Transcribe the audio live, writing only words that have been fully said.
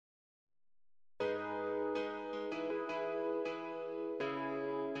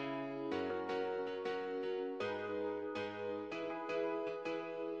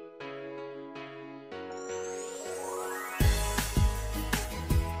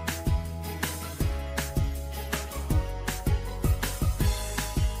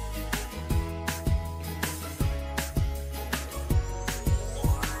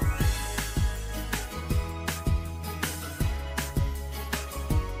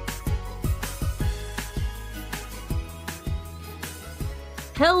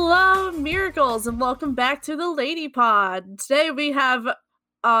Hello, Miracles, and welcome back to the Lady Pod. Today we have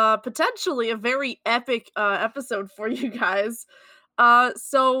potentially a very epic episode for you guys.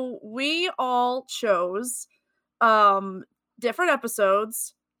 So we all chose different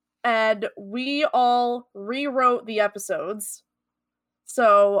episodes, and we all rewrote the episodes.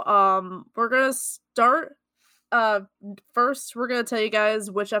 So we're gonna start. First, we're gonna tell you guys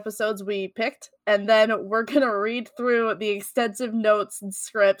which episodes we picked, and then we're gonna read through the extensive notes and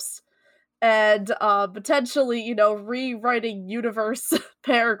scripts, and potentially, rewriting universe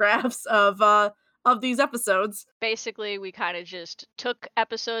paragraphs of these episodes. Basically, we kind of just took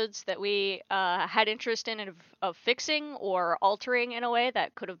episodes that we had interest in of fixing or altering in a way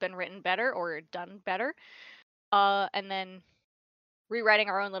that could have been written better or done better, and then rewriting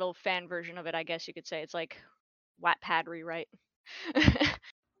our own little fan version of it. I guess you could say it's like Wattpad rewrite.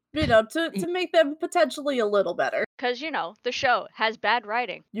 To make them potentially a little better. Because, the show has bad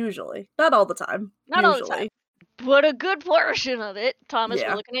writing. Usually. Not all the time. Not all the time. But a good portion of it. Thomas,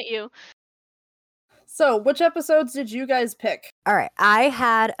 we're looking at you. So, which episodes did you guys pick? All right, I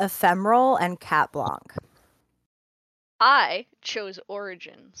had Ephemeral and Cat Blanc. I chose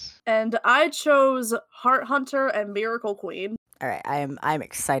Origins. And I chose Heart Hunter and Miracle Queen. All right, I'm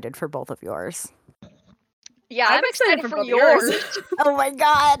excited for both of yours. Yeah, I'm excited for yours. Oh my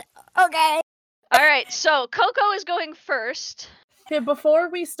god. Okay. All right, so Coco is going first. Okay, before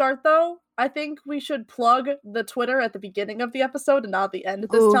we start though, I think we should plug the Twitter at the beginning of the episode and not at the end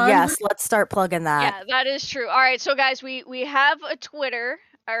this time. Yes, let's start plugging that. Yeah, that is true. All right, so guys, we have a Twitter,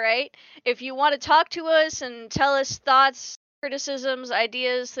 all right? If you want to talk to us and tell us thoughts, criticisms,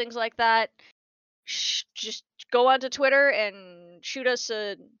 ideas, things like that, just go onto Twitter and shoot us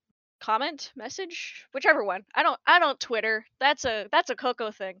a comment, message, whichever one. I don't Twitter. That's a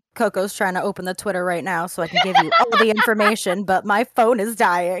Coco thing. Coco's trying to open the Twitter right now so I can give you all the information, but my phone is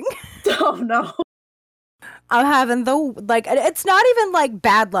dying. Oh no. I'm having it's not even like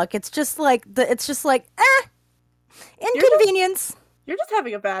bad luck. It's just like inconvenience. You're just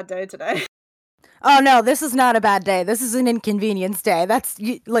having a bad day today. Oh no, this is not a bad day. This is an inconvenience day.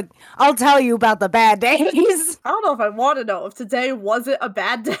 I'll tell you about the bad days. I don't know if I want to know if today wasn't a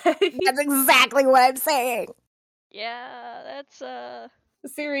bad day. That's exactly what I'm saying. Yeah, that's a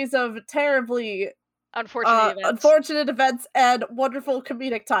series of terribly unfortunate events and wonderful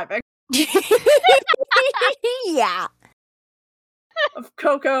comedic timing. Yeah. Of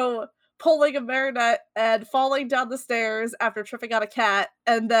Coco pulling a marionette and falling down the stairs after tripping on a cat,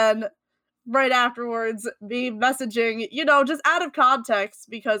 and then right afterwards, me messaging, just out of context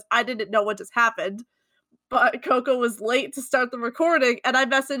because I didn't know what just happened. But Coco was late to start the recording, and I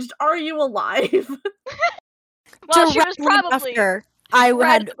messaged, "Are you alive?" Well, she was probably after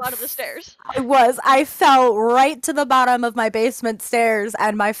at the bottom of the stairs. I fell right to the bottom of my basement stairs,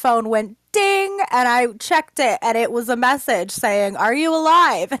 and my phone went ding, and I checked it, and it was a message saying, "Are you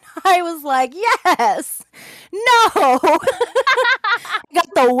alive?" And I was like, "Yes." No. Got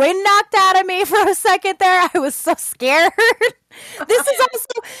the wind knocked out of me for a second there. I was so scared. This is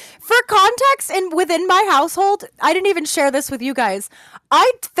also, for context, and within my household, I didn't even share this with you guys.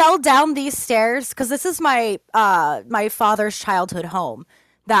 I fell down these stairs because this is my father's childhood home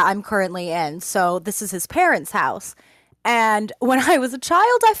that I'm currently in. So this is his parents' house. And when I was a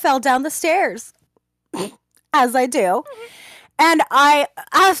child, I fell down the stairs, as I do. And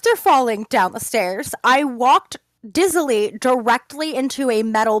after falling down the stairs, I walked dizzily directly into a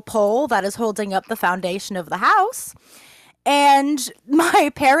metal pole that is holding up the foundation of the house. And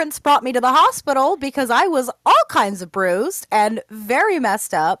my parents brought me to the hospital because I was all kinds of bruised and very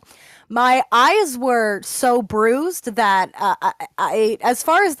messed up. My eyes were so bruised that, I as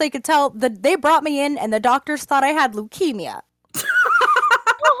far as they could tell, they brought me in and the doctors thought I had leukemia.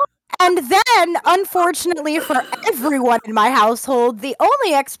 And then, unfortunately for everyone in my household, the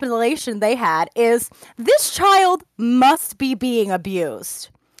only explanation they had is this child must be being abused.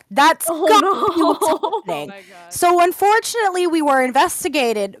 That's what's happening. So unfortunately, we were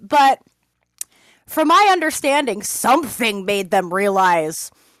investigated, but from my understanding, something made them realize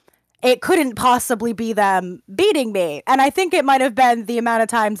it couldn't possibly be them beating me. And I think it might have been the amount of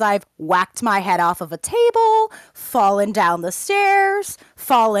times I've whacked my head off of a table, fallen down the stairs,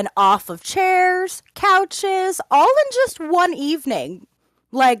 fallen off of chairs, couches, all in just one evening.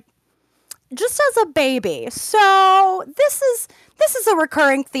 Just as a baby. So this is a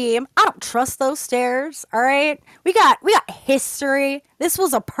recurring theme. I don't trust those stairs, all right? We got history. This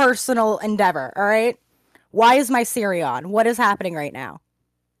was a personal endeavor, all right? Why is my Siri on? What is happening right now?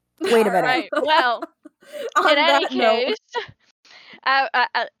 Wait a minute. Right. Well, in any case,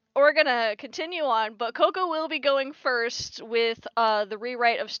 we're gonna continue on, but Coco will be going first with the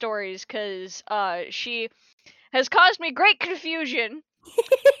rewrite of stories because she has caused me great confusion,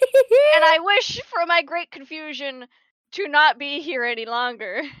 and I wish for my great confusion to not be here any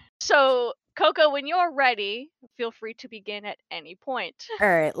longer. So, Coco, when you're ready, feel free to begin at any point. All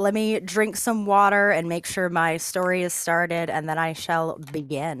right, let me drink some water and make sure my story is started, and then I shall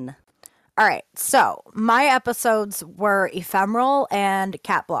begin. All right, so my episodes were Ephemeral and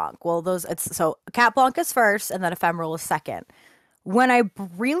Cat Blanc. Well, so Cat Blanc is first, and then Ephemeral is second. When I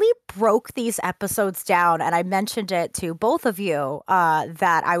really broke these episodes down, and I mentioned it to both of you,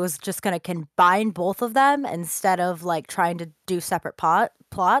 that I was just going to combine both of them instead of like trying to do separate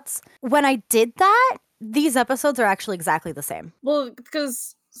plots. When I did that, these episodes are actually exactly the same. Well,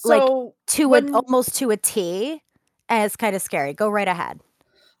 because almost to a T, and it's kind of scary. Go right ahead.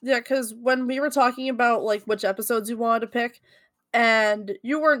 Yeah, because when we were talking about like which episodes you wanted to pick, and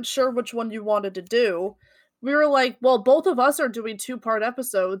you weren't sure which one you wanted to do, we were like, well, both of us are doing 2-part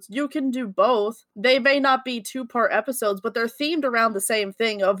episodes. You can do both. They may not be 2-part episodes, but they're themed around the same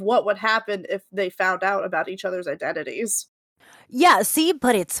thing of what would happen if they found out about each other's identities. Yeah, see,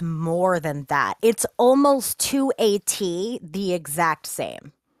 but it's more than that. It's almost to a T the exact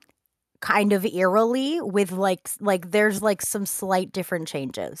same. Kind of eerily, with like there's like some slight different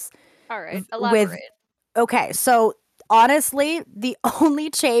changes. All right, elaborate. Okay, so honestly, the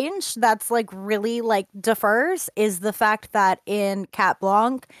only change that's like really like differs is the fact that in Cat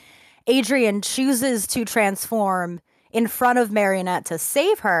Blanc, Adrian chooses to transform in front of Marionette to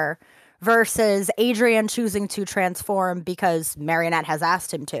save her, versus Adrian choosing to transform because Marionette has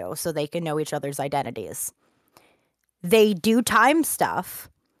asked him to, so they can know each other's identities. They do time stuff.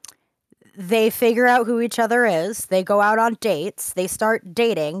 They figure out who each other is. They go out on dates. They start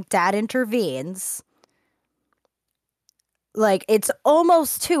dating. Dad intervenes. Like, it's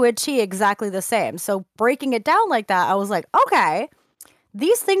almost to a T exactly the same. So breaking it down like that, I was like, okay,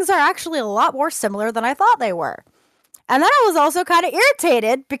 these things are actually a lot more similar than I thought they were. And then I was also kind of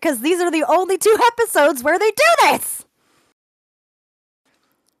irritated because these are the only 2 episodes where they do this.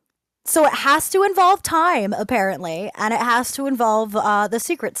 So it has to involve time, apparently, and it has to involve the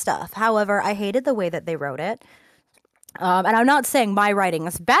secret stuff. However, I hated the way that they wrote it. And I'm not saying my writing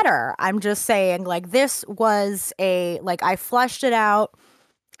is better. I'm just saying, like, this was I fleshed it out,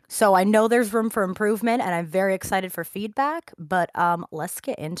 so I know there's room for improvement, and I'm very excited for feedback, but let's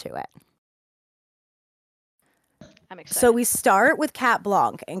get into it. I'm excited. So we start with Cat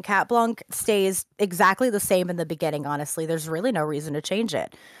Blanc, and Cat Blanc stays exactly the same in the beginning, honestly. There's really no reason to change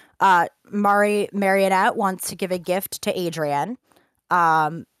it. Marionette wants to give a gift to Adrian,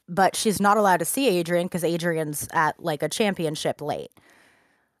 but she's not allowed to see Adrian because Adrian's at like a championship late.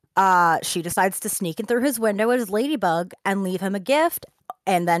 She decides to sneak in through his window as Ladybug and leave him a gift,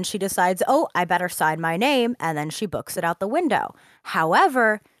 and then she decides, oh, I better sign my name, and then she books it out the window.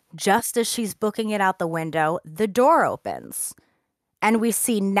 However, just as she's booking it out the window, the door opens, and we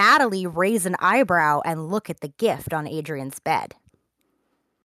see Natalie raise an eyebrow and look at the gift on Adrian's bed.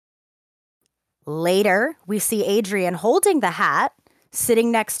 Later, we see Adrian holding the hat,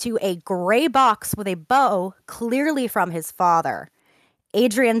 sitting next to a gray box with a bow, clearly from his father.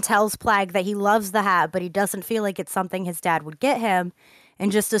 Adrian tells Plagg that he loves the hat, but he doesn't feel like it's something his dad would get him,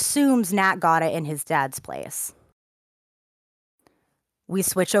 and just assumes Nat got it in his dad's place. We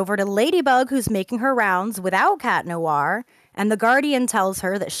switch over to Ladybug, who's making her rounds without Cat Noir, and the Guardian tells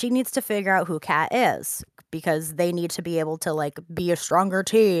her that she needs to figure out who Cat is, because they need to be able to, like, be a stronger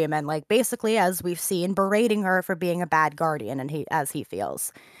team, and, like, basically, as we've seen, berating her for being a bad Guardian, and as he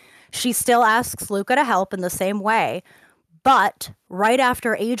feels. She still asks Luca to help in the same way, but right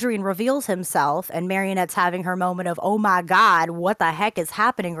after Adrian reveals himself, and Marionette's having her moment of, oh my god, what the heck is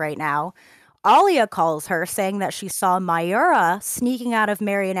happening right now, Alia calls her, saying that she saw Mayura sneaking out of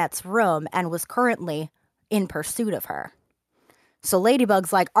Marionette's room and was currently in pursuit of her. So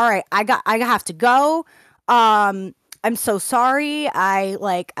Ladybug's like, all right, I have to go. I'm so sorry.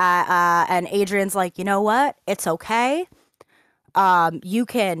 And Adrian's like, you know what? It's okay. We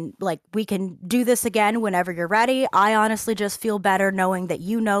can do this again whenever you're ready. I honestly just feel better knowing that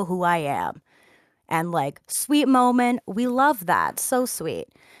you know who I am. And like, sweet moment. We love that. So sweet.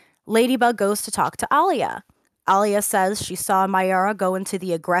 Ladybug goes to talk to Alia. Alia says she saw Mayura go into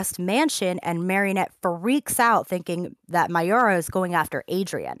the Agreste mansion, and Marionette freaks out thinking that Mayura is going after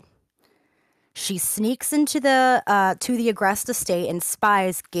Adrian. She sneaks into the Agreste estate and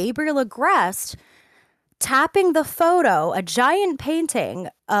spies Gabriel Agreste tapping the photo, a giant painting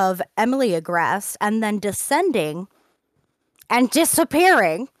of Emily Agreste, and then descending and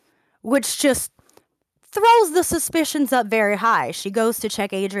disappearing, which just throws the suspicions up very high. She goes to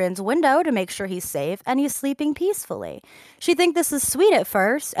check Adrian's window to make sure he's safe and he's sleeping peacefully. She thinks this is sweet at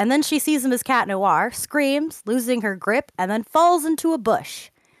first, and then she sees him as Cat Noir, screams, losing her grip, and then falls into a bush.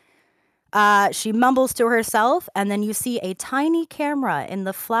 She mumbles to herself, and then you see a tiny camera in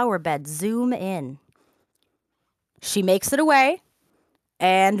the flower bed zoom in. She makes it away,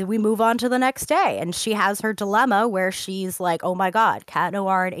 and we move on to the next day. And she has her dilemma where she's like, oh my God, Cat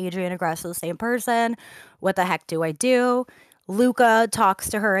Noir and Adrian Agreste are the same person. What the heck do I do? Luca talks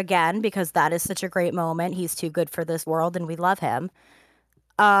to her again because that is such a great moment. He's too good for this world, and we love him.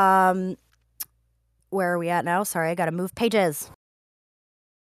 Where are we at now? Sorry, I gotta move pages.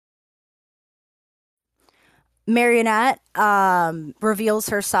 Marionette reveals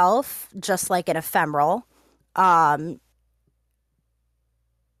herself just like an ephemeral. Hang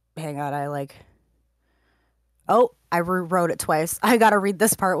on, I rewrote it twice. I gotta read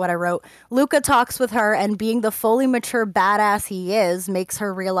this part, what I wrote. Luca talks with her, and being the fully mature badass he is, makes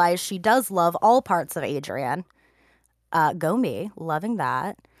her realize she does love all parts of Adrian. Go me, loving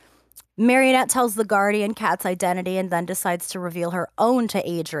that. Marionette tells the Guardian Cat's identity and then decides to reveal her own to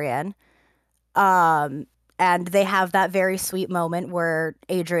Adrian. And they have that very sweet moment where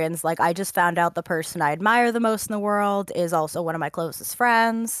Adrian's like, I just found out the person I admire the most in the world is also one of my closest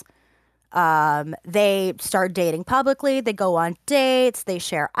friends. They start dating publicly. They go on dates. They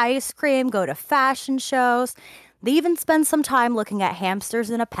share ice cream, go to fashion shows. They even spend some time looking at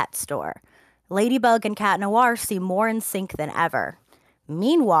hamsters in a pet store. Ladybug and Cat Noir seem more in sync than ever.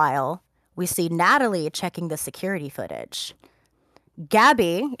 Meanwhile, we see Natalie checking the security footage.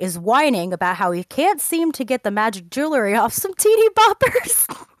 Gabby is whining about how he can't seem to get the magic jewelry off some teeny boppers.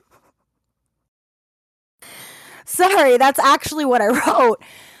 Sorry, that's actually what I wrote.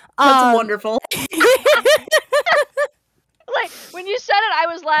 That's wonderful. Like, when you said it, I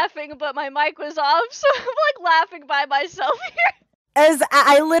was laughing, but my mic was off, so I'm like laughing by myself here. As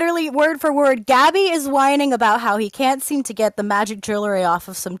I literally, word for word, Gabby is whining about how he can't seem to get the magic jewelry off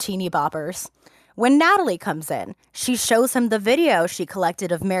of some teeny boppers. When Natalie comes in, she shows him the video she collected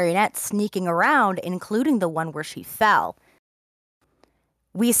of Marionette sneaking around, including the one where she fell.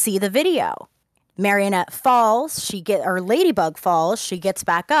 We see the video. Marionette falls, Ladybug falls, she gets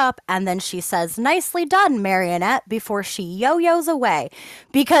back up, and then she says, nicely done, Marionette, before she yo-yos away.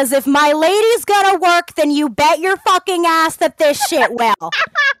 Because if my lady's gonna work, then you bet your fucking ass that this shit will.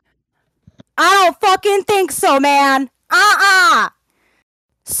 I don't fucking think so, man.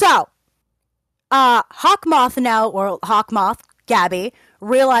 So, Hawkmoth, Gabby,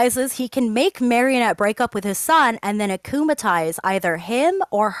 realizes he can make Marionette break up with his son and then akumatize either him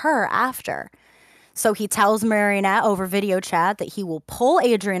or her after. So he tells Marionette over video chat that he will pull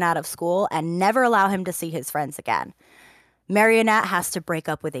Adrian out of school and never allow him to see his friends again. Marionette has to break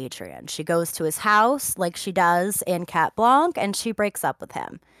up with Adrian. She goes to his house like she does in Cat Blanc, and she breaks up with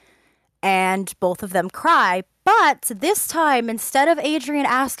him. And both of them cry, but this time, instead of Adrian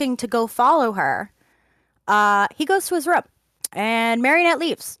asking to go follow her, he goes to his room, and Marionette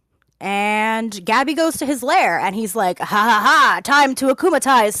leaves. And Gabby goes to his lair, and he's like, ha ha ha, time to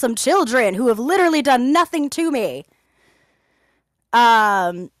akumatize some children who have literally done nothing to me.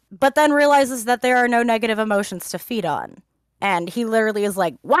 But then realizes that there are no negative emotions to feed on. And he literally is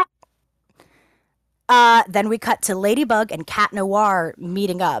like, what? Then we cut to Ladybug and Cat Noir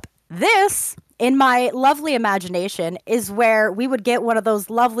meeting up. This, in my lovely imagination, is where we would get one of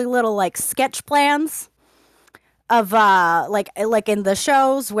those lovely little, like, sketch plans of, like in the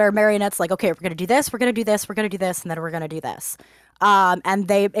shows where Marionette's like, okay, we're going to do this, we're going to do this, we're going to do this, and then we're going to do this. And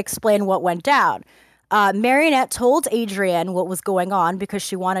they explain what went down. Marionette told Adrian what was going on because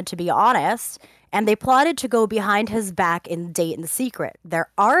she wanted to be honest, and they plotted to go behind his back and date in secret. They're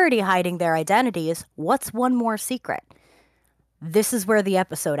already hiding their identities. What's one more secret? This is where the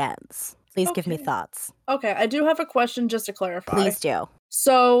episode ends. Please give me thoughts. Okay, I do have a question just to clarify. Please do.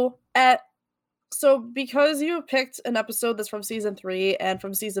 So because you picked an episode that's from season 3 and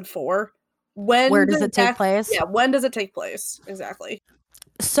from season 4, where does it take place? Yeah, when does it take place? Exactly.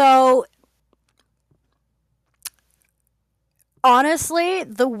 So honestly,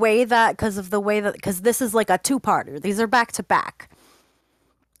 because this is like a two-parter. These are back to back.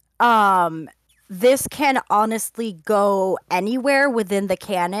 This can honestly go anywhere within the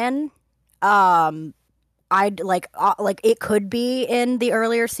canon. I'd like it could be in the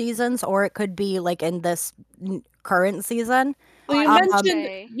earlier seasons, or it could be like in this current season. Well,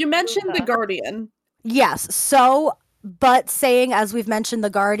 you mentioned the Guardian. Yes. So, but saying, as we've mentioned, the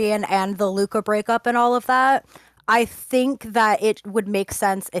Guardian and the Luca breakup and all of that, I think that it would make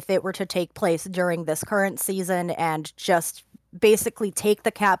sense if it were to take place during this current season and just basically take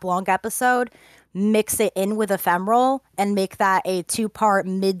the Cat Blanc episode, mix it in with Ephemeral and make that a 2-part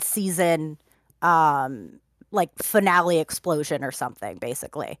mid-season like finale explosion or something,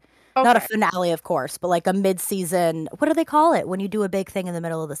 basically. Okay. Not a finale, of course, but like a mid-season. What do they call it when you do a big thing in the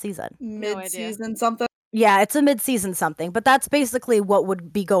middle of the season? Mid-season something. Yeah, it's a mid-season something, but that's basically what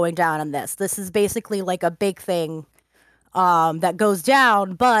would be going down in this. This is basically like a big thing that goes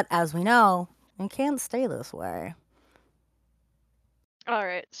down, but as we know, it can't stay this way. All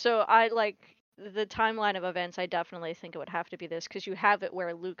right, so I like the timeline of events. I definitely think it would have to be this because you have it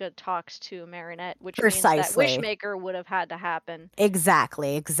where Luca talks to Marinette, which means that Precisely. Wishmaker would have had to happen.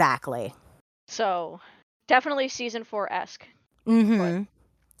 Exactly. So definitely season 4-esque. Mm-hmm.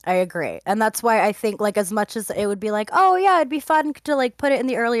 I agree. And that's why I think, like, as much as it would be like, oh yeah, it'd be fun to like put it in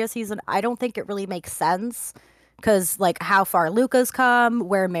the earlier season, I don't think it really makes sense. Because, like, how far Luca's come,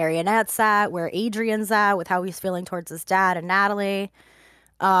 where Marionette's at, where Adrian's at, with how he's feeling towards his dad and Natalie.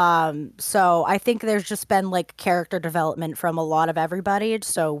 So I think there's just been, like, character development from a lot of everybody,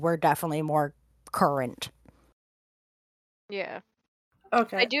 so we're definitely more current. Yeah.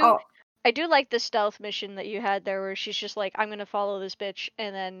 Okay. I do like the stealth mission that you had there where she's just like, I'm gonna follow this bitch,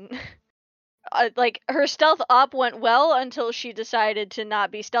 and then like her stealth op went well until she decided to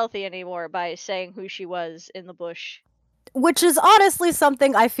not be stealthy anymore by saying who she was in the bush. Which is honestly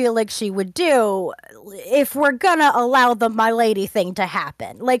something I feel like she would do if we're gonna allow the My Lady thing to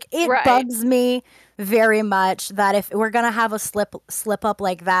happen. Like, it Right. bugs me very much that if we're gonna have a slip up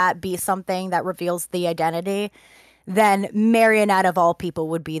like that be something that reveals the identity, then Marionette of all people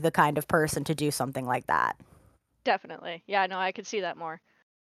would be the kind of person to do something like that. Definitely. Yeah, no, I could see that more.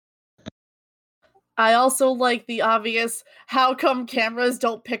 I also like the obvious, how come cameras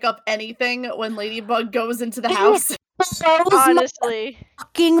don't pick up anything when Ladybug goes into the house? Honestly, my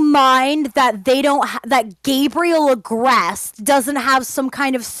fucking mind that they don't that Gabriel Agreste doesn't have some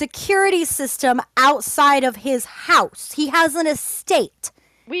kind of security system outside of his house. He has an estate.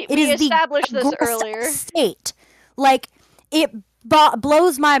 We established this earlier. Estate. Like, it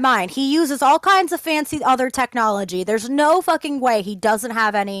blows my mind. He uses all kinds of fancy other technology. There's no fucking way he doesn't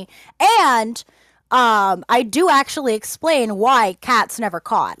have any. And I do actually explain why Cat's never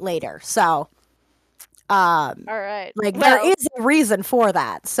caught later. So all right. Like, there is a reason for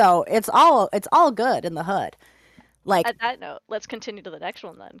that. So it's all good in the hood. Like, at that note, let's continue to the next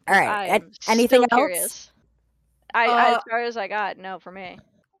one then. All right. Anything else? Curious. As far as I got, no, for me.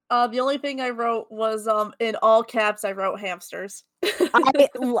 The only thing I wrote was in all caps I wrote hamsters.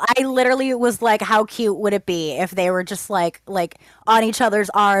 I literally was like, how cute would it be if they were just like on each other's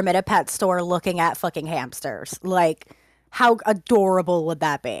arm at a pet store looking at fucking hamsters? Like, how adorable would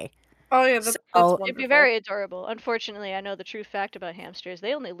that be? Oh yeah, that's wonderful. It'd be very adorable. Unfortunately, I know the true fact about hamsters.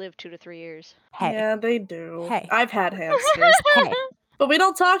 They only live 2 to 3 years. Hey. Yeah, they do. Hey. I've had hamsters. Hey. But we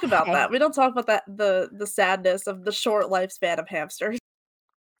don't talk about that. We don't talk about that the sadness of the short lifespan of hamsters.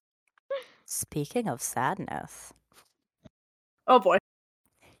 Speaking of sadness. Oh boy.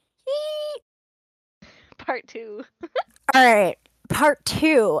 Part 2. All right. Part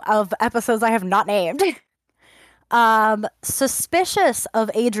 2 of episodes I have not named. Suspicious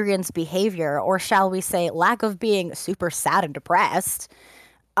of Adrian's behavior, or shall we say lack of being super sad and depressed,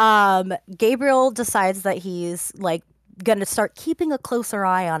 Gabriel decides that he's like gonna start keeping a closer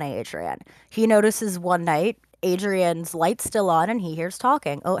eye on Adrian. He notices one night Adrian's light's still on and he hears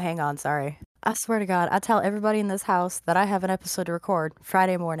talking. Oh, hang on, sorry. I swear to God, I tell everybody in this house that I have an episode to record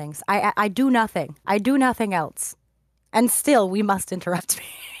Friday mornings. I do nothing. I do nothing else. And still, we must interrupt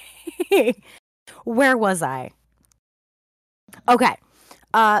me. Where was I? Okay.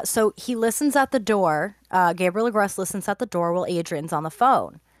 So he listens at the door. Gabriel Agreste listens at the door while Adrian's on the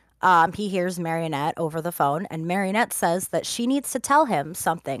phone. He hears Marionette over the phone, and Marionette says that she needs to tell him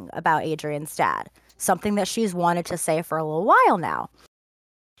something about Adrian's dad. Something that she's wanted to say for a little while now.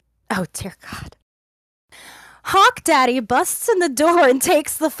 Oh, dear God. Hawk Daddy busts in the door and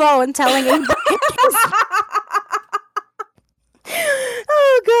takes the phone, telling him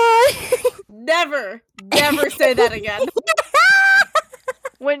Oh, God. Never say that again.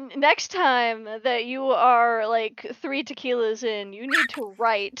 When next time that you are like 3 tequilas in, you need to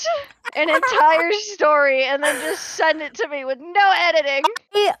write an entire story and then just send it to me with no editing.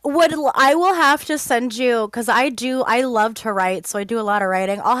 I will have to send you, because I love to write, so I do a lot of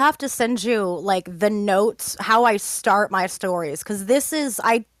writing. I'll have to send you like the notes, how I start my stories, because this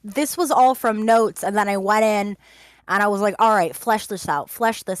was all from notes, and then I went in and I was like, all right, flesh this out,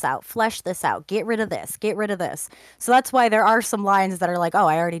 get rid of this. So that's why there are some lines that are like, oh,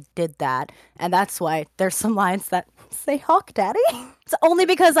 I already did that. And that's why there's some lines that say Hawk Daddy. It's only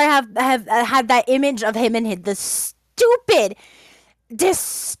because I have had that image of him and the stupid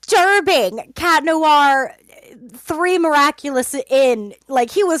disturbing. Cat Noir, 3 miraculous in,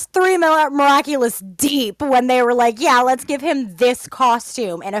 like he was 3 miraculous deep when they were like, yeah, let's give him this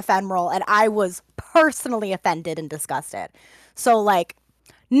costume in Ephemeral, and I was personally offended and disgusted. So like,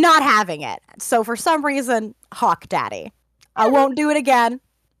 not having it. So for some reason, Hawk Daddy. I won't do it again,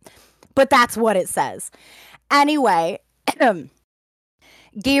 but that's what it says. Anyway,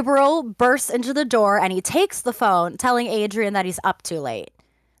 Gabriel bursts into the door and he takes the phone, telling Adrian that he's up too late.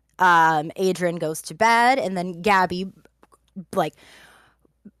 Adrian goes to bed, and then Gabby, like,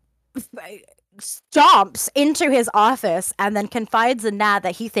 stomps into his office and then confides in Nat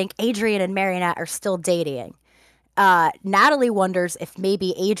that he thinks Adrian and Marionette are still dating. Natalie wonders if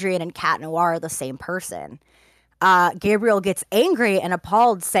maybe Adrian and Cat Noir are the same person. Gabriel gets angry and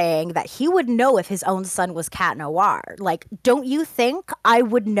appalled, saying that he would know if his own son was Cat Noir. Like, don't you think I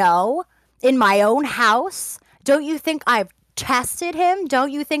would know in my own house? Don't you think I've tested him?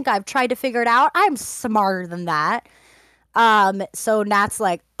 Don't you think I've tried to figure it out? I'm smarter than that. So Nat's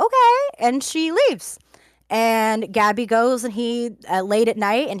like, okay, and she leaves. And Gabby goes, and he, late at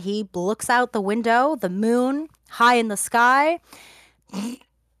night, and he looks out the window, the moon high in the sky. God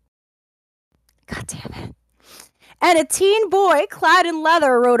damn it. And a teen boy clad in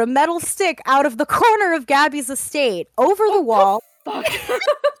leather rode a metal stick out of the corner of Gabby's estate over the wall. Fuck.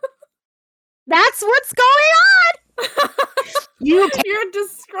 That's what's going on. Your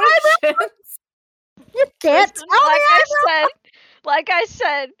descriptions. You can't tell me. Like I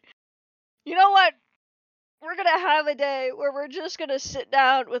said, you know what? We're gonna have a day where we're just gonna sit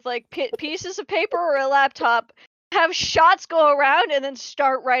down with like pieces of paper or a laptop, have shots go around, and then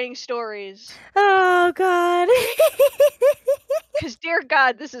start writing stories. Oh, God. Because, dear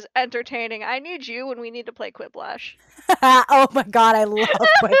God, this is entertaining. I need you when we need to play Quiplash. Oh, my God, I love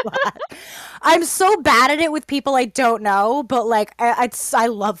Quiplash. I'm so bad at it with people I don't know, but, like, I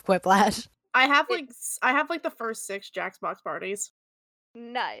love Quiplash. I have like the first 6 Jackbox parties.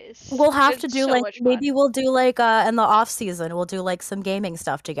 Nice. We'll have It's to do so like much fun. maybe we'll do like in the off season we'll do like some gaming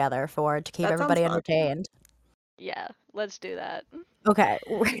stuff together to keep That everybody sounds fun. entertained. Yeah, let's do that. Okay.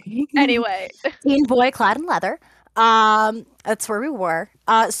 Anyway. Teen boy clad in leather. That's where we were.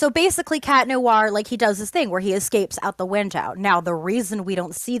 So basically Cat Noir, like, he does this thing where he escapes out the window. Now the reason we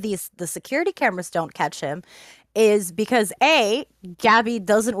don't see the security cameras don't catch him is because Gabby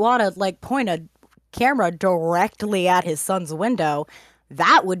doesn't want to like point a camera directly at his son's window.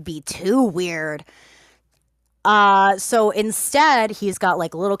 That would be too weird. So instead, he's got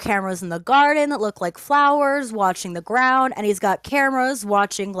like little cameras in the garden that look like flowers, watching the ground, and he's got cameras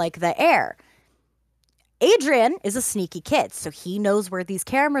watching like the air. Adrian is a sneaky kid, so he knows where these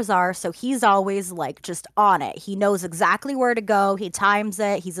cameras are, so he's always like just on it. He knows exactly where to go, he times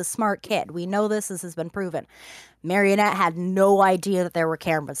it, he's a smart kid. We know this has been proven. Marionette had no idea that there were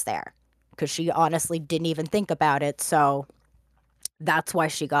cameras there, because she honestly didn't even think about it, so that's why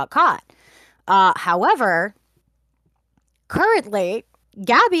she got caught. However, currently,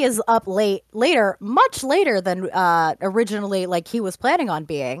 Gabby is up much later than originally, like, he was planning on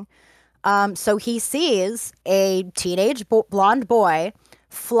being. So he sees a teenage blonde boy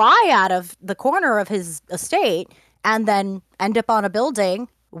fly out of the corner of his estate and then end up on a building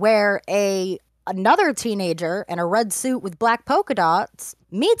where another teenager in a red suit with black polka dots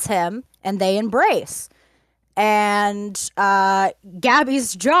meets him, and they embrace. And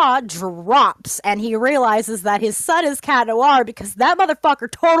Gabby's jaw drops, and he realizes that his son is Cat Noir because that motherfucker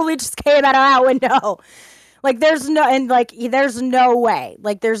totally just came out of that window. Like, there's no way.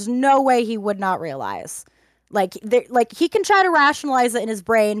 Like, there's no way he would not realize. Like, he can try to rationalize it in his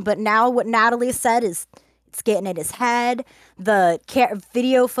brain, but now what Natalie said is it's getting in his head. The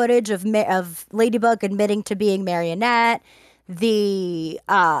video footage of Ladybug admitting to being Marionette, the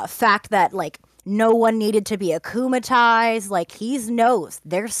fact that, like, no one needed to be akumatized. Like, he knows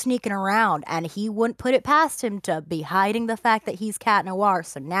they're sneaking around, and he wouldn't put it past him to be hiding the fact that he's Cat Noir.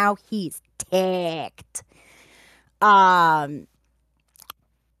 So now he's ticked. But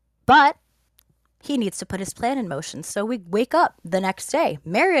he needs to put his plan in motion. So we wake up the next day.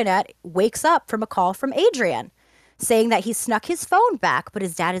 Marionette wakes up from a call from Adrian saying that he snuck his phone back, but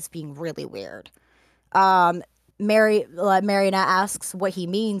his dad is being really weird. Marionette asks what he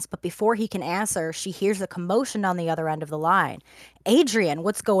means, but before he can answer, she hears a commotion on the other end of the line. Adrian,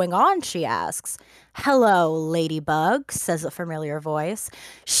 what's going on? She asks. Hello, Ladybug, says a familiar voice.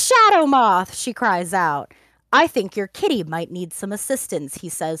 Shadow Moth, she cries out. I think your kitty might need some assistance, he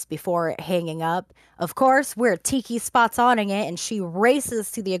says before hanging up. Of course, we're Tiki spots oning it, and she races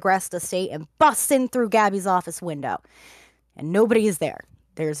to the Agresta estate and busts in through Gabby's office window. And nobody is there.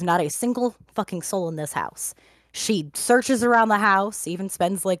 There's not a single fucking soul in this house. She searches around the house, even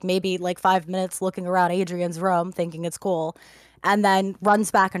spends like maybe like 5 minutes looking around Adrian's room, thinking it's cool, and then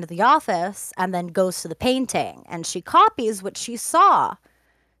runs back into the office and then goes to the painting. And she copies what she saw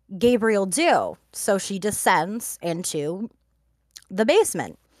Gabriel do. So she descends into the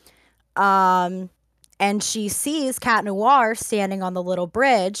basement. And she sees Cat Noir standing on the little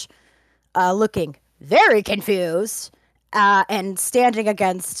bridge, looking very confused, and standing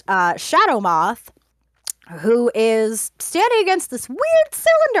against Shadow Moth, who is standing against this weird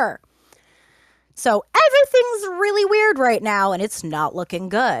cylinder. So everything's really weird right now, and it's not looking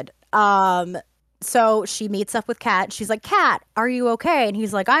good. So she meets up with Cat. She's like, Cat, are you okay? And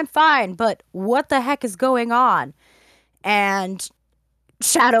he's like, I'm fine, but what the heck is going on? And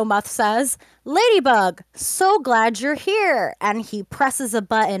Shadow Moth says, Ladybug, so glad you're here. And he presses a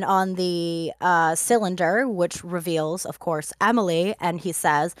button on the cylinder, which reveals, of course, Emily. And he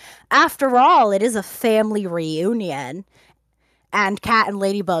says, after all, it is a family reunion. And Cat and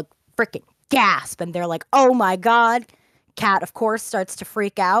Ladybug freaking gasp. And they're like, oh my God. Cat, of course, starts to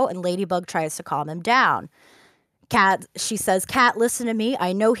freak out. And Ladybug tries to calm him down. She says, Cat, listen to me.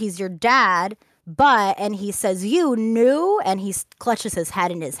 I know he's your dad. But, and he says, you knew? And he clutches his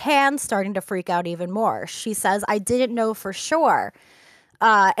head in his hands, starting to freak out even more. She says, I didn't know for sure.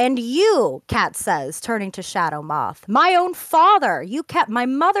 And you, Cat says, turning to Shadow Moth, my own father, you kept my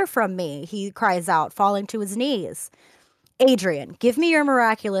mother from me, he cries out, falling to his knees. Adrian, give me your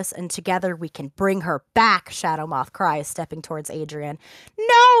miraculous and together we can bring her back, Shadow Moth cries, stepping towards Adrian.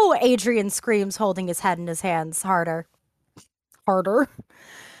 No, Adrian screams, holding his head in his hands harder.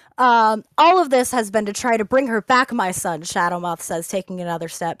 All of this has been to try to bring her back, my son, Shadow Moth says, taking another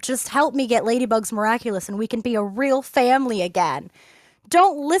step. Just help me get Ladybug's miraculous and we can be a real family again.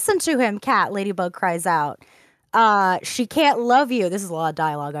 Don't listen to him, Cat, Ladybug cries out. She can't love you. This is a lot of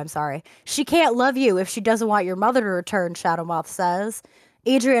dialogue, I'm sorry. She can't love you if she doesn't want your mother to return, Shadow Moth says.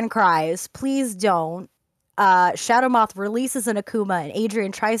 Adrian cries, please don't. Shadow Moth releases an Akuma and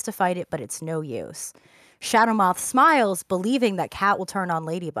Adrian tries to fight it, but it's no use. Shadow Moth smiles, believing that Cat will turn on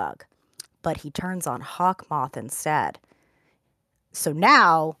Ladybug, but he turns on Hawk Moth instead. So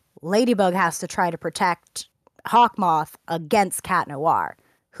now, Ladybug has to try to protect Hawk Moth against Cat Noir,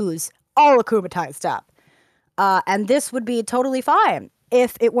 who's all akumatized up. And this would be totally fine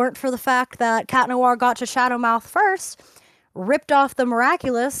if it weren't for the fact that Cat Noir got to Shadow Moth first, ripped off the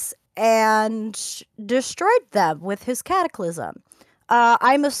miraculous, and destroyed them with his cataclysm.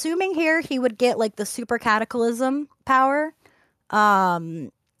 I'm assuming here he would get like the super cataclysm power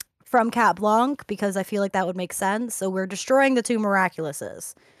from Cat Blanc because I feel like that would make sense. So we're destroying the two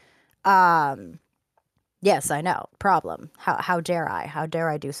miraculouses. Yes, I know. Problem. How dare I? How dare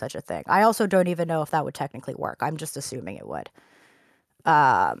I do such a thing? I also don't even know if that would technically work. I'm just assuming it would.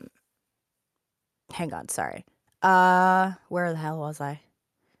 Hang on, sorry. Where the hell was I?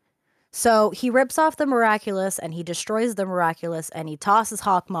 So he rips off the miraculous and he destroys the miraculous and he tosses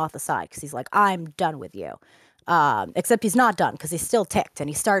Hawk Moth aside because he's like, I'm done with you. Except he's not done because he's still ticked and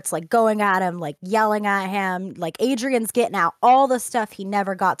he starts like going at him, like yelling at him. Like Adrian's getting out all the stuff he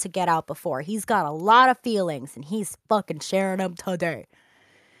never got to get out before. He's got a lot of feelings and he's fucking sharing them today.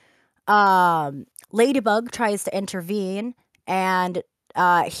 Ladybug tries to intervene and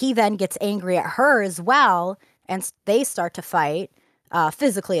he then gets angry at her as well and they start to fight.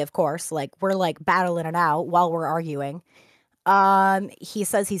 Physically, of course, like we're like battling it out while we're arguing. He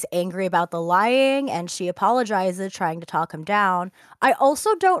says he's angry about the lying and she apologizes, trying to talk him down. I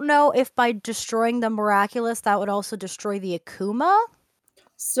also don't know if by destroying the miraculous, that would also destroy the Akuma.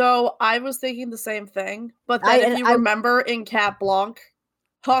 So I was thinking the same thing, but then if you remember in Cat Blanc,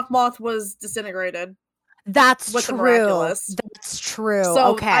 Hawk Moth was disintegrated. That's true. The miraculous. That's true.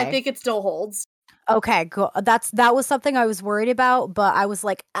 So okay. I think it still holds. Okay, cool. That was something I was worried about, but I was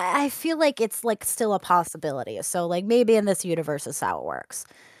like, I feel like it's like still a possibility. So like maybe in this universe is how it works.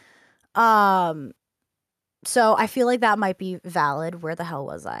 So I feel like that might be valid. Where the hell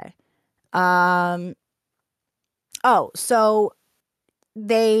was I? Oh, so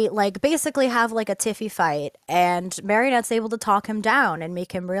they like basically have like a tiffy fight and Marionette's able to talk him down and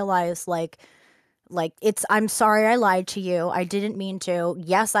make him realize like I'm sorry I lied to you. I didn't mean to.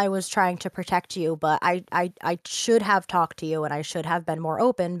 Yes, I was trying to protect you, but I should have talked to you and I should have been more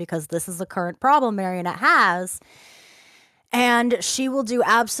open because this is the current problem Marionette has. And she will do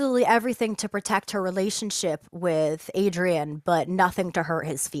absolutely everything to protect her relationship with Adrian, but nothing to hurt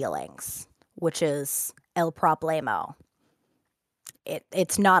his feelings, which is el problemo.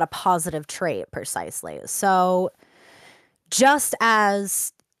 It's not a positive trait precisely. So just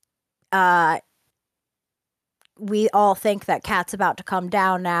as we all think that Cat's about to come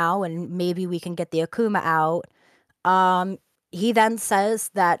down now and maybe we can get the Akuma out, He then says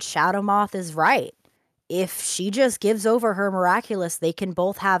that Shadowmoth is right. If she just gives over her miraculous, they can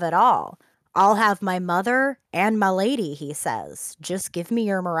both have it all. I'll have my mother and my lady, he says. Just give me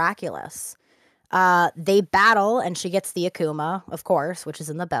your miraculous. They battle, and she gets the Akuma, of course, which is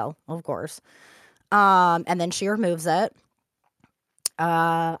in the bell, of course. And then she removes it.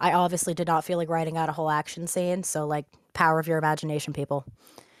 I obviously did not feel like writing out a whole action scene, so, like, power of your imagination, people.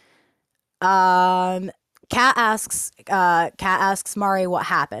 Kat asks Mari what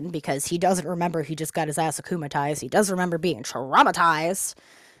happened because he doesn't remember he just got his ass akumatized. He does remember being traumatized.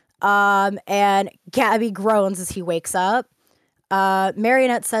 And Gabby groans as he wakes up.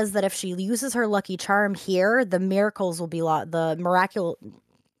 Marionette says that if she uses her lucky charm here, the miracles will be lost. The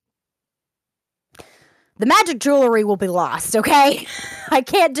magic jewelry will be lost. Okay, I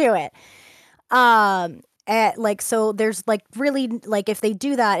can't do it. So there's like really like if they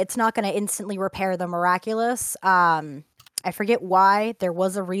do that, it's not going to instantly repair the miraculous. I forget why. There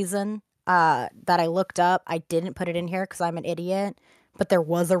was a reason that I looked up. I didn't put it in here because I'm an idiot, but there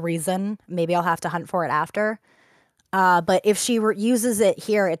was a reason. Maybe I'll have to hunt for it after. But if she uses it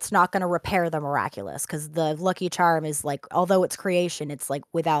here, it's not going to repair the miraculous because the lucky charm is like, although it's creation, it's like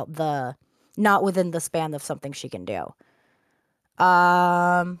not within the span of something she can do.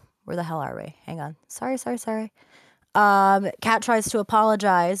 Where the hell are we? Hang on. Sorry. Kat tries to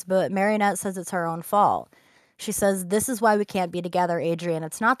apologize, but Marionette says it's her own fault. She says, this is why we can't be together, Adrian.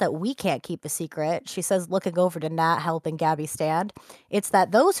 It's not that we can't keep a secret. She says, looking over to Nat, helping Gabby stand. It's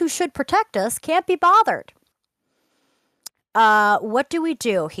that those who should protect us can't be bothered. What do we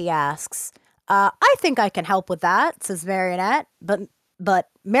do? He asks. I think I can help with that, says Marionette. But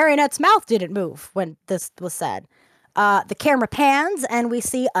Marionette's mouth didn't move when this was said. The camera pans, and we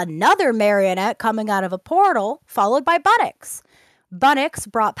see another Marionette coming out of a portal, followed by Bunnix. Bunnix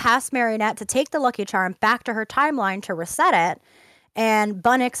brought past Marionette to take the Lucky Charm back to her timeline to reset it, and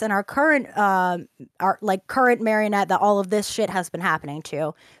Bunnix and our current Marionette that all of this shit has been happening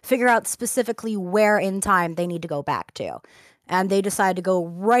to figure out specifically where in time they need to go back to, and they decide to go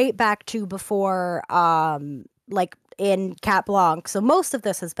right back to before, in Cat Blanc. So most of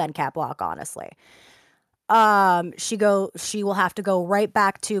this has been Cat Blanc, honestly. She will have to go right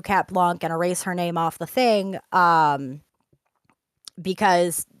back to Cat Blanc and erase her name off the thing,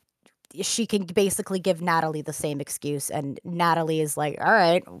 because she can basically give Natalie the same excuse, and Natalie is like, all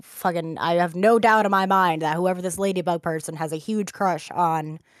right, fucking, I have no doubt in my mind that whoever this ladybug person has a huge crush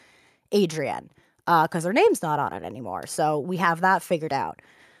on Adrian, because her name's not on it anymore, so we have that figured out.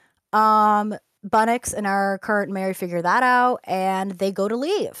 Bunnix and our current Mary figure that out, and they go to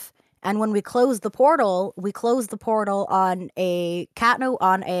leave. And when we close the portal on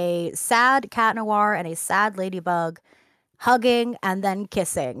a sad Cat Noir and a sad ladybug hugging and then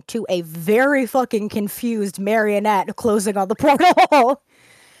kissing to a very fucking confused Marionette closing on the portal.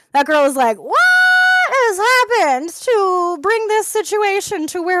 That girl is like, what has happened to bring this situation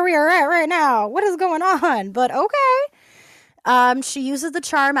to where we are at right now? What is going on? But okay. She uses the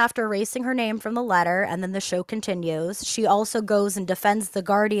charm after erasing her name from the letter, and then the show continues. She also goes and defends the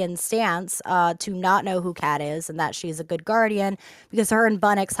guardian stance to not know who Kat is and that she's a good guardian, because her and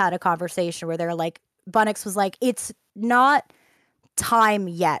Bunnix had a conversation where they're like, Bunnix was like, it's not time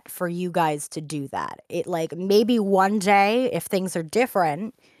yet for you guys to do that. It like maybe one day, if things are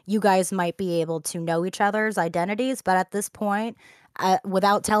different, you guys might be able to know each other's identities, but at this point,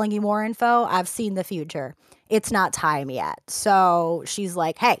 without telling you more info, I've seen the future. It's not time yet. So she's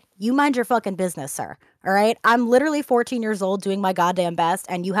like, hey, you mind your fucking business, sir. All right? I'm literally 14 years old doing my goddamn best,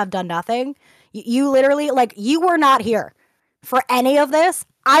 and you have done nothing. You literally, like, you were not here for any of this.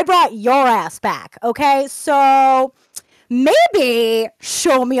 I brought your ass back, okay? So maybe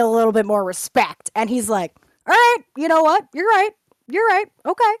show me a little bit more respect. And he's like, all right, you know what? You're right.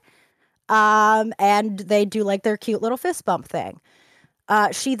 Okay. And they do like their cute little fist bump thing.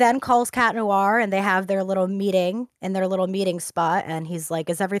 She then calls Cat Noir, and they have their little meeting in their little meeting spot. And he's like,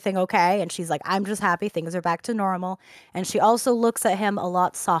 is everything okay? And she's like, I'm just happy things are back to normal. And she also looks at him a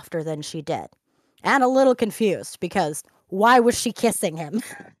lot softer than she did. And a little confused, because why was she kissing him?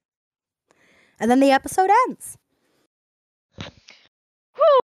 And then the episode ends.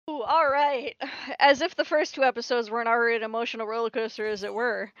 Whew, all right. As if the first two episodes weren't already an emotional roller coaster, as it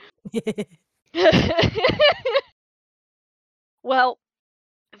were. Well,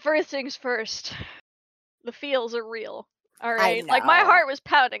 first things first. The feels are real. All right. Like, my heart was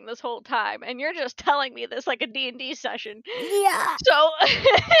pounding this whole time, and you're just telling me this like a D&D session. Yeah. So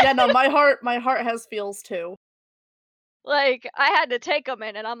Yeah, no, my heart has feels too. Like, I had to take them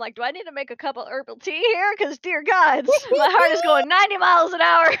in, and I'm like, do I need to make a cup of herbal tea here? Because, dear gods, my heart is going 90 miles an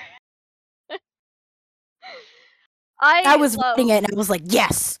hour. I was reading it and I was like,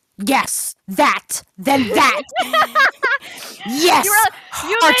 yes, that, then that. Yes.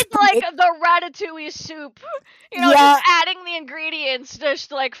 You made like the ratatouille soup. You know, Yeah. just adding the ingredients,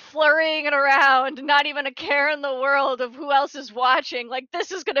 just like flurrying it around, not even a care in the world of who else is watching. Like,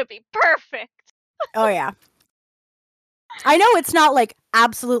 this is gonna be perfect. Oh yeah. I know it's not like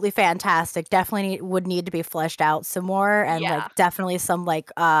absolutely fantastic. Definitely would need to be fleshed out some more, and Yeah. like definitely some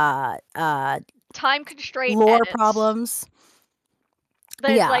like time constraint lore edits. problems.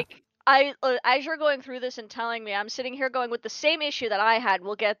 That Yeah. like as you're going through this and telling me, I'm sitting here going with the same issue that I had.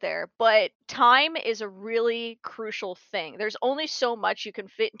 We'll get there, but time is a really crucial thing. There's only so much you can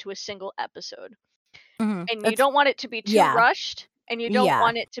fit into a single episode, Mhm. and you don't want it to be too yeah. rushed, and you don't Yeah.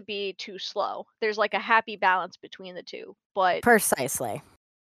 want it to be too slow. There's like a happy balance between the two. But Precisely.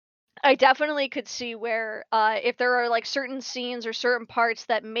 I definitely could see where if there are like certain scenes or certain parts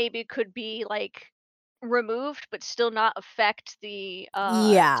that maybe could be like removed but still not affect the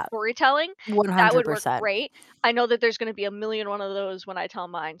Yeah. storytelling, that would work 100%. great. I know that there's going to be a million one of those when I tell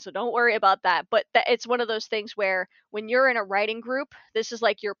mine, so don't worry about that. But it's one of those things where when you're in a writing group, this is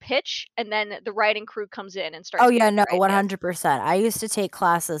like your pitch, and then the writing crew comes in and starts. Oh yeah, no, your ideas. 100%. I used to take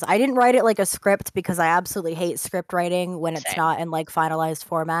classes. I didn't write it like a script because I absolutely hate script writing when it's Same. not in like finalized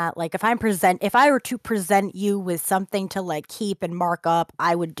format. Like if I were to present you with something to like keep and mark up,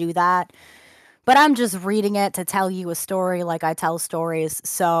 I would do that. But I'm just reading it to tell you a story like I tell stories.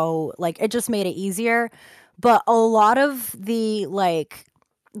 So like it just made it easier. But a lot of the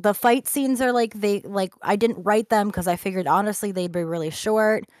fight scenes are like I didn't write them because I figured honestly they'd be really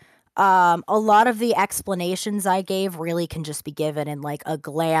short. A lot of the explanations I gave really can just be given in like a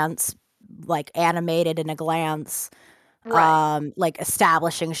glance, like animated in a glance, Right. like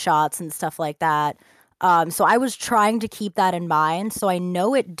establishing shots and stuff like that. So I was trying to keep that in mind. So I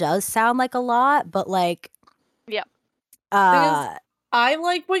know it does sound like a lot, but like, Yep. I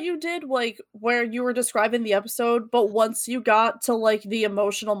like what you did, like, where you were describing the episode, but once you got to, like, the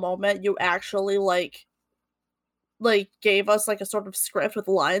emotional moment, you actually, like, gave us, like, a sort of script with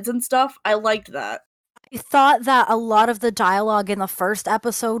lines and stuff. I liked that. I thought that a lot of the dialogue in the first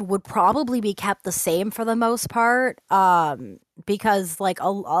episode would probably be kept the same for the most part, because like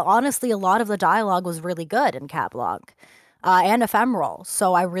honestly, a lot of the dialogue was really good in Caplog, and Ephemeral.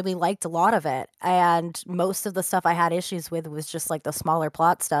 So I really liked a lot of it, and most of the stuff I had issues with was just like the smaller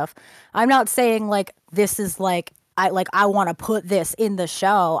plot stuff. I'm not saying like this is like I want to put this in the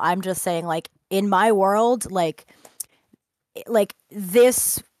show. I'm just saying like in my world, like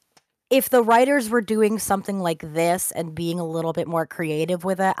this, if the writers were doing something like this and being a little bit more creative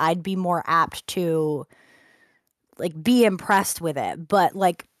with it, I'd be more apt to like be impressed with it. But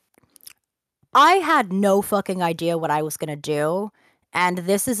like I had no fucking idea what I was going to do, and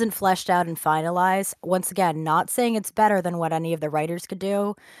this isn't fleshed out and finalized. Once again, not saying it's better than what any of the writers could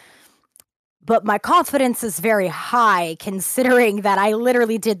do, but my confidence is very high considering that I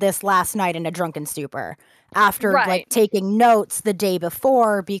literally did this last night in a drunken stupor after like taking notes the day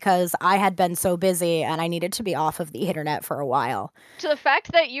before because I had been so busy and I needed to be off of the internet for a while. To the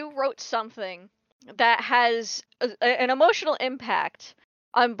fact that you wrote something that has an emotional impact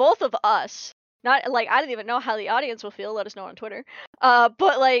on both of us, not like I don't even know how the audience will feel, let us know on Twitter,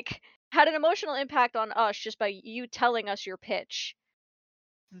 but like had an emotional impact on us just by you telling us your pitch,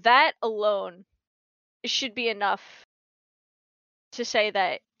 that alone should be enough to say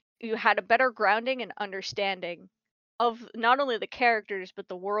that you had a better grounding and understanding of not only the characters but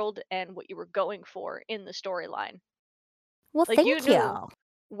the world and what you were going for in the storyline. Well, Like thank you knew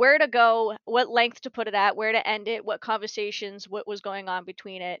where to go, what length to put it at, where to end it, what conversations, what was going on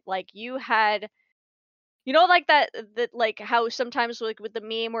between it. Like you had, you know, like that like how sometimes like with the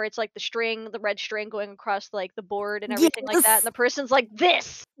meme where it's like the red string going across like the board and everything like that, and the person's like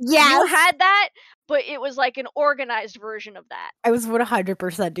this. Yes. You had that, but it was like an organized version of that. I was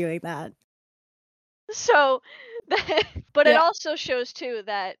 100% doing that. So, but it also shows too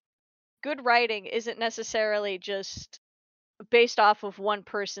that good writing isn't necessarily just based off of one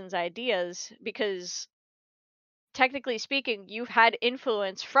person's ideas, because technically speaking, you've had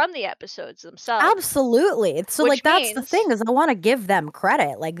influence from the episodes themselves. Absolutely. So like that's the thing, is I want to give them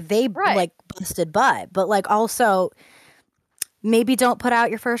credit. Like they like busted butt, but like also maybe don't put out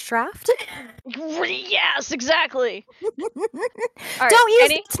your first draft. Yes, exactly. Right, don't use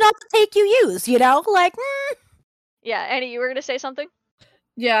Annie? It's not the take you use, you know? Like Yeah, Annie, you were gonna say something?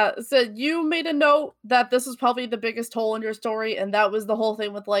 Yeah, so you made a note that this was probably the biggest hole in your story, and that was the whole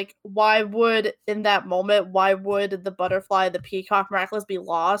thing with, like, why would the butterfly, the peacock miraculous be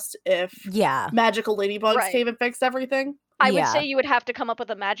lost if magical ladybugs came and fixed everything? I would say you would have to come up with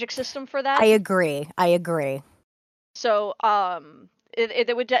a magic system for that. I agree. So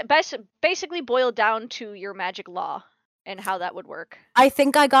it would basically boil down to your magic law and how that would work. I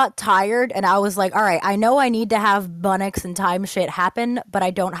think I got tired and I was like, all right, I know I need to have Bunnix and time shit happen, but I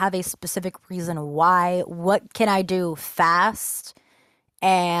don't have a specific reason why. What can I do fast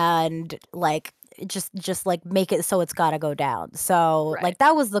and like just like make it so it's gotta go down? So Right. like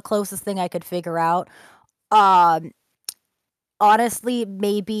that was the closest thing I could figure out. Honestly,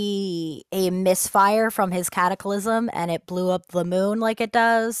 maybe a misfire from his cataclysm and it blew up the moon like it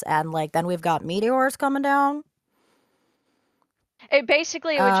does, and like then we've got meteors coming down. It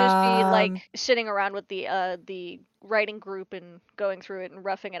basically would just be Um, like sitting around with the writing group and going through it and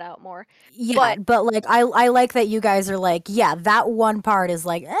roughing it out more. Yeah, but like I like that you guys are like, yeah, that one part is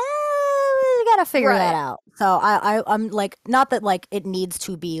like, we gotta figure that Right. out. So I'm like, not that like it needs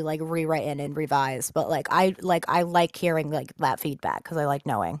to be like rewritten and revised, but like I like hearing like that feedback because I like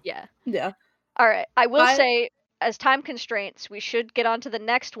knowing. Yeah. Yeah. All right. I will I- say, as time constraints, we should get on to the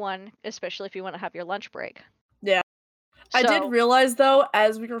next one, especially if you want to have your lunch break. Yeah. I did So- realize though,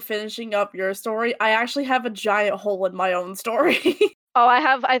 as we were finishing up your story, I actually have a giant hole in my own story. Oh,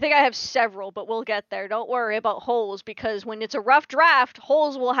 I think I have several, but we'll get there. Don't worry about holes, because when it's a rough draft,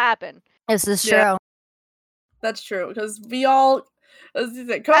 holes will happen. This is Yeah. true. That's true, because we all, as you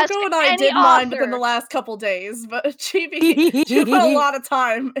said, Ask Coco and I any did mine within the author. last couple days, but Chibi, she put a lot of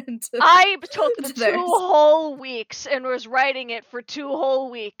time into. I took the into 2 theirs. whole weeks and was writing it for 2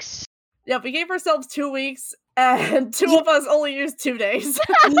 whole weeks. Yeah, we gave ourselves 2 weeks, and 2 of us only used 2 days.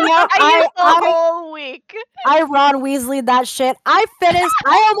 Yeah, I used the whole week. I Ron Weasley that shit. I finished.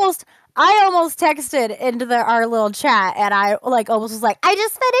 I almost texted into our little chat, and I like almost was like, I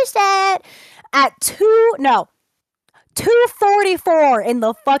just finished it at 2:44 in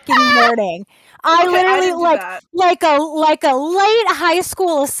the fucking morning. I Okay, literally didn't do that. like a late high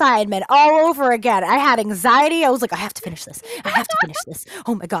school assignment all over again. I had anxiety. I was like, I have to finish this. I have to finish this.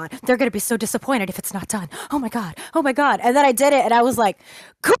 Oh my god, they're gonna be so disappointed if it's not done. Oh my god. Oh my god. And then I did it, and I was like,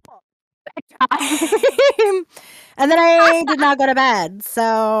 cool. And then I did not go to bed.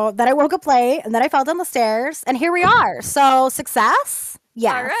 So then I woke up late, and then I fell down the stairs, and here we are. So success.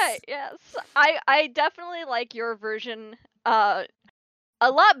 Yes. All right. Yes. I definitely like your version a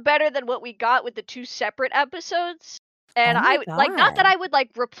lot better than what we got with the 2 separate episodes. And Oh my I like, not that God. I would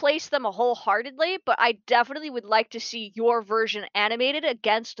like replace them wholeheartedly, but I definitely would like to see your version animated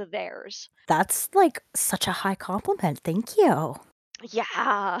against theirs. That's like such a high compliment. Thank you.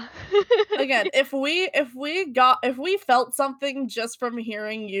 Yeah. Again, if we felt something just from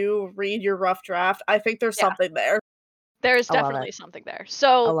hearing you read your rough draft, I think there's Yeah. something there. There's I love definitely it. something there.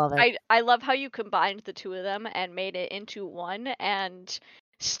 So I love it. I love how you combined the 2 of them and made it into one, and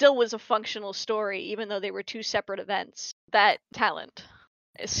still was a functional story, even though they were 2 separate events. That talent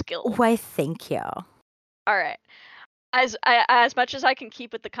is skill. Why, thank you. All right. As much as I can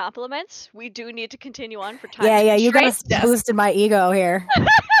keep with the compliments, we do need to continue on for time. Yeah, you guys constraints. Yes. boosted my ego here.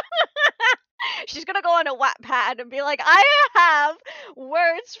 She's gonna go on a Wattpad and be like, I have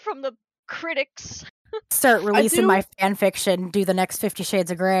words from the critics. Start releasing do- my fan fiction. Do the next 50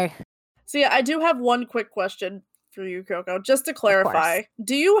 Shades of Grey. So yeah, I do have one quick question for you, Coco. Just to clarify,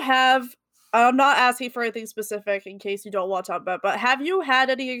 do you have? I'm not asking for anything specific in case you don't want to talk about, but have you had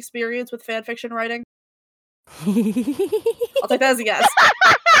any experience with fan fiction writing? I'll take that as a yes.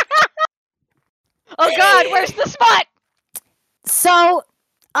 Oh God, where's the spot? So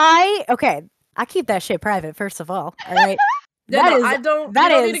I keep that shit private, first of all. All right. Yeah, That no, is- I don't. that you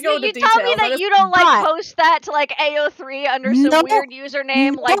don't is- need to go into You details. tell me I that just- you don't like but- post that to like AO3 under some No, weird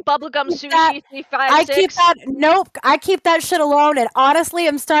username like bubblegum keep that- sushi I keep 356. that. Nope. I keep that shit alone. And honestly,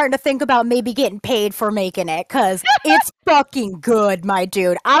 I'm starting to think about maybe getting paid for making it because it's fucking good, my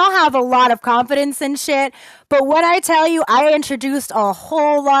dude. I don't have a lot of confidence in shit, but when I tell you, I introduced a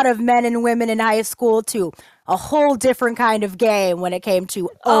whole lot of men and women in high school to a whole different kind of game when it came to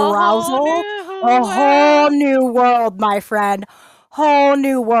arousal. A whole new world, my friend. Whole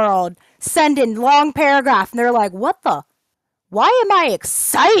new world. Send in long paragraph, and they're like, "What the? Why am I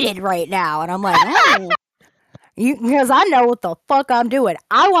excited right now?" And I'm like, because I know what the fuck I'm doing.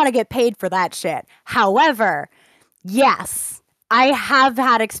 I want to get paid for that shit. However, yes, I have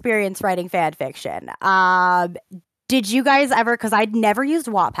had experience writing fan fiction. Did you guys ever? Because I'd never used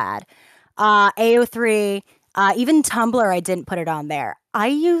Wattpad, AO3, even Tumblr. I didn't put it on there. I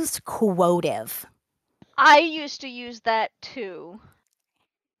used Quotive. I used to use that too.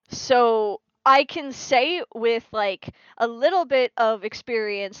 So I can say with like a little bit of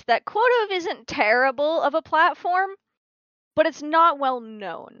experience that Quotive isn't terrible of a platform, but it's not well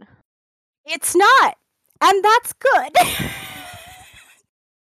known. It's not, and that's good.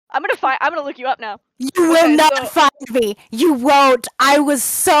 I'm gonna look you up now. You will Okay, not so- find me. You won't.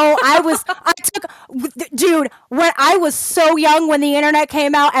 Dude, when I was so young when the internet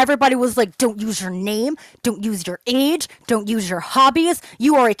came out, everybody was like, don't use your name, don't use your age, don't use your hobbies.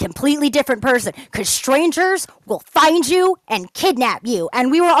 You are a completely different person because strangers will find you and kidnap you. And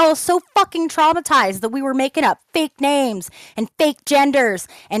we were all so fucking traumatized that we were making up fake names and fake genders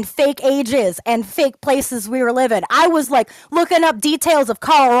and fake ages and fake places we were living. I was like looking up details of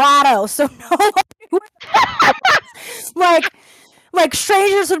Colorado so nobody like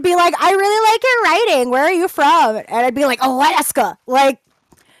strangers would be like, I really like your writing. Where are you from? And I'd be like, Alaska.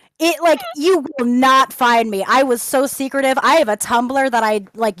 You will not find me. I was so secretive. I have a Tumblr that I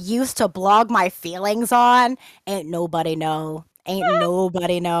used to blog my feelings on. Ain't nobody know.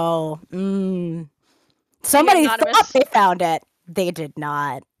 Somebody anonymous. thought they found it. They did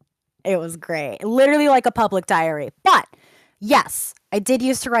not. It was great. Literally like a public diary. But yes, I did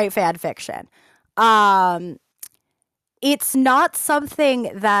used to write fan fiction. It's not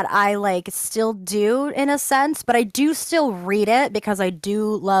something that I still do in a sense, but I do still read it because I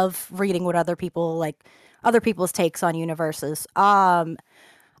do love reading what other people's takes on universes. I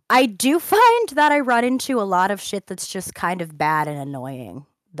do find that I run into a lot of shit that's just kind of bad and annoying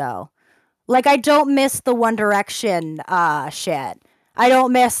though. Like I don't miss the One Direction shit. I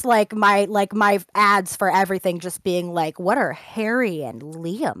don't miss my ads for everything just being like, what are Harry and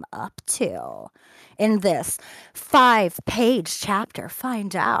Liam up to in this 5-page chapter?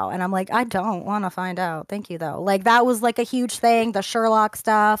 Find out. And I'm like, I don't want to find out. Thank you though. Like that was like a huge thing, the Sherlock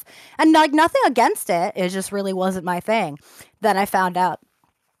stuff, and like nothing against it. It just really wasn't my thing. Then I found out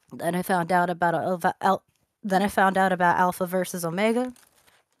about Alpha versus Omega.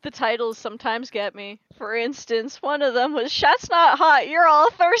 The titles sometimes get me. For instance, one of them was "Shot's not hot, you're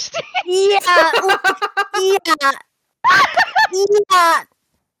all thirsty." Yeah.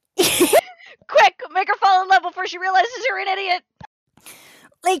 Quick, make her fall in love before she realizes you're an idiot.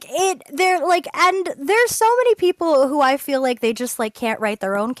 And there's so many people who I feel like they just can't write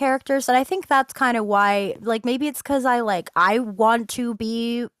their own characters, and I think that's kind of why. Maybe it's because I want to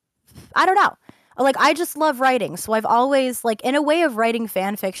be. I don't know. I just love writing, so I've always, in a way of writing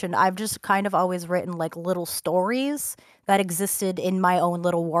fan fiction, I've just kind of always written, little stories that existed in my own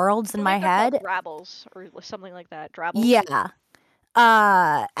little worlds in my head. Drabbles, or something like that. Drabbles? Yeah.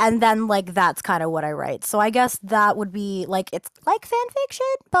 And then, that's kind of what I write. So I guess that would be, it's like fan fiction,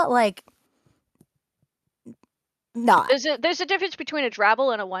 but, not. There's a difference between a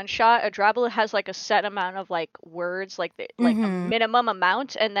drabble and a one-shot. A drabble has a set amount of words, a minimum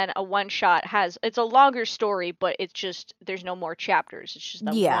amount, and then a one-shot it's a longer story, but it's just there's no more chapters. It's just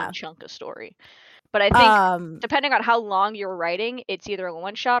one chunk of story. But I think depending on how long you're writing, it's either a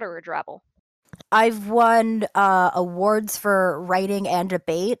one-shot or a drabble. I've won awards for writing and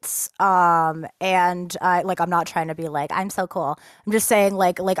debates, and I'm not trying to be I'm so cool. I'm just saying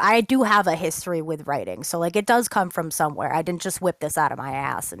I do have a history with writing, so it does come from somewhere. I didn't just whip this out of my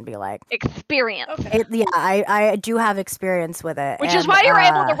ass and be experience. Okay. I do have experience with it, which is why you're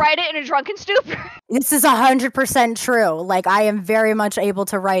able to write it in a drunken stupor. This is 100% true. I am very much able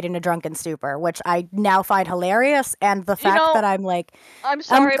to write in a drunken stupor, which I now find hilarious, and the fact that I'm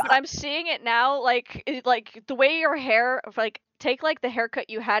sorry, but I'm seeing it now. The way your hair, take the haircut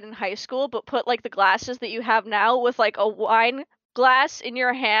you had in high school, but put the glasses that you have now with a wine glass in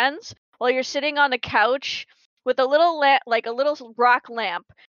your hands while you're sitting on the couch with a little a little rock lamp.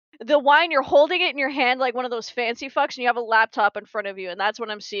 The wine, you're holding it in your hand like one of those fancy fucks, and you have a laptop in front of you, and that's what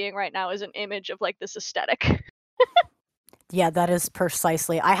I'm seeing right now is an image of this aesthetic. Yeah, that is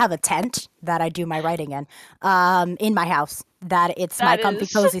precisely. I have a tent that I do my writing in my house. It's my comfy,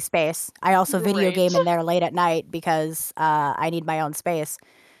 cozy space. I also video game in there late at night because I need my own space.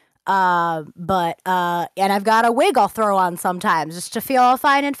 And I've got a wig I'll throw on sometimes just to feel all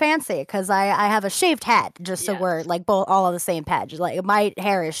fine and fancy because I have a shaved head, just so we're both all on the same page. My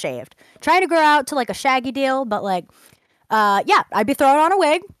hair is shaved. Trying to grow out to a shaggy deal, but I'd be throwing on a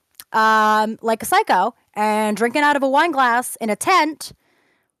wig, like a psycho, and drinking out of a wine glass in a tent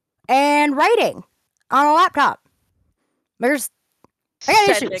and writing on a laptop. I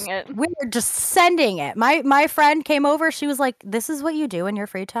got issues. We're just sending it. My friend came over. She was like, "This is what you do in your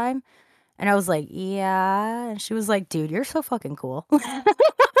free time?" And I was like, "Yeah." And she was like, "Dude, you're so fucking cool." And I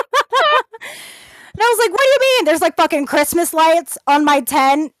was like, "What do you mean? There's fucking Christmas lights on my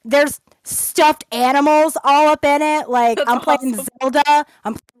tent. There's stuffed animals all up in it. I'm playing Zelda.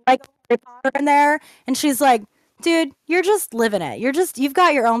 I'm playing Harry Potter in there." And she's like, "Dude, you're just living it. You've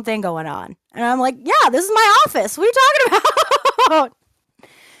got your own thing going on." And I'm like, "Yeah, this is my office. What are you talking about?"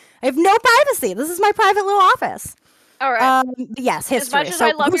 I have no privacy. This is my private little office. All right. Yes, history. much as so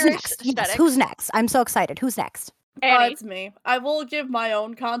I love who's your next? Yes, aesthetics- who's next? I'm so excited. Who's next? Annie. It's me. I will give my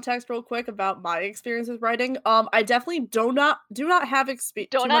own context real quick about my experience with writing. I definitely do not have too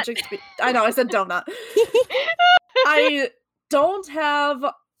much experience. I know I said donut. I don't have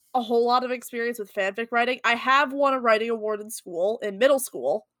a whole lot of experience with fanfic writing. I have won a writing award in middle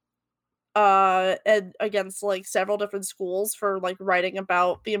school. And against like several different schools for like writing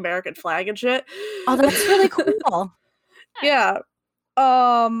about the American flag and shit. Oh, that's really cool. Yeah.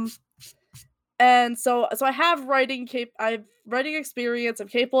 And so I have I have writing experience. I'm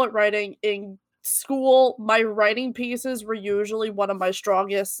capable at writing. In school, my writing pieces were usually one of my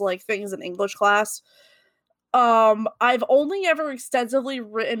strongest like things in English class. I've only ever extensively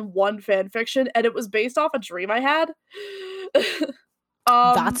written one fan fiction, and it was based off a dream I had.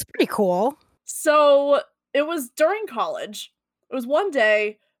 That's pretty cool. So it was during college. It was one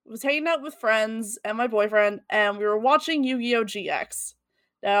day. I was hanging out with friends and my boyfriend, and we were watching Yu-Gi-Oh! GX.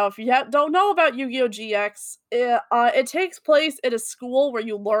 Now, if you don't know about Yu-Gi-Oh! GX, it takes place at a school where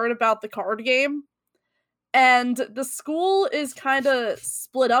you learn about the card game. And the school is kind of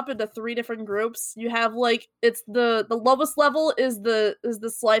split up into 3 different groups. You have like it's the lowest level is the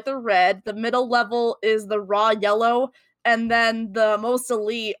Slifer red, the middle level is the raw yellow, and then the most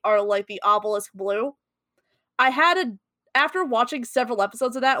elite are like the obelisk blue. After watching several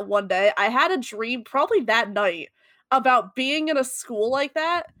episodes of that one day, I had a dream probably that night about being in a school like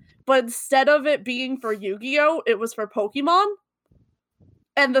that, but instead of it being for Yu-Gi-Oh, it was for Pokemon.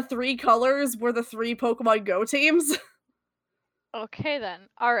 And the 3 colors were the 3 Pokemon Go teams. Okay then.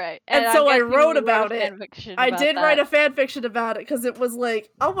 All right. And so I wrote about it. I did write a fan fiction about it because it was like,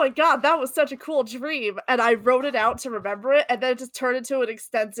 oh my god, that was such a cool dream. And I wrote it out to remember it, and then it just turned into an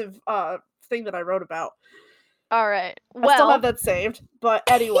extensive thing that I wrote about. All right. I still have that saved. But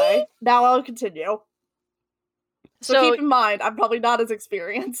anyway, now I'll continue. So keep in mind, I'm probably not as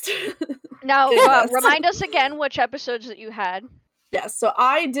experienced. Now, remind us again which episodes that you had. Yes, so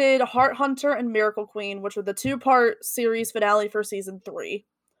I did Heart Hunter and Miracle Queen, which were the 2-part series finale for season 3.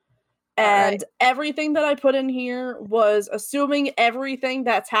 And everything that I put in here was assuming everything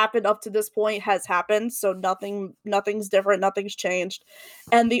that's happened up to this point has happened, so nothing's different, nothing's changed.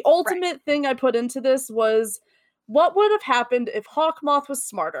 And the ultimate thing I put into this was what would have happened if Hawkmoth was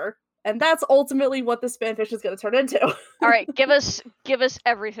smarter? And that's ultimately what this fanfiction is going to turn into. All right, give us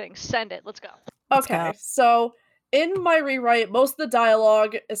everything. Send it. Let's go. Okay, so in my rewrite, most of the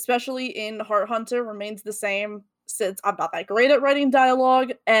dialogue, especially in Heart Hunter, remains the same since I'm not that great at writing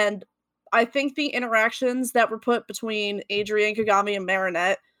dialogue, and I think the interactions that were put between Adrian, Kagami, and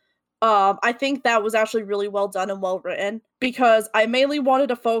Marinette, I think that was actually really well done and well written, because I mainly wanted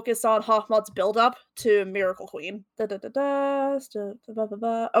to focus on Hawkmoth's build-up to Miracle Queen.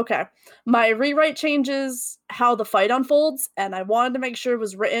 Okay. My rewrite changes how the fight unfolds, and I wanted to make sure it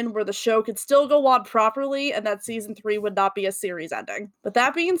was written where the show could still go on properly, and that season 3 would not be a series ending. But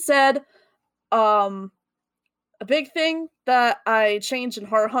that being said, a big thing that I changed in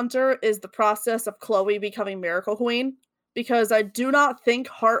Heart Hunter is the process of Chloe becoming Miracle Queen, because I do not think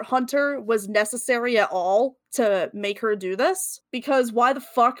Heart Hunter was necessary at all to make her do this, because why the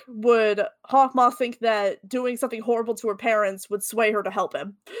fuck would Hawkmoth think that doing something horrible to her parents would sway her to help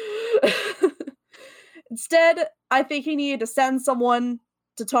him? Instead, I think he needed to send someone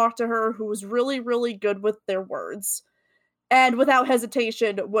to talk to her who was really, really good with their words, and without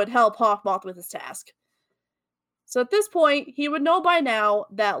hesitation would help Hawkmoth with his task. So at this point, he would know by now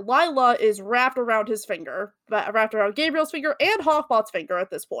that Lila is wrapped around his finger, wrapped around Gabriel's finger and Hawkmoth's finger at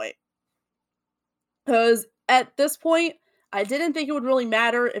this point. Because at this point, I didn't think it would really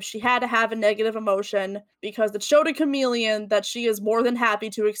matter if she had to have a negative emotion, because it showed a chameleon that she is more than happy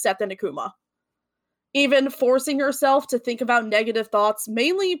to accept an Akuma. Even forcing herself to think about negative thoughts,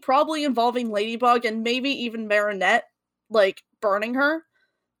 mainly probably involving Ladybug and maybe even Marinette, like burning her,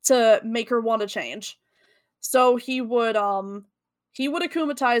 to make her want to change. So he would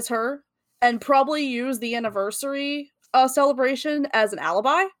Akumatize her and probably use the anniversary celebration as an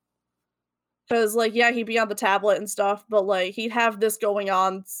alibi. Because, like, yeah, he'd be on the tablet and stuff, but, like, he'd have this going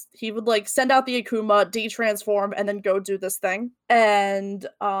on. He would, like, send out the Akuma, de-transform, and then go do this thing. And,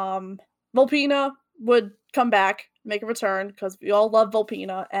 Volpina would come back, make a return, because we all love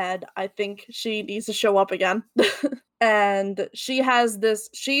Volpina, and I think she needs to show up again. And she's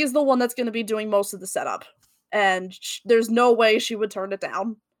the one that's going to be doing most of the setup. And there's no way she would turn it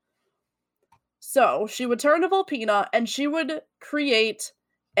down. So she would turn to Volpina, and she would create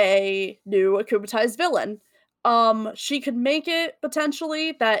a new Akumatized villain. She could make it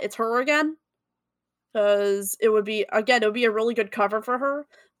potentially that it's her again, because it would be a really good cover for her.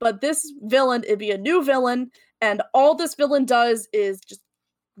 But this villain, it'd be a new villain, and all this villain does is just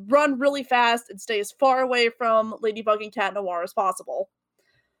run really fast and stay as far away from Ladybug and Cat Noir as possible.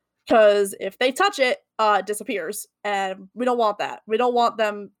 Because if they touch it, it disappears, and we don't want that. We don't want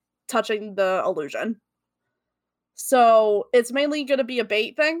them touching the illusion. So it's mainly going to be a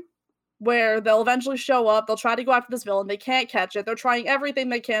bait thing, where they'll eventually show up, they'll try to go after this villain, they can't catch it, they're trying everything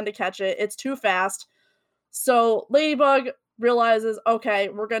they can to catch it, it's too fast. So Ladybug realizes, okay,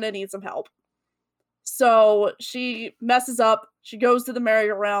 we're gonna need some help. So she messes up, she goes to the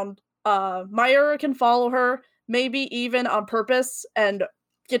merry-go-round, Mayura can follow her, maybe even on purpose, and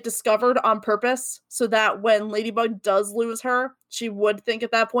get discovered on purpose, so that when Ladybug does lose her, she would think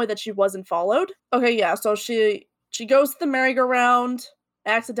at that point that she wasn't followed. Okay, yeah, so she goes to the merry-go-round,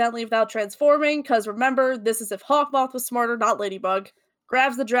 accidentally without transforming, because remember, this is if Hawkmoth was smarter, not Ladybug,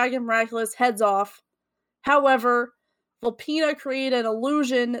 grabs the Dragon Miraculous, heads off. However, Volpina created an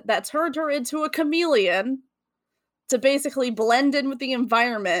illusion that turned her into a chameleon to basically blend in with the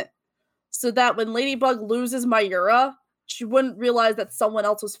environment, so that when Ladybug loses Mayura, she wouldn't realize that someone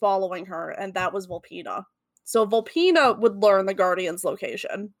else was following her, and that was Volpina. So Volpina would learn the Guardian's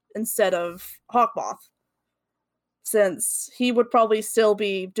location instead of Hawkmoth, since he would probably still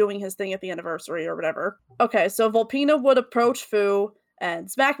be doing his thing at the anniversary or whatever. Okay, so Volpina would approach Fu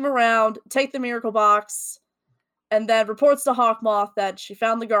and smack him around, take the Miracle Box, and then reports to Hawkmoth that she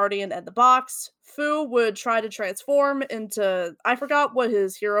found the Guardian and the box. Fu would try to transform into... I forgot what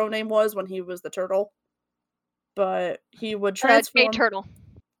his hero name was when he was the turtle. But he would transform... Jade Turtle.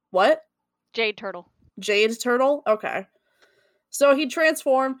 What? Jade Turtle. Jade Turtle? Okay. So he'd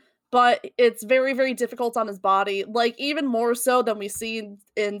transform, but it's very, very difficult on his body. Like, even more so than we see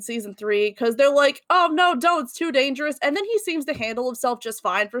in Season 3, because they're like, oh, no, don't, it's too dangerous. And then he seems to handle himself just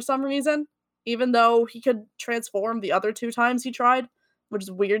fine for some reason, even though he could transform the other 2 times he tried, which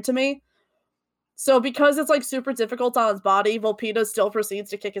is weird to me. So because it's, like, super difficult on his body, Volpina still proceeds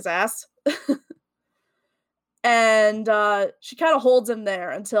to kick his ass. And she kind of holds him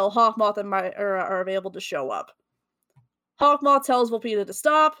there until Hawkmoth and Mayura are able to show up. Hawkmoth tells Volpina to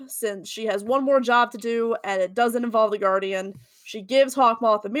stop, since she has one more job to do, and it doesn't involve the Guardian. She gives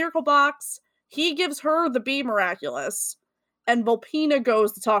Hawkmoth the Miracle Box, he gives her the Bee Miraculous, and Volpina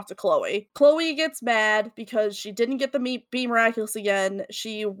goes to talk to Chloe. Chloe gets mad because she didn't get the Bee Miraculous again.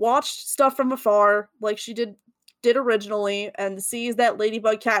 She watched stuff from afar, like she did originally, and sees that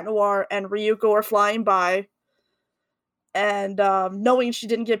Ladybug, Cat Noir, and Ryuko are flying by. And knowing she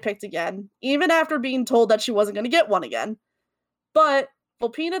didn't get picked again, even after being told that she wasn't going to get one again. But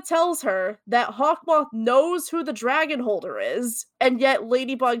Volpina tells her that Hawkmoth knows who the Dragon Holder is, and yet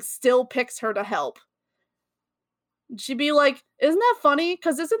Ladybug still picks her to help. She'd be like, isn't that funny?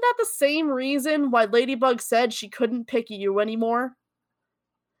 Because isn't that the same reason why Ladybug said she couldn't pick you anymore?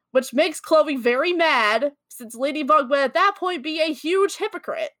 Which makes Chloe very mad, since Ladybug would at that point be a huge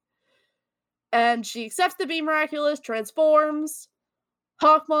hypocrite. And she accepts the Bee Miraculous, transforms.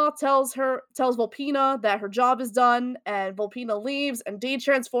 Hawkmoth tells Volpina that her job is done, and Volpina leaves and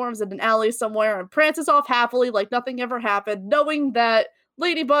de-transforms in an alley somewhere and prances off happily like nothing ever happened, knowing that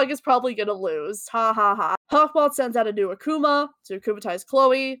Ladybug is probably gonna lose. Ha ha ha. Hawkmoth sends out a new Akuma to Akumatize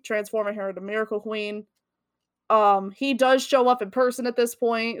Chloe, transforming her into Miracle Queen. He does show up in person at this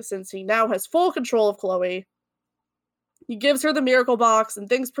point, since he now has full control of Chloe. He gives her the Miracle Box, and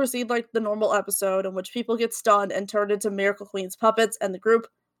things proceed like the normal episode, in which people get stunned and turned into Miracle Queen's puppets, and the group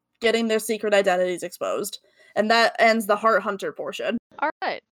getting their secret identities exposed. And that ends the Heart Hunter portion.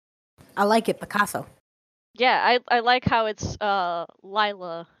 Alright. I like it, Picasso. Yeah, I like how it's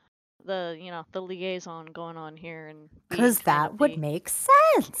Lila, the liaison going on here, and because that would make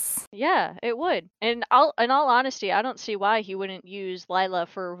sense. Yeah, it would. And in all honesty, I don't see why he wouldn't use Lila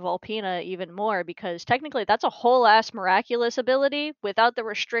for Volpina even more, because technically that's a whole ass miraculous ability without the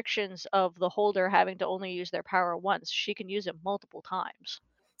restrictions of the holder having to only use their power once. She can use it multiple times.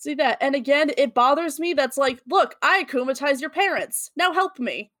 See that? And again, it bothers me that's like, look, I Akumatize your parents. Now help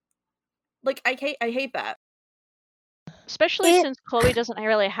me. Like, I hate that. Especially since Chloe doesn't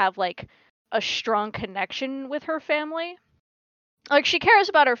really have, like, a strong connection with her family. Like, she cares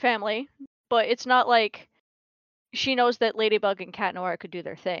about her family, but it's not like she knows that Ladybug and Cat Noir could do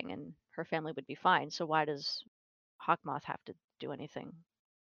their thing, and her family would be fine, so why does Hawkmoth have to do anything?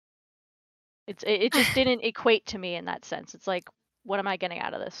 It just didn't equate to me in that sense. It's like, what am I getting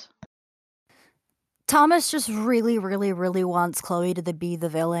out of this? Thomas just really, really, really wants Chloe to be the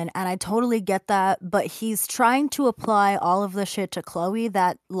villain, and I totally get that, but he's trying to apply all of the shit to Chloe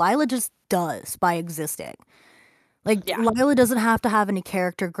that Lila just does by existing. Like, yeah. Lila doesn't have to have any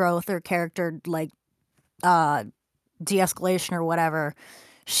character growth or character, like, de-escalation or whatever.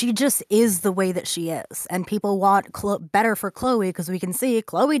 She just is the way that she is. And people want better for Chloe because we can see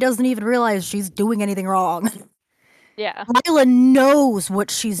Chloe doesn't even realize she's doing anything wrong. Yeah. Lila knows what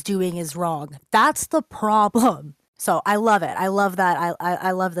she's doing is wrong. That's the problem. So I love it. I love that.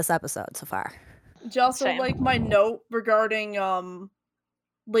 I love this episode so far. Do you also Same. like my note regarding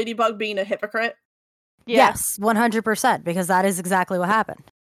Ladybug being a hypocrite? Yeah. Yes, 100%, because that is exactly what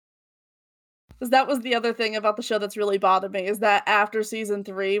happened. Because that was the other thing about the show that's really bothered me, is that after season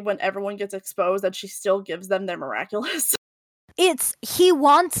 3, when everyone gets exposed, that she still gives them their miraculous. He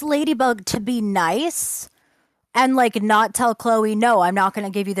wants Ladybug to be nice and, like, not tell Chloe, no, I'm not going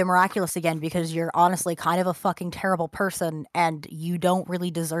to give you the miraculous again because you're honestly kind of a fucking terrible person and you don't really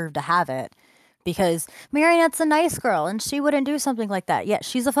deserve to have it. Because Marionette's a nice girl and she wouldn't do something like that. Yeah,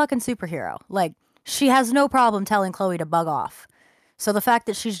 she's a fucking superhero. Like, she has no problem telling Chloe to bug off. So the fact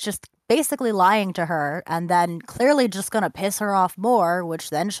that she's just basically lying to her and then clearly just gonna piss her off more,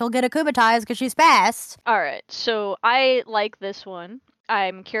 which then she'll get akumatized because she's fast. Alright, so I like this one.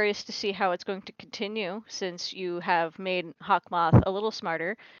 I'm curious to see how it's going to continue since you have made Hawkmoth a little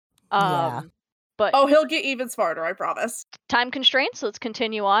smarter. Yeah. But Oh, he'll get even smarter, I promise. time constraints, let's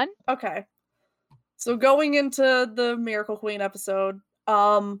continue on. Okay. So going into the Miracle Queen episode,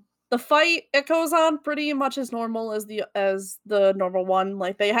 the fight, it goes on pretty much as normal as the normal one.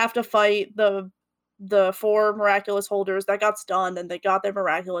 Like, they have to fight the 4 miraculous holders that got stunned and they got their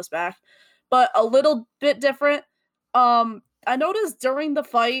miraculous back. But a little bit different. I noticed during the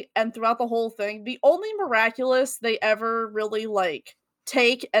fight and throughout the whole thing, the only miraculous they ever really like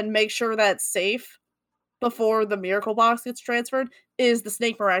take and make sure that it's safe before the miracle box gets transferred is the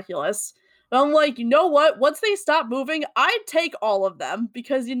snake miraculous. And I'm like, you know what? Once they stop moving, I'd take all of them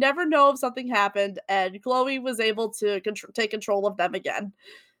because you never know if something happened, and Chloe was able to take control of them again.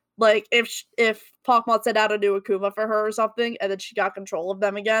 Like, if Pokemon sent out a new Akuma for her or something, and then she got control of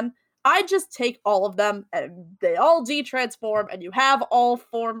them again, I'd just take all of them, and they all de-transform, and you have all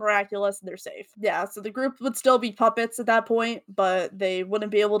 4 miraculous, and they're safe. Yeah, so the group would still be puppets at that point, but they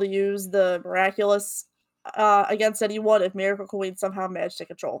wouldn't be able to use the miraculous against anyone if Miracle Queen somehow managed to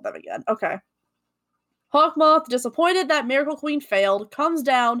control them again. Okay. Hawkmoth, disappointed that Miracle Queen failed, comes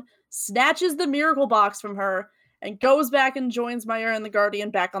down, snatches the miracle box from her, and goes back and joins Myra and the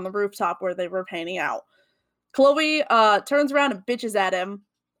Guardian back on the rooftop where they were painting out. Chloe turns around and bitches at him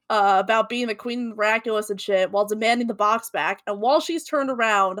about being the Queen of the Miraculous and shit while demanding the box back. And while she's turned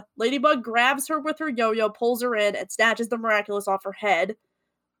around, Ladybug grabs her with her yo-yo, pulls her in, and snatches the miraculous off her head,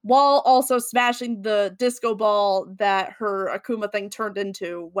 while also smashing the disco ball that her Akuma thing turned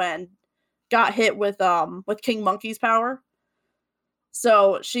into when got hit with King Monkey's power.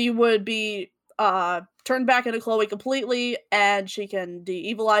 So she would be turned back into Chloe completely, and she can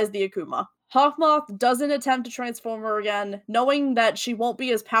de-evilize the Akuma. Hawkmoth doesn't attempt to transform her again, knowing that she won't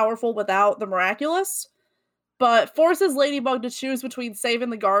be as powerful without the miraculous, but forces Ladybug to choose between saving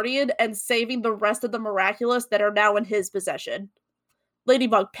the Guardian and saving the rest of the miraculous that are now in his possession.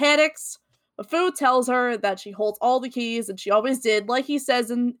 Ladybug panics. Fu tells her that she holds all the keys, and she always did, like he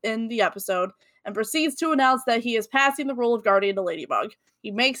says in the episode, and proceeds to announce that he is passing the role of Guardian to Ladybug.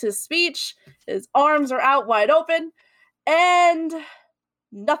 He makes his speech, his arms are out wide open, and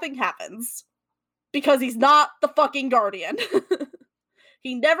nothing happens. Because he's not the fucking Guardian.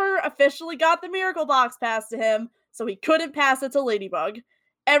 He never officially got the miracle box passed to him, so he couldn't pass it to Ladybug.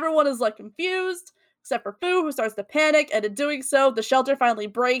 Everyone is like confused, except for Fu, who starts to panic, and in doing so, the shelter finally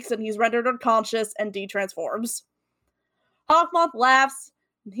breaks and he's rendered unconscious and de-transforms. Hawkmoth laughs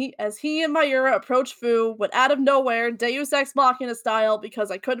as he and Myra approach Fu, when out of nowhere, Deus Ex Machina style,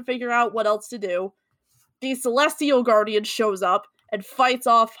 because I couldn't figure out what else to do, the Celestial Guardian shows up and fights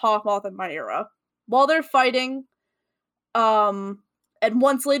off Hawkmoth and Myra. While they're fighting, and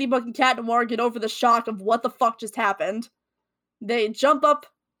once Ladybug and Cat Noir get over the shock of what the fuck just happened, they jump up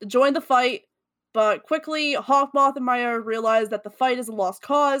to join the fight, but quickly, Hawkmoth and Myra realize that the fight is a lost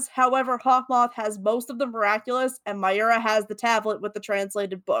cause. However, Hawkmoth has most of the miraculous, and Myra has the tablet with the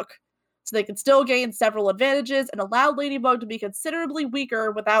translated book. So they can still gain several advantages and allow Ladybug to be considerably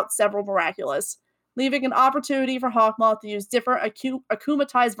weaker without several miraculous, leaving an opportunity for Hawkmoth to use different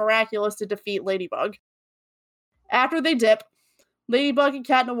akumatized miraculous to defeat Ladybug. After they dip, Ladybug and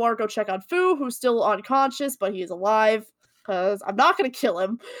Cat Noir go check on Fu, who's still unconscious, but he is alive, because I'm not going to kill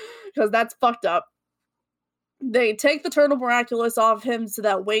him, because that's fucked up. They take the Turtle Miraculous off him so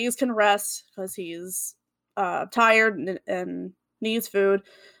that Waze can rest, because he's tired and needs food.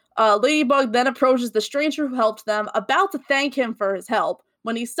 Ladybug then approaches the stranger who helped them, about to thank him for his help,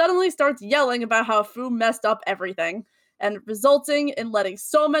 when he suddenly starts yelling about how Fu messed up everything, and resulting in letting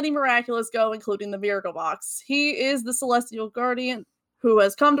so many Miraculous go, including the Miracle Box. He is the Celestial Guardian who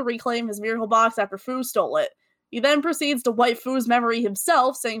has come to reclaim his Miracle Box after Fu stole it. He then proceeds to wipe Fu's memory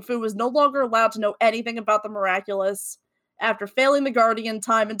himself, saying Fu is no longer allowed to know anything about the Miraculous after failing the Guardian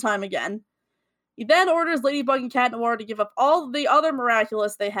time and time again. He then orders Ladybug and Cat Noir to give up all the other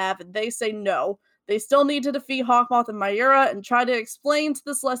Miraculous they have, and they say no. They still need to defeat Hawkmoth and Mayura and try to explain to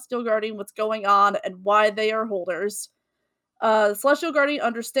the Celestial Guardian what's going on and why they are holders. The Celestial Guardian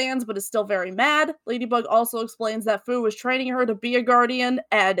understands but is still very mad. Ladybug also explains that Fu was training her to be a Guardian,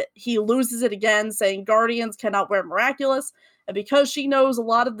 and he loses it again, saying Guardians cannot wear Miraculous, and because she knows a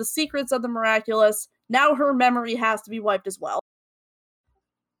lot of the secrets of the Miraculous, now her memory has to be wiped as well.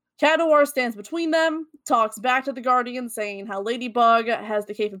 Cat Noir stands between them, talks back to the Guardian, saying how Ladybug has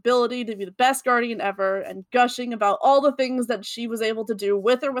the capability to be the best Guardian ever, and gushing about all the things that she was able to do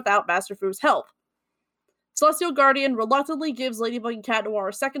with or without Master Fu's help. Celestial Guardian reluctantly gives Ladybug and Cat Noir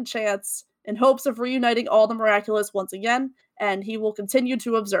a second chance in hopes of reuniting all the Miraculous once again, and he will continue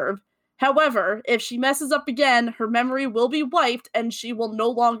to observe. However, if she messes up again, her memory will be wiped and she will no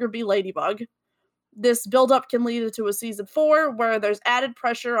longer be Ladybug. This build-up can lead to a season 4 where there's added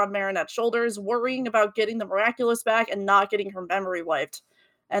pressure on Marinette's shoulders, worrying about getting the Miraculous back and not getting her memory wiped.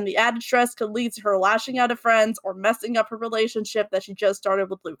 And the added stress could lead to her lashing out at friends or messing up her relationship that she just started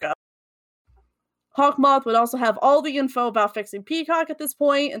with Luca. Hawkmoth would also have all the info about fixing Peacock at this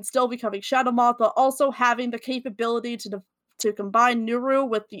point and still becoming Shadow Moth, but also having the capability to combine Nuru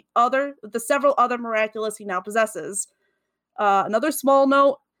with the several other Miraculous he now possesses. Another small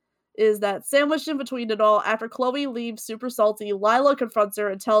note is that sandwiched in between it all, after Chloe leaves super salty, Lila confronts her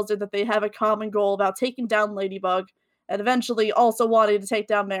and tells her that they have a common goal about taking down Ladybug, and eventually also wanting to take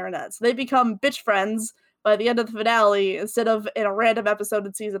down Marinette. So they become bitch friends by the end of the finale, instead of in a random episode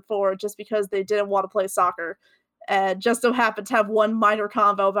in season 4, just because they didn't want to play soccer, and just so happened to have one minor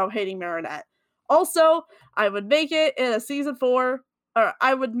convo about hating Marinette. Also, I would make it in a season 4, or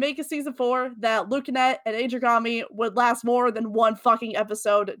I would make a season 4 that Lucanette and Agergami would last more than one fucking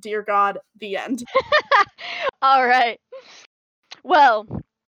episode. Dear God, the end. All right. Well,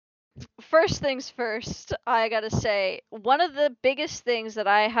 first things first, I gotta say, one of the biggest things that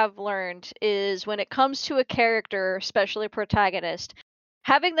I have learned is when it comes to a character, especially a protagonist,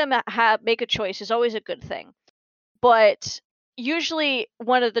 having them make a choice is always a good thing. But usually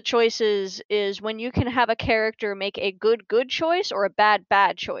one of the choices is when you can have a character make a good choice or a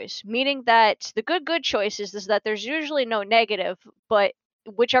bad choice, meaning that the good choice is that there's usually no negative, but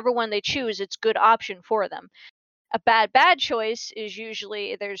whichever one they choose, it's good option for them. A bad choice is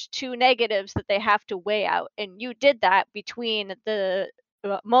usually there's two negatives that they have to weigh out, and you did that between the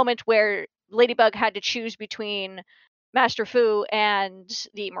moment where Ladybug had to choose between Master Fu and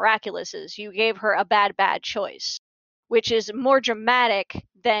the Miraculouses. You gave her a bad choice, which is more dramatic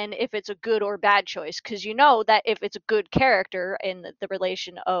than if it's a good or bad choice, because you know that if it's a good character in the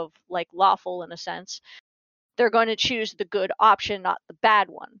relation of like lawful in a sense, they're going to choose the good option, not the bad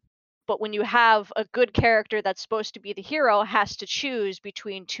one. But when you have a good character that's supposed to be the hero has to choose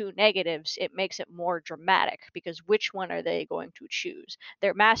between two negatives, it makes it more dramatic, because which one are they going to choose?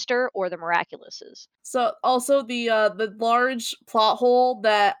 Their master or the Miraculouses? So also the large plot hole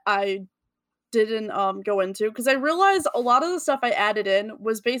that I didn't go into, because I realized a lot of the stuff I added in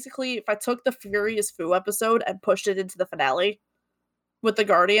was basically if I took the Furious Fu episode and pushed it into the finale with the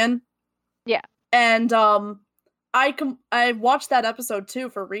Guardian. Yeah. And I watched that episode too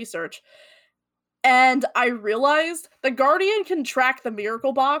for research, and I realized the Guardian can track the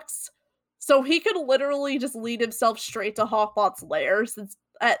Miracle Box, so he could literally just lead himself straight to Hawkmoth's lair, since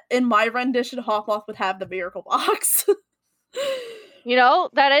in my rendition, Hawkmoth would have the Miracle Box. You know,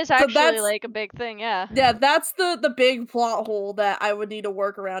 that is actually like a big thing, yeah. Yeah, that's the big plot hole that I would need to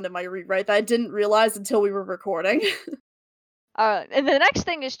work around in my rewrite that I didn't realize until we were recording. And the next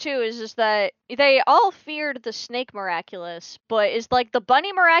thing is that they all feared the Snake Miraculous, but is like the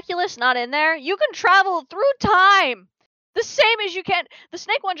Bunny Miraculous not in there? You can travel through time the same as you can. The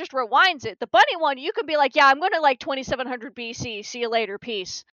Snake one just rewinds it. The Bunny one, you can be like, yeah, I'm going to like 2700 BC. See you later,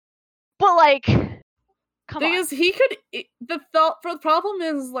 peace. But like, come on. He could. The problem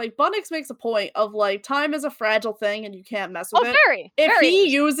is like Bunnix makes a point of like time is a fragile thing and you can't mess with it. If he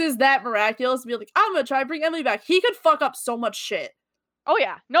uses that Miraculous to be like, I'm gonna try and bring Emily back, he could fuck up so much shit. Oh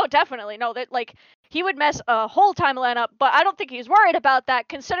yeah, no, definitely, no. That like he would mess a whole timeline up, but I don't think he's worried about that,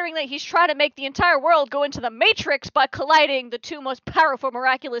 considering that he's trying to make the entire world go into the Matrix by colliding the two most powerful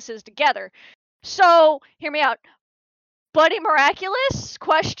Miraculouses together. So hear me out, Buddy Miraculous? ?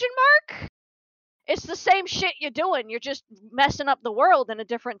 It's the same shit you're doing. You're just messing up the world in a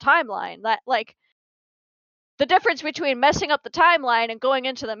different timeline. That like, the difference between messing up the timeline and going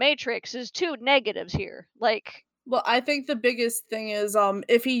into the Matrix is two negatives here. Like, Well, I think the biggest thing is,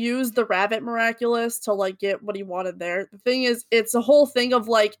 if he used the rabbit miraculous to, like, get what he wanted there, the thing is, it's a whole thing of,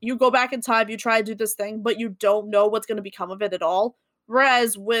 like, you go back in time, you try to do this thing, but you don't know what's gonna become of it at all.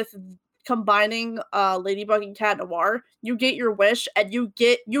 Whereas with combining, Ladybug and Cat Noir, you get your wish, and you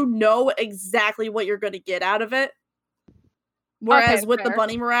know exactly what you're gonna get out of it. okay, Whereas with the fair.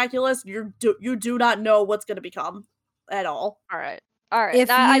 Bunny Miraculous, you do not know what's gonna become at all. All right. All right. If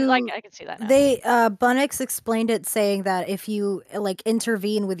I you like. I can see that now. they Bunnix explained it saying that if you like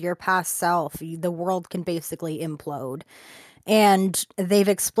intervene with your past self, the world can basically implode. And they've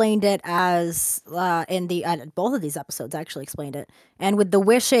explained it as in the both of these episodes actually explained it. And with the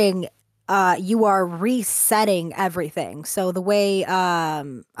wishing, you are resetting everything. So the way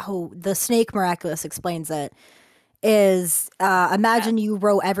the Snake Miraculous explains it is imagine you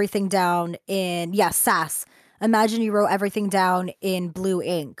wrote everything down in SAS. Imagine you wrote everything down in blue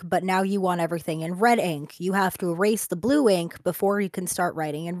ink, but now you want everything in red ink. You have to erase the blue ink before you can start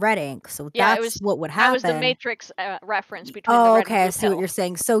writing in red ink. So Yeah, that's what would that happen. was the Matrix reference between the Oh, red okay. and I blue see what pill. you're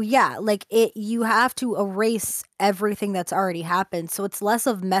saying. So yeah, like you have to erase everything that's already happened. So it's less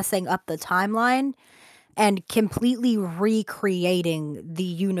of messing up the timeline and completely recreating the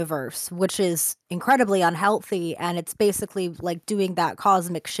universe, which is incredibly unhealthy. And it's basically like doing that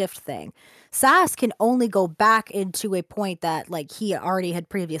cosmic shift thing. Sass can only go back into a point that like he already had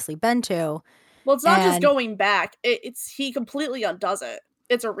previously been to. Well, it's not just And going back, it's he completely undoes it.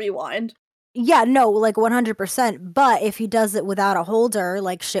 It's a rewind. yeah, no, like 100%. But if he does it without a holder,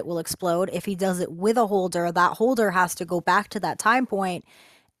 like shit will explode. If he does it with a holder, that holder has to go back to that time point.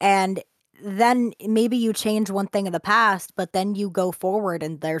 And then maybe you change one thing in the past, but then you go forward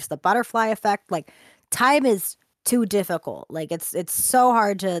and there's the butterfly effect. Like time is too difficult. Like it's so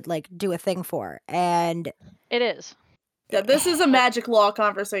hard to like do a thing for. And It is. Yeah, this is a magic law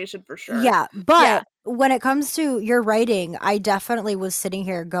conversation for sure. yeah, but when it comes to your writing, I definitely was sitting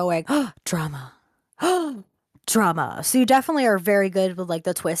here going, oh, drama. Drama. So you definitely are very good with like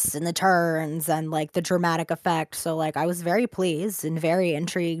the twists and the turns and like the dramatic effect. So like I was very pleased and very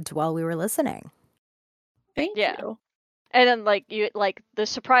intrigued while we were listening. Thank Yeah. you. And then like you like the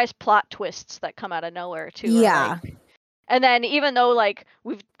surprise plot twists that come out of nowhere too. Yeah. Like, and then even though like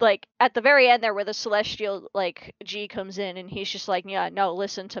we've like at the very end there where the celestial like G comes in and he's just like, yeah, no,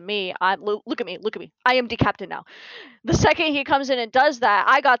 listen to me. Look at me. I am decapitated now. The second he comes in and does that,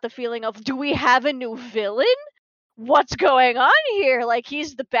 I got the feeling of, do we have a new villain? What's going on here? Like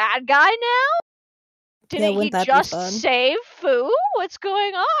he's the bad guy now? Didn't he wouldn't that be just fun? save Fu? What's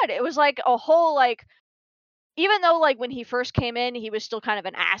going on? It was like a whole like, even though like when he first came in, he was still kind of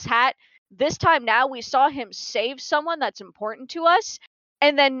an asshat. This time now we saw him save someone that's important to us.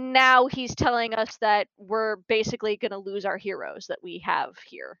 And then now he's telling us that we're basically going to lose our heroes that we have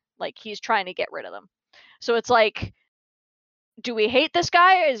here. Like he's trying to get rid of them. So it's like, do we hate this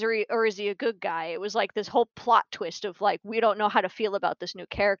guy or is he a good guy? It was like this whole plot twist of like, we don't know how to feel about this new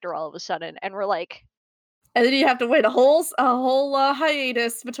character all of a sudden. And we're like, And then you have to wait a whole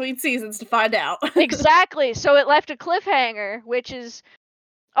hiatus between seasons to find out. exactly. So it left a cliffhanger, which is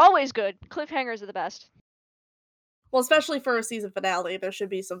always good. Cliffhangers are the best. Well, especially for a season finale, there should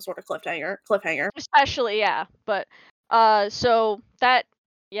be some sort of cliffhanger. Especially, yeah. But so that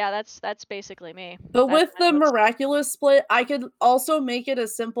that's basically me. But That's with my the notes. miraculous split, I could also make it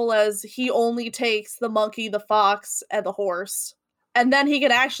as simple as he only takes the monkey, the fox, and the horse. And then he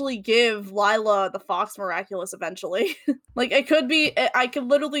could actually give Lila the fox miraculous eventually. Like, it could be, I could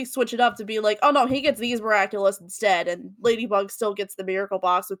literally switch it up to be like, oh no, he gets these miraculous instead, and Ladybug still gets the miracle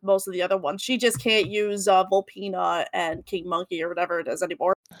box with most of the other ones. She just can't use Volpina and King Monkey or whatever it is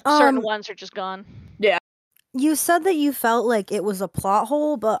anymore. Certain ones are just gone. You said that you felt like it was a plot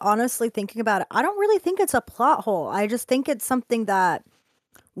hole, but honestly, thinking about it, I don't really think it's a plot hole. I just think it's something that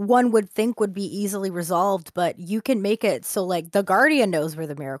one would think would be easily resolved, but you can make it so like the Guardian knows where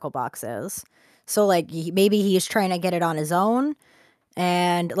the miracle box is. So like maybe he's trying to get it on his own.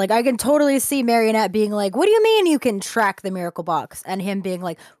 And like I can totally see Marionette being like, "What do you mean you can track the miracle box?" And him being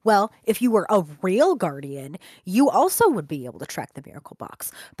like, "Well, if you were a real guardian, you also would be able to track the miracle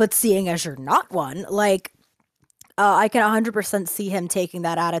box. But seeing as you're not one, like I can 100% see him taking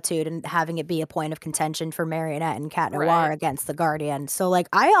that attitude and having it be a point of contention for Marionette and Cat Noir Right. against the Guardian. So like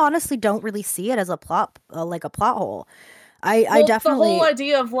I honestly don't really see it as a plot like a plot hole. I Well, definitely the whole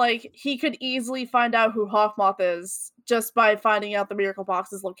idea of like he could easily find out who Hawkmoth is just by finding out the miracle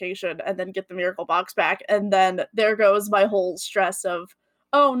box's location and then get the miracle box back, and then there goes my whole stress of,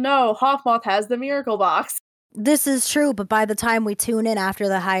 oh no, Hawkmoth has the miracle box. This is true, but by the time we tune in after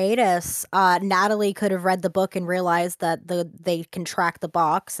the hiatus, Natalie could have read the book and realized that they can track the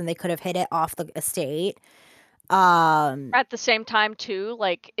box and they could have hit it off the estate. At the same time, too,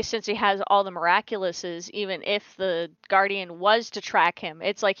 like, since he has all the miraculouses, even if the Guardian was to track him,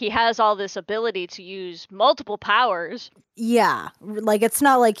 it's like he has all this ability to use multiple powers. Yeah, like it's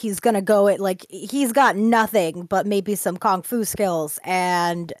not like he's gonna go it like he's got nothing but maybe some kung fu skills,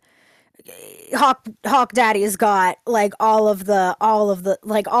 and Hawk Daddy's got like all of the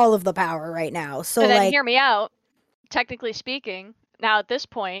power right now. So And then like, hear me out. Technically speaking, now at this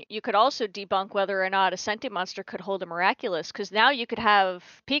point, you could also debunk whether or not a Senti monster could hold a miraculous, because now you could have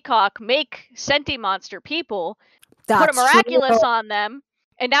Peacock make Senti monster people, put a that's miraculous true. on them,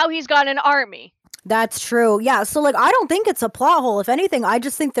 and now he's got an army. That's true. Yeah. So like, I don't think it's a plot hole. If anything, I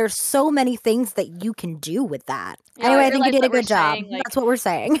just think there's so many things that you can do with that. You know, Anyway, I I think you realize did a that we're good job. saying, like- That's what we're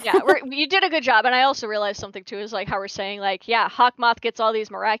saying. Yeah, you did a good job, and I also realized something too, is like how we're saying, like, yeah, Hawkmoth gets all these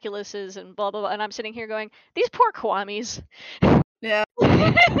miraculouses and blah blah blah, and I'm sitting here going, these poor Kwamis. Yeah.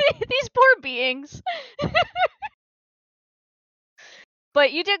 These poor beings.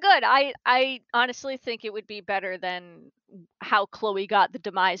 But you did good. I honestly think it would be better than how Chloe got the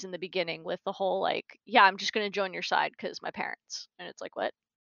demise in the beginning with the whole like, yeah, I'm just gonna join your side because my parents. And it's like, what?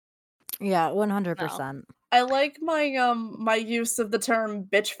 Yeah, 100%. I like my my use of the term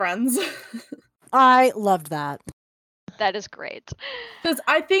bitch friends. I loved that. That is great. Because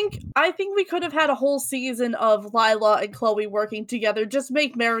I think we could have had a whole season of Lila and Chloe working together, just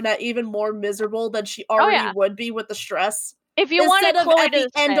make Marinette even more miserable than she already would be with the stress. If you wanted Instead of Chloe at to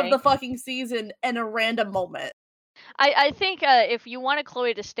the end of stay- the fucking season in a random moment. I think if you wanted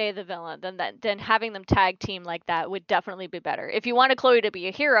Chloe to stay the villain, then having them tag team like that would definitely be better. If you wanted Chloe to be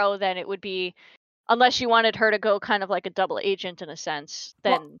a hero, then it would be, unless you wanted her to go kind of like a double agent in a sense,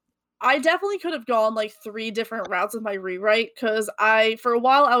 then. Well, I definitely could have gone like 3 different routes with my rewrite, because for a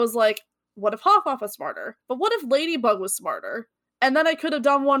while I was like, what if Hawkmoth was smarter? But what if Ladybug was smarter? And then I could have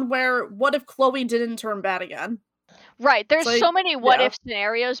done one where, what if Chloe didn't turn bad again? Right, there's like, so many what yeah. if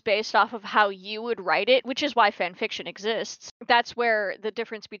scenarios based off of how you would write it, which is why fan fiction exists. That's where the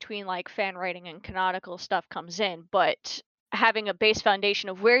difference between like fan writing and canonical stuff comes in. But having a base foundation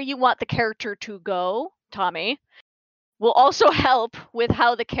of where you want the character to go, Tommy, will also help with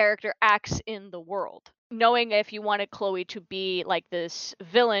how the character acts in the world. Knowing if you wanted Chloe to be like this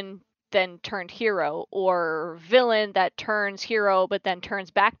villain then turned hero, or villain that turns hero but then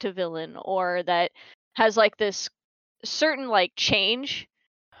turns back to villain, or that has like this certain like change.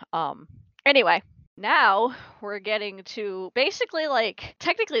 Anyway, now we're getting to basically like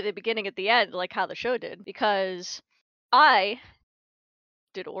technically the beginning at the end, like how the show did, because I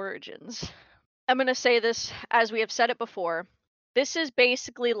did Origins. I'm gonna say this as we have said it before. This is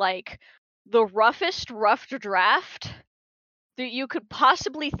basically like the roughest rough draft that you could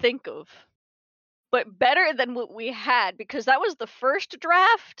possibly think of, but better than what we had, because that was the first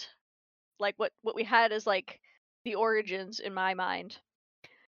draft. Like what we had is like the Origins in my mind.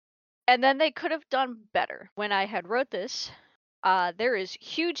 And then they could have done better. When I had wrote this, there is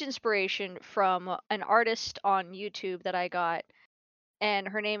huge inspiration from an artist on YouTube that I got, and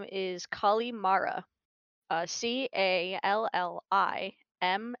her name is Kali Mara, CALLIMARA.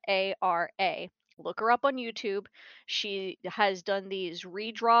 Look her up on YouTube. She has done these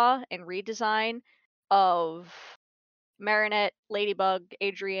redraw and redesign of Marinette, Ladybug,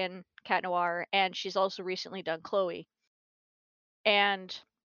 Adrian, Cat Noir, and she's also recently done Chloe. And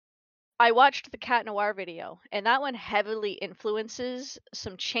I watched the Cat Noir video, and that one heavily influences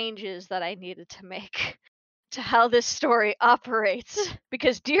some changes that I needed to make to how this story operates.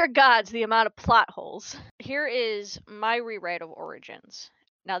 Because, dear gods, the amount of plot holes. Here is my rewrite of Origins.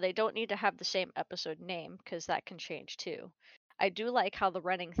 Now, they don't need to have the same episode name, because that can change too. I do like how the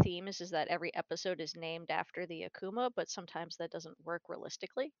running theme is that every episode is named after the Akuma, but sometimes that doesn't work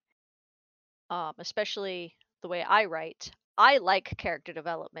realistically. Especially the way I write. I like character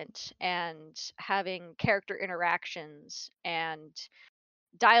development and having character interactions, and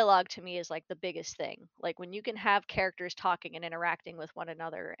dialogue to me is like the biggest thing. Like when you can have characters talking and interacting with one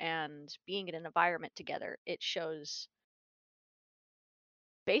another and being in an environment together, it shows,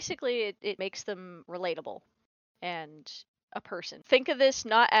 basically it makes them relatable and a person. Think of this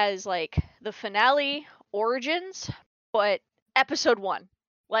not as like the finale Origins, but episode 1.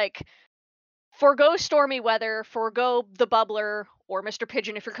 Like, forgo stormy weather, forgo the bubbler or Mr.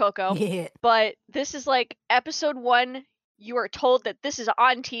 Pigeon if you're Coco. Yeah. But this is like episode 1. You are told that this is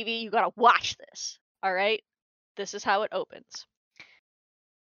on TV. You gotta watch this. All right? This is how it opens.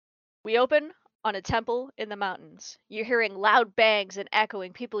 We open on a temple in the mountains. You're hearing loud bangs and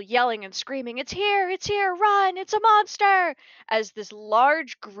echoing, people yelling and screaming, it's here, run, it's a monster! As this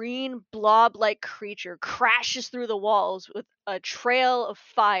large green blob-like creature crashes through the walls with a trail of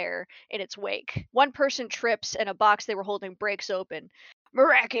fire in its wake. One person trips and a box they were holding breaks open.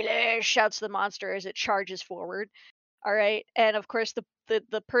 Miraculous! Shouts the monster as it charges forward. All right, and of course the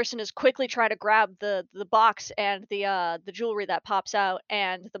person is quickly trying to grab the box and the jewelry that pops out,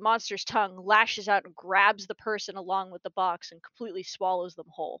 and the monster's tongue lashes out and grabs the person along with the box and completely swallows them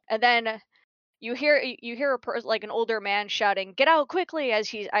whole. And then you hear like an older man shouting, "Get out quickly!"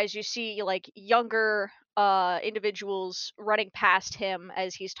 as you see like younger individuals running past him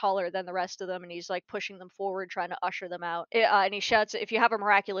as he's taller than the rest of them, and he's like pushing them forward trying to usher them out. And he shouts, "If you have a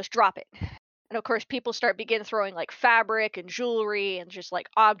miraculous, drop it." And of course, people begin throwing like fabric and jewelry and just like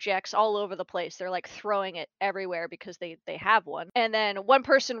objects all over the place. They're like throwing it everywhere because they have one. And then one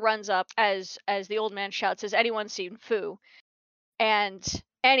person runs up as the old man shouts, "Has anyone seen Fu?" And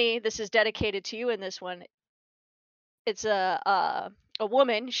Annie, this is dedicated to you in this one. It's a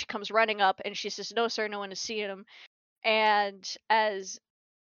woman. She comes running up and she says, "No, sir, no one has seen him." And as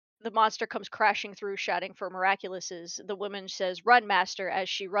the monster comes crashing through, shouting for miraculouses, the woman says, "Run, master," as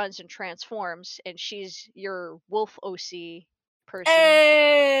she runs and transforms, and she's your wolf OC person.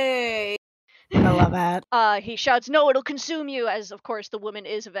 Hey! I love it. He shouts, "No, it'll consume you," as of course the woman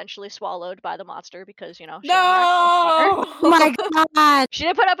is eventually swallowed by the monster because, she had miraculous power. Oh my god. She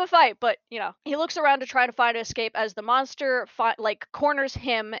did put up a fight, but he looks around to try to find an escape as the monster corners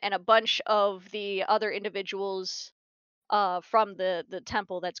him and a bunch of the other individuals from the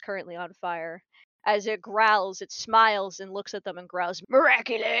temple that's currently on fire. As it growls, it smiles and looks at them and growls,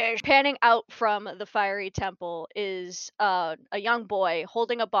 "Miraculous!" Panning out from the fiery temple is a young boy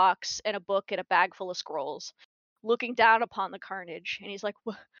holding a box and a book and a bag full of scrolls, looking down upon the carnage, and he's like,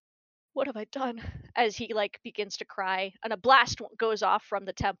 "What have I done?" As he begins to cry, and a blast goes off from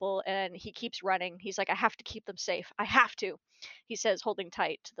the temple, and he keeps running. He's like, "I have to keep them safe. I have to," he says, holding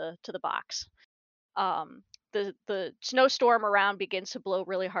tight to the box. The snowstorm around begins to blow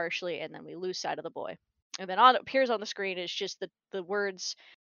really harshly, and then we lose sight of the boy. And then all that appears on the screen is just the words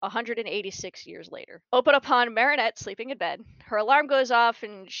 186 years later. Open upon Marinette sleeping in bed. Her alarm goes off,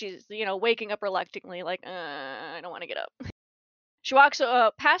 and she's, waking up reluctantly, like, I don't want to get up. She walks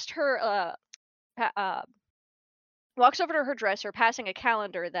past her, walks over to her dresser, passing a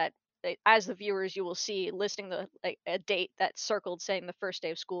calendar that, as the viewers, you will see listing a date that's circled saying the first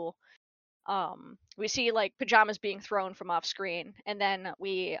day of school. We see pajamas being thrown from off screen, and then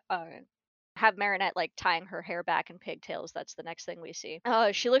we have Marinette tying her hair back in pigtails. That's the next thing we see.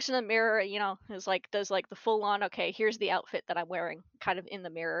 She looks in the mirror, is does the full on, okay, here's the outfit that I'm wearing, kind of in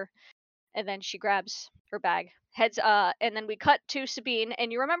the mirror. And then she grabs her bag, heads and then we cut to Sabine,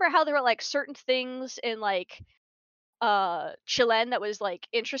 and you remember how there were certain things in Chilene that was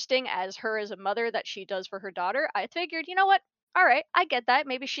interesting as her as a mother that she does for her daughter. I figured, you know what? All right, I get that.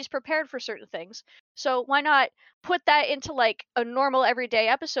 Maybe she's prepared for certain things. So why not put that into a normal everyday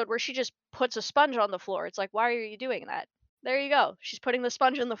episode where she just puts a sponge on the floor? It's like, why are you doing that? There you go. She's putting the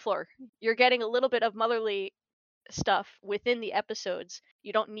sponge on the floor. You're getting a little bit of motherly stuff within the episodes.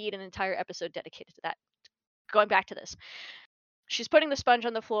 You don't need an entire episode dedicated to that. Going back to this. She's putting the sponge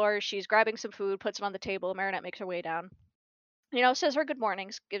on the floor. She's grabbing some food, puts it on the table. Marinette makes her way down. Says her good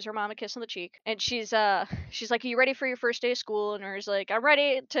mornings, gives her mom a kiss on the cheek, and she's like, "Are you ready for your first day of school?" And her's like, "I'm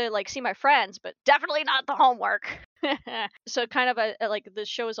ready to see my friends, but definitely not the homework." So kind of the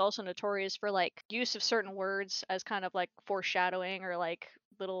show is also notorious for use of certain words as kind of foreshadowing or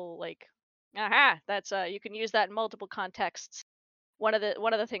little aha, that's you can use that in multiple contexts. One of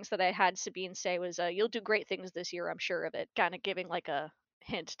the things that I had Sabine say was, "You'll do great things this year, I'm sure of it," kind of giving a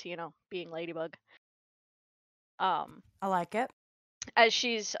hint to being Ladybug. I like it. As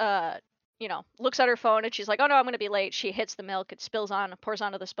she's looks at her phone and she's like, "Oh no, I'm gonna be late." She hits the milk, it spills on, pours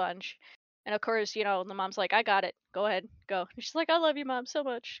onto the sponge, and of course, the mom's like, "I got it. Go ahead, go." And she's like, "I love you, Mom, so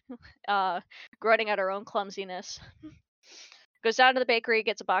much." Grunting at her own clumsiness. Goes down to the bakery,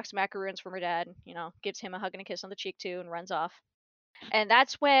 gets a box of macaroons from her dad. Gives him a hug and a kiss on the cheek too, and runs off. And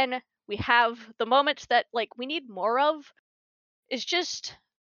that's when we have the moment that we need more of. Is just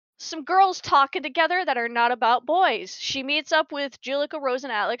some girls talking together that are not about boys. She meets up with Julika, Rose,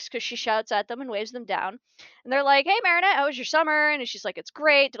 and Alex because she shouts at them and waves them down. And they're like, "Hey, Marinette, how was your summer?" And she's like, "It's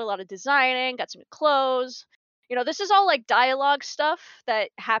great. Did a lot of designing, got some new clothes." This is all dialogue stuff that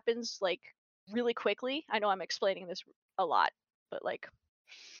happens really quickly. I know I'm explaining this a lot, but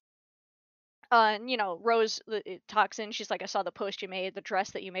And Rose talks in. She's like, I saw the post you made. The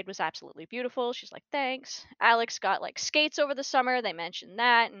dress that you made was absolutely beautiful. She's like, thanks. Alex got like skates over the summer. They mentioned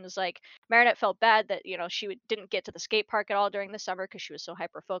that, and was like, Marinette felt bad that she didn't get to the skate park at all during the summer because she was so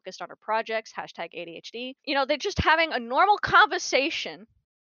hyper focused on her projects. Hashtag ADHD. They're just having a normal conversation.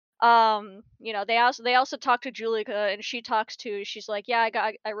 They also talk to Julika, and she's like, yeah,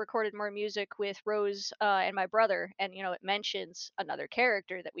 I recorded more music with Rose and my brother, and it mentions another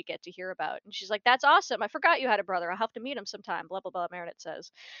character that we get to hear about, and she's like, that's awesome, I forgot you had a brother, I'll have to meet him sometime, blah blah blah. Marinette says.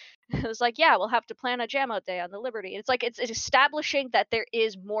 It was like, yeah, we'll have to plan a jam out day on the Liberty. It's like it's establishing that there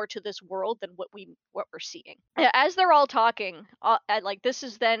is more to this world than what we're seeing. As they're all talking, this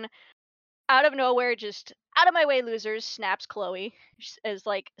is then out of nowhere, just out of my way, losers, snaps Chloe, is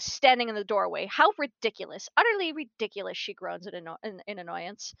like standing in the doorway. How ridiculous, utterly ridiculous, she groans in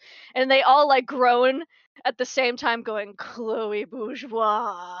annoyance. And they all like groan at the same time, going, Chloe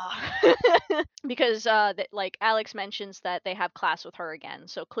Bourgeois. Because like Alex mentions that they have class with her again.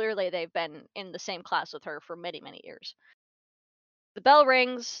 So clearly they've been in the same class with her for many, many years. The bell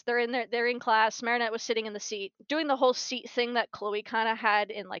rings. They're in class. Marinette was sitting in the seat, doing the whole seat thing that Chloe kind of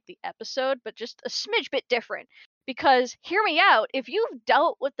had in like the episode, but just a smidge bit different. Because hear me out, if you've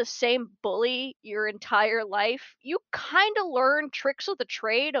dealt with the same bully your entire life, you kind of learn tricks of the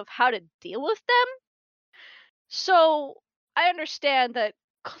trade of how to deal with them. So I understand that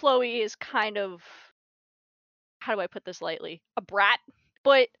Chloe is kind of, how do I put this lightly, a brat,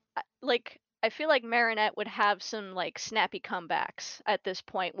 but like I feel like Marinette would have some like snappy comebacks at this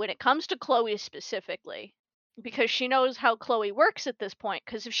point when it comes to Chloe specifically, because she knows how Chloe works at this point.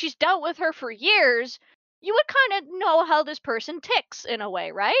 Because if she's dealt with her for years, you would kind of know how this person ticks in a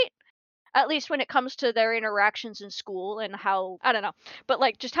way, right? At least when it comes to their interactions in school and how, I don't know, but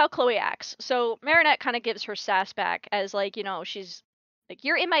like just how Chloe acts. So Marinette kind of gives her sass back as like, she's like,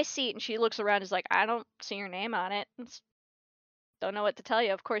 you're in my seat, and she looks around and is like, I don't see your name on it. Don't know what to tell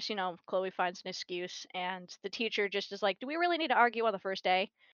you. Of course, Chloe finds an excuse, and the teacher just is like, do we really need to argue on the first day?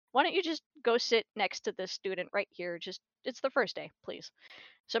 Why don't you just go sit next to this student right here? It's the first day, please.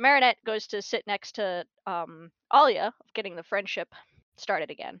 So Marinette goes to sit next to Alia, getting the friendship started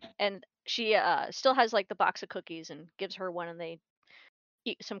again. And she still has like the box of cookies and gives her one, and they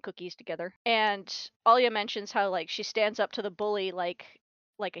eat some cookies together. And Alia mentions how like she stands up to the bully like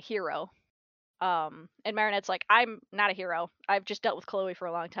a hero. And Marinette's like, I'm not a hero. I've just dealt with Chloe for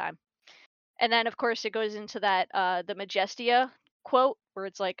a long time. And then, of course, it goes into that the Majestia quote where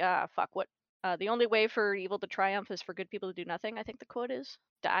it's like, fuck, what? The only way for evil to triumph is for good people to do nothing. I think the quote is.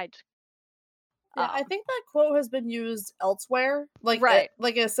 Died. Yeah, I think that quote has been used elsewhere, like Right.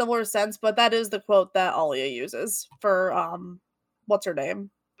 like in a similar sense, but that is the quote that Alia uses for what's her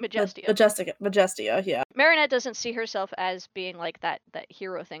name? Majestia. Majestia, yeah. Marinette doesn't see herself as being like that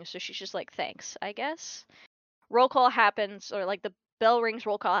hero thing, so she's just like, thanks, I guess. Roll call happens, or like the bell rings,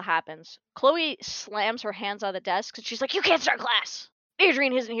 roll call happens. Chloe slams her hands on the desk, and she's like, you can't start class!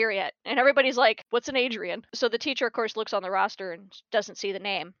 Adrian isn't here yet. And everybody's like, what's an Adrian? So the teacher, of course, looks on the roster and doesn't see the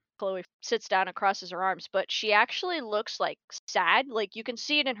name. Chloe sits down and crosses her arms, but she actually looks like sad. Like you can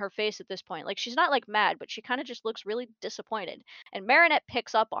see it in her face at this point. Like she's not like mad, but she kind of just looks really disappointed. And Marinette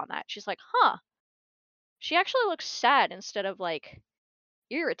picks up on that. She's like, huh. She actually looks sad instead of like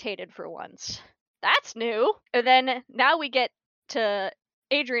irritated for once. That's new. And then now we get to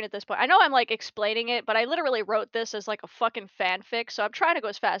Adrian at this point. I know I'm like explaining it, but I literally wrote this as like a fucking fanfic, so I'm trying to go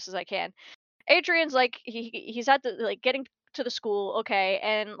as fast as I can. Adrian's like he's at the like getting to the school, okay,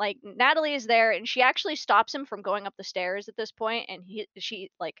 and like Natalie is there, and she actually stops him from going up the stairs at this point, and she's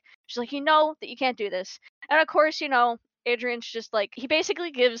like, you know that you can't do this. And of course, Adrian's just like, he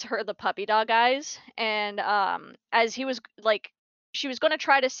basically gives her the puppy dog eyes, and as he was like, she was going to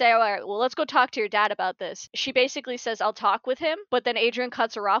try to say, all right, well, let's go talk to your dad about this. She basically says, I'll talk with him, but then Adrian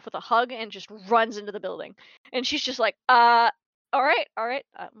cuts her off with a hug and just runs into the building. And she's just like, all right.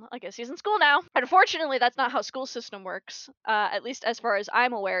 I guess he's in school now. Unfortunately, that's not how school system works. At least as far as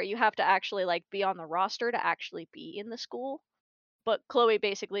I'm aware, you have to actually like be on the roster to actually be in the school. But Chloe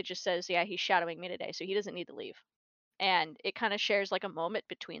basically just says, yeah, he's shadowing me today, so he doesn't need to leave. And it kind of shares like a moment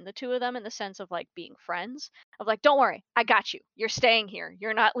between the two of them in the sense of like being friends, of like, don't worry, I got you. You're staying here.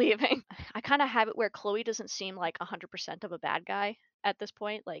 You're not leaving. I kind of have it where Chloe doesn't seem like 100% of a bad guy at this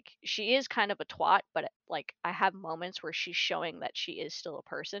point. Like she is kind of a twat, but like I have moments where she's showing that she is still a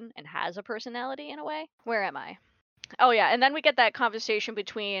person and has a personality in a way. Where am I? Oh yeah, and then we get that conversation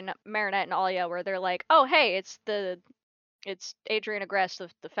between Marinette and Alia where they're like, oh hey, it's Adrian Agreste,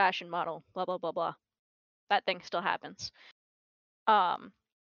 the fashion model, blah blah blah blah. That thing still happens.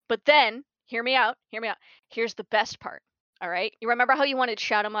 But then, hear me out. Here's the best part. All right. You remember how you wanted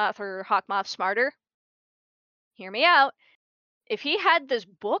Shadowmoth or Hawkmoth smarter? Hear me out. If he had this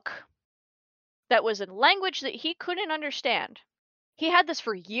book that was in language that he couldn't understand, he had this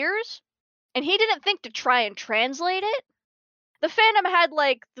for years, and he didn't think to try and translate it. The fandom had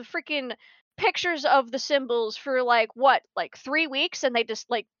like the freaking pictures of the symbols for like what, like 3 weeks, and they just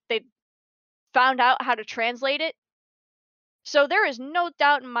like they found out how to translate it. So there is no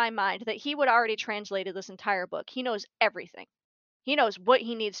doubt in my mind that he would already translated this entire book. He knows everything. He knows what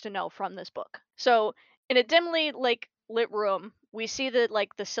he needs to know from this book. So in a dimly like lit room, we see the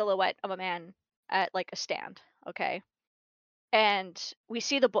silhouette of a man at like a stand, okay? And we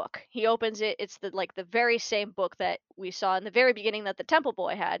see the book. He opens it. It's the very same book that we saw in the very beginning that the Temple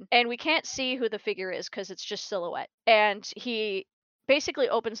Boy had. And we can't see who the figure is cuz it's just silhouette. And he basically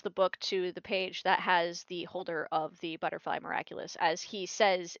opens the book to the page that has the holder of the Butterfly Miraculous, as he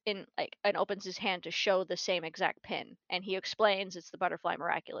says in like, and opens his hand to show the same exact pin, and he explains it's the Butterfly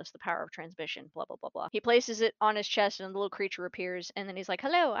Miraculous, the power of transmission, blah blah blah blah. He places it on his chest and the little creature appears, and then he's like,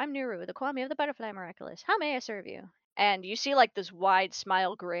 "Hello, I'm Nuru, the Kwami of the Butterfly Miraculous. How may I serve you?" And you see like this wide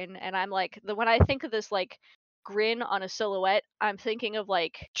smile grin, and I'm like, when I think of this like grin on a silhouette, I'm thinking of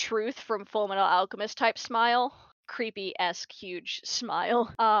like Truth from Full Metal Alchemist type smile, creepy-esque huge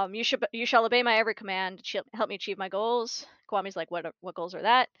smile. You shall obey my every command. Help me achieve my goals. Kwami's like, what goals are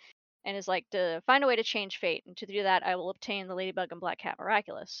that? And is like, to find a way to change fate, and to do that, I will obtain the Ladybug and Black Cat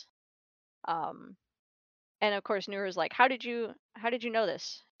Miraculous. And of course, Nuru's like, how did you know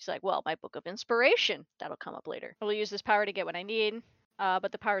this? He's like, well, my book of inspiration. That'll come up later. I will use this power to get what I need.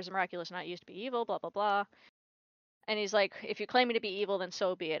 But the powers of miraculous not used to be evil. Blah blah blah. And he's like, if you claim me to be evil, then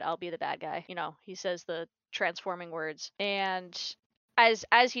so be it. I'll be the bad guy. You know, he says the transforming words. And as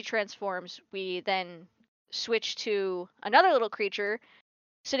he transforms, we then switch to another little creature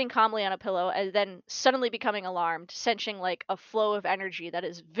sitting calmly on a pillow and then suddenly becoming alarmed, sensing like a flow of energy that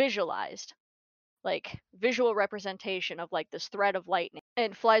is visualized, like visual representation of like this thread of lightning,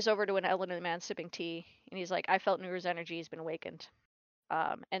 and flies over to an elderly man sipping tea, and he's like, I felt Nuru's energy has been awakened.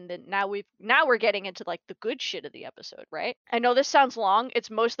 And then now we're getting into like the good shit of the episode, right? I know this sounds long. It's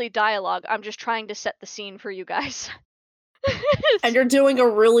mostly dialogue. I'm just trying to set the scene for you guys. And you're doing a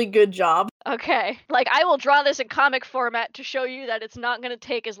really good job. Okay. Like, I will draw this in comic format to show you that it's not going to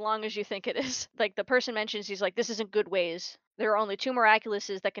take as long as you think it is. Like, the person mentions, he's like, this isn't good ways. There are only 2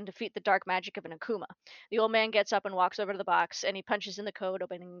 miraculouses that can defeat the dark magic of an Akuma. The old man gets up and walks over to the box, and he punches in the code,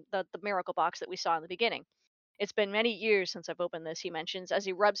 opening the miracle box that we saw in the beginning. It's been many years since I've opened this, he mentions, as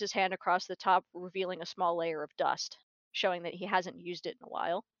he rubs his hand across the top, revealing a small layer of dust, showing that he hasn't used it in a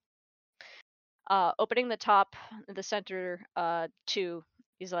while. Opening the top, the center, too,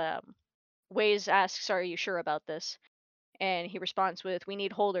 he's Waze asks, are you sure about this? And he responds with, we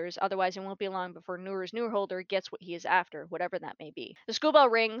need holders, otherwise it won't be long before Nuru's new holder gets what he is after, whatever that may be. The school bell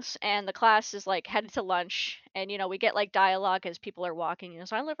rings, and the class is like headed to lunch, and we get like dialogue as people are walking.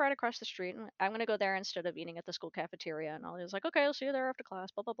 So I live right across the street, and I'm gonna go there instead of eating at the school cafeteria. And all he's like, okay, I'll see you there after class,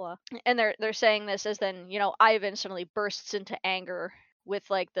 blah blah blah. And they're saying this as then Ivan suddenly bursts into anger with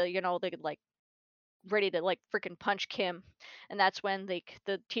like the like ready to like freaking punch Kim, and that's when the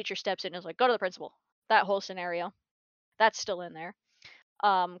teacher steps in and is like, go to the principal. That whole scenario, that's still in there.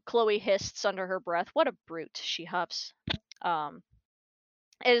 Chloe hists under her breath, what a brute, she huffs.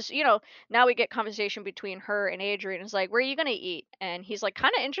 As now we get conversation between her and Adrian. It's like, where are you gonna eat? And he's like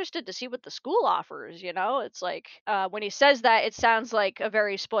kind of interested to see what the school offers. It's like, when he says that, it sounds like a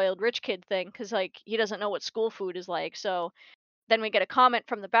very spoiled rich kid thing, because like he doesn't know what school food is like. So then we get a comment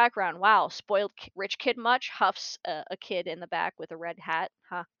from the background. Wow, spoiled rich kid much? Huffs a kid in the back with a red hat.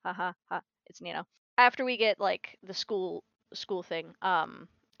 Ha ha ha ha. It's Nino. After we get like the school thing,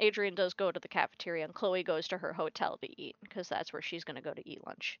 Adrian does go to the cafeteria, and Chloe goes to her hotel to eat, because that's where she's gonna go to eat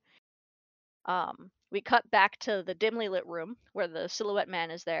lunch. We cut back to the dimly lit room where the silhouette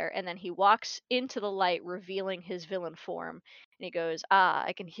man is there, and then he walks into the light, revealing his villain form. And he goes,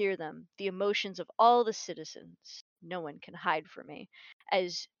 I can hear them, the emotions of all the citizens. No one can hide from me.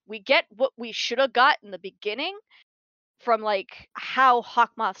 As we get what we should have got in the beginning from like how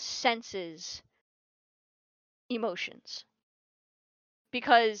Hawkmoth senses emotions.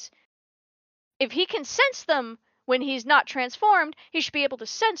 Because if he can sense them when he's not transformed, he should be able to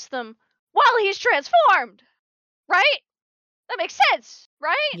sense them while he's transformed, right? That makes sense,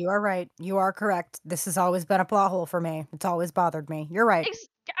 right? You are right. You are correct. This has always been a plot hole for me. It's always bothered me. You're right.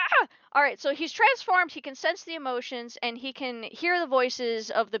 All right, so he's transformed, he can sense the emotions, and he can hear the voices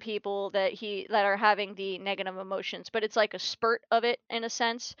of the people that are having the negative emotions, but it's like a spurt of it in a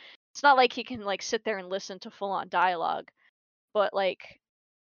sense. It's not like he can like sit there and listen to full on dialogue, but like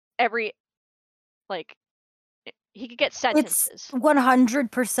every like He could get It's sentences.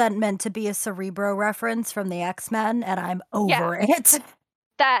 100% meant to be a Cerebro reference from the X-Men, and I'm over it.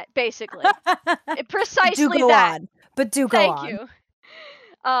 That basically. Do Precisely go that. on, but do go Thank on.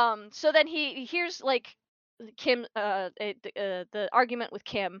 you. So then he hears like Kim the argument with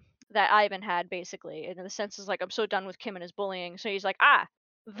Kim that Ivan had basically, and in the sense is like, I'm so done with Kim and his bullying. So he's like,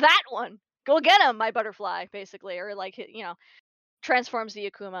 that one, go get him, my butterfly, basically, or like transforms the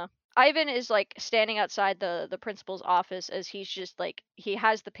Akuma. Ivan is like standing outside the principal's office as he's just like, he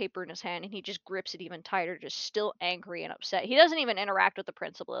has the paper in his hand and he just grips it even tighter, just still angry and upset. He doesn't even interact with the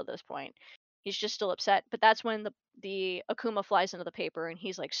principal at this point. He's just still upset. But that's when the Akuma flies into the paper and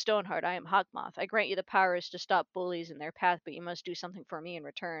he's like, Stoneheart, I am Hawkmoth. I grant you the powers to stop bullies in their path, but you must do something for me in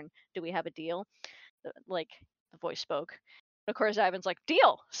return. Do we have a deal? Like the voice spoke. Of course, Ivan's like,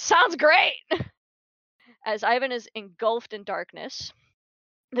 deal! Sounds great! As Ivan is engulfed in darkness,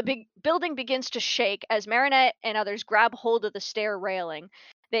 the big building begins to shake as Marinette and others grab hold of the stair railing.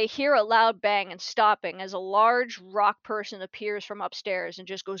 They hear a loud bang and stopping as a large rock person appears from upstairs and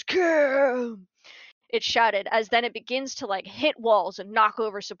just goes, Kim! It's shouted as then it begins to like hit walls and knock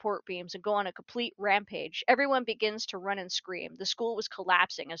over support beams and go on a complete rampage. Everyone begins to run and scream. The school was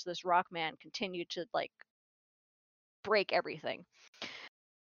collapsing as this rock man continued to like break everything.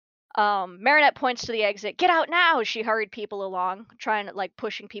 Marinette points to the exit. Get out now! She hurried people along, trying to like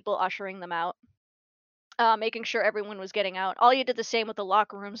pushing people, ushering them out, making sure everyone was getting out. Alia did the same with the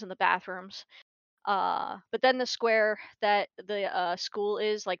locker rooms and the bathrooms. But then the square that the school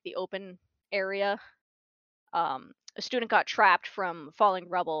is, like the open area, a student got trapped from falling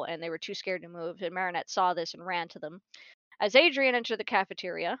rubble, and they were too scared to move. And Marinette saw this and ran to them. As Adrian entered the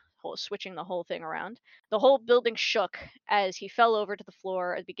cafeteria, switching the whole thing around, the whole building shook as he fell over to the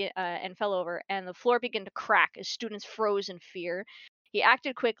floor and fell over, and the floor began to crack as students froze in fear. He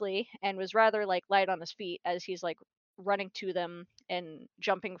acted quickly and was rather like light on his feet as he's like running to them and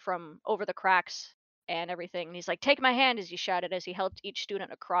jumping from over the cracks and everything. And he's like, "Take my hand!" as he shouted as he helped each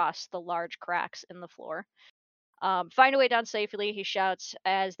student across the large cracks in the floor. Find a way down safely, he shouts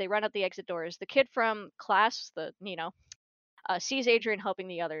as they run out the exit doors. The kid from class, sees Adrian helping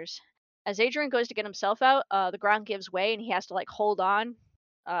the others. As Adrian goes to get himself out, the ground gives way and he has to like hold on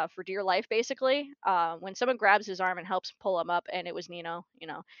for dear life, basically. When someone grabs his arm and helps pull him up, and it was Nino,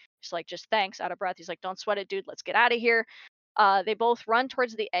 just thanks, out of breath. He's like, don't sweat it, dude. Let's get out of here. They both run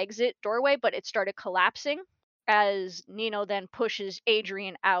towards the exit doorway, but it started collapsing as Nino then pushes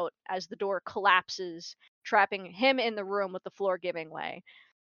Adrian out as the door collapses, trapping him in the room with the floor giving way.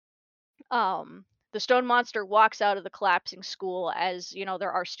 The stone monster walks out of the collapsing school as,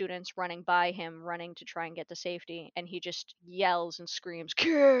 there are students running by him, running to try and get to safety, and he just yells and screams,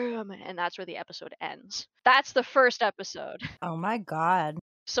 Kim! And that's where the episode ends. That's the first episode. Oh my god.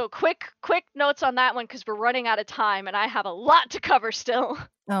 So quick notes on that one because we're running out of time and I have a lot to cover still.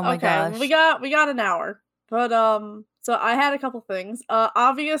 Oh my Okay, gosh. we got an hour. But so I had a couple things.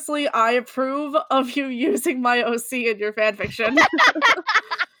 Obviously I approve of you using my OC in your fanfiction.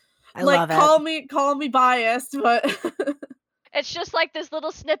 I like love it. call me biased, but It's just like this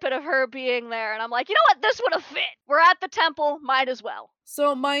little snippet of her being there, and I'm like, you know what, this would have fit. We're at the temple, might as well.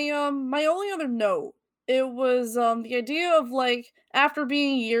 So my only other note, it was the idea of like after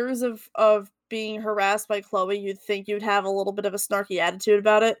being years of being harassed by Chloe, you'd think you'd have a little bit of a snarky attitude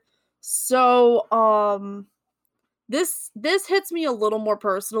about it. So this hits me a little more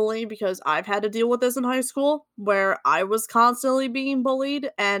personally because I've had to deal with this in high school where I was constantly being bullied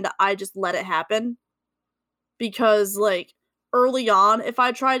and I just let it happen. Because like early on, if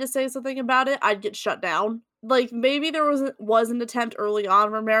I tried to say something about it, I'd get shut down. Like maybe there was an attempt early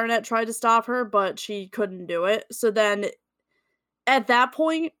on where Marinette tried to stop her, but she couldn't do it. So then at that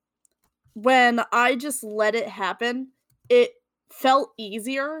point, when I just let it happen, it felt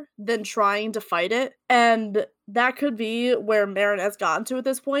easier than trying to fight it. And that could be where Marinette's gotten to at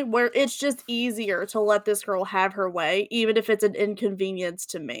this point, where it's just easier to let this girl have her way, even if it's an inconvenience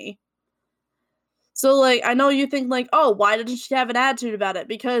to me. So, like, I know you think, like, oh, why didn't she have an attitude about it?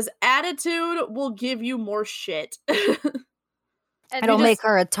 Because attitude will give you more shit. And It'll just- make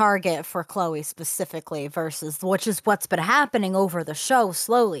her a target for Chloe specifically versus, which is what's been happening over the show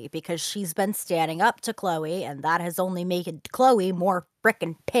slowly because she's been standing up to Chloe and that has only made Chloe more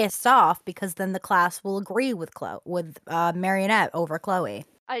frickin' pissed off because then the class will agree with Marinette over Chloe.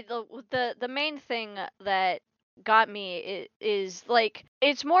 The main thing that got me is like,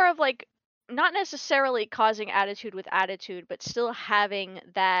 it's more of like not necessarily causing attitude with attitude, but still having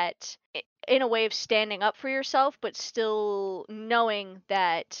that in a way of standing up for yourself, but still knowing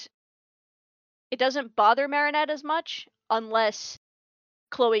that it doesn't bother Marinette as much unless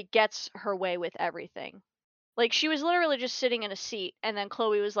Chloe gets her way with everything. Like, she was literally just sitting in a seat, and then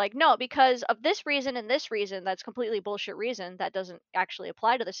Chloe was like, "No, because of this reason and this reason, that's completely bullshit reason that doesn't actually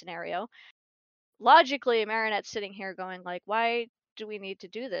apply to the scenario." Logically, Marinette's sitting here going like, "Why do we need to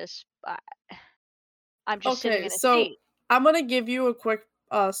do this? I'm just sitting Okay, in a so seat." I'm gonna give you a quick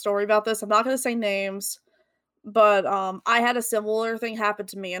story about this. I'm not gonna say names, but I had a similar thing happen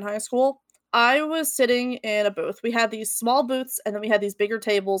to me in high school. I was sitting in a booth. We had these small booths, and then we had these bigger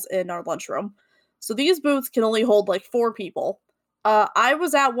tables in our lunchroom. So these booths can only hold like 4 people. I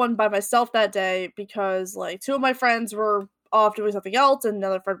was at one by myself that day because like 2 of my friends were off doing something else, and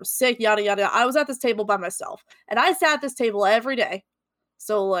another friend was sick. Yada yada. I was at this table by myself, and I sat at this table every day.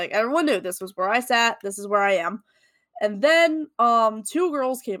 So like everyone knew this was where I sat. This is where I am. And then 2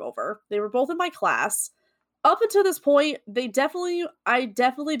 girls came over. They were both in my class. Up until this point, I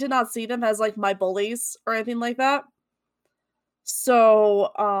definitely did not see them as like my bullies or anything like that.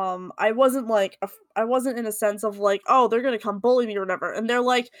 So, I wasn't in a sense of like, "Oh, they're gonna come bully me or whatever." And they're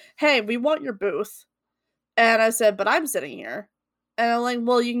like, "Hey, we want your booth." And I said, "But I'm sitting here." And I'm like,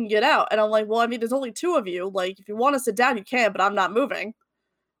 "Well, you can get out." And I'm like, "Well, I mean, there's only 2 of you. Like, if you wanna sit down, you can, but I'm not moving."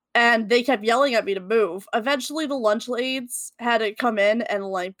 And they kept yelling at me to move. Eventually, the lunch ladies had to come in and,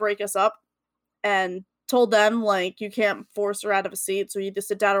 like, break us up and told them, like, "You can't force her out of a seat, so you just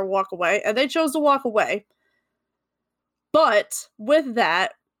sit down or walk away." And they chose to walk away. But with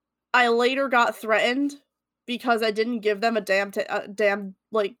that, I later got threatened because I didn't give them a damn,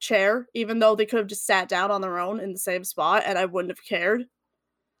 like, chair, even though they could have just sat down on their own in the same spot, and I wouldn't have cared.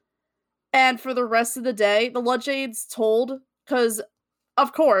 And for the rest of the day, the lunch aides told, because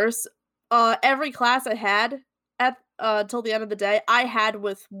of course, every class I had at till the end of the day, I had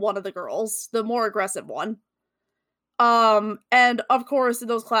with one of the girls, the more aggressive one. And of course, in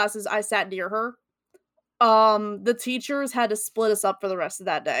those classes, I sat near her. The teachers had to split us up for the rest of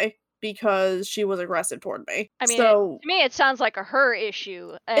that day because she was aggressive toward me. I mean, So to me, it sounds like a her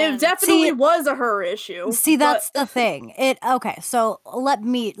issue, it and definitely was a her issue. See, But that's the thing. Okay, so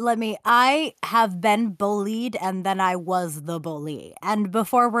I have been bullied and then I was the bully. And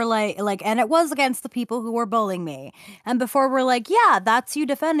before we're like and it was against the people who were bullying me. And before we're like, yeah, that's you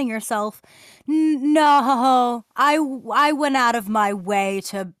defending yourself. No, I went out of my way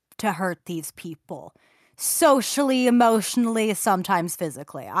to hurt these people. Socially, emotionally, sometimes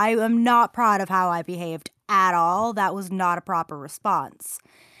physically. I am not proud of how I behaved at all. That was not a proper response.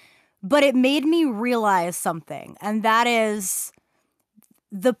 But it made me realize something, and that is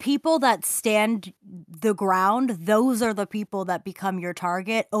the people that stand the ground, those are the people that become your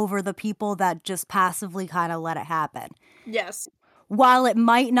target over the people that just passively kind of let it happen. yes. While it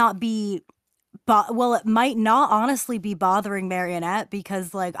might not be it might not honestly be bothering Marionette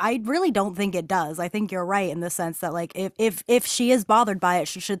because like I really don't think it does. I think you're right in the sense that like if she is bothered by it,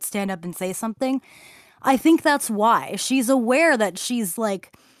 she should stand up and say something. I think that's why. She's aware that she's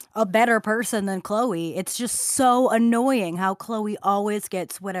like a better person than Chloe. It's just so annoying how Chloe always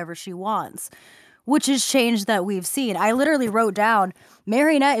gets whatever she wants, which is change that we've seen. I literally wrote down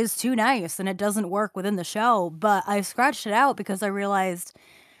Marionette is too nice and it doesn't work within the show, but I scratched it out because I realized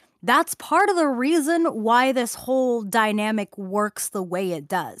that's part of the reason why this whole dynamic works the way it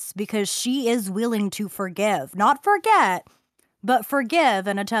does, because she is willing to forgive, not forget, but forgive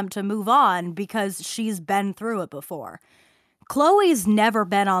and attempt to move on because she's been through it before. Chloe's never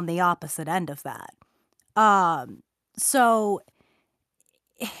been on the opposite end of that. So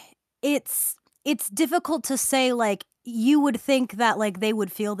it's difficult to say like you would think that like they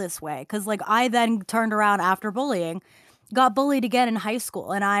would feel this way cuz like I then turned around after bullying, got bullied again in high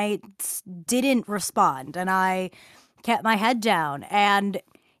school and I didn't respond and I kept my head down, and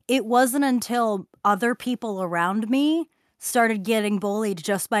it wasn't until other people around me started getting bullied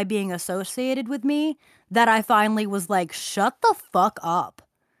just by being associated with me that I finally was like, shut the fuck up.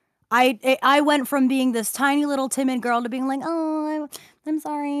 I went from being this tiny little timid girl to being like, oh, I'm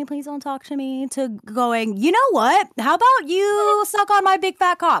sorry, please don't talk to me, to going, you know what? How about you suck on my big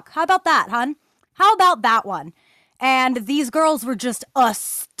fat cock? How about that, hun? How about that one? And these girls were just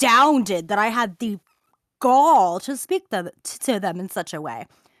astounded that I had the gall to speak to them in such a way,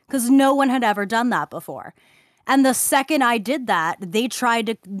 because no one had ever done that before. And the second I did that, they tried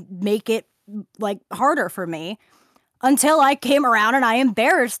to make it like harder for me until I came around and I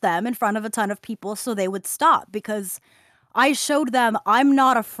embarrassed them in front of a ton of people so they would stop, because I showed them I'm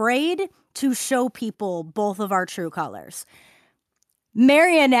not afraid to show people both of our true colors.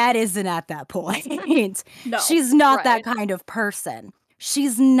 Marionette isn't at that point. No, she's not that right. kind of person.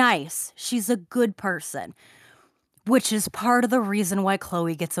 She's nice. She's a good person. Which is part of the reason why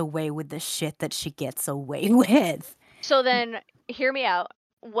Chloe gets away with the shit that she gets away with. So then, hear me out.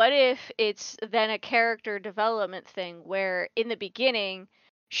 what if it's then a character development thing where in the beginning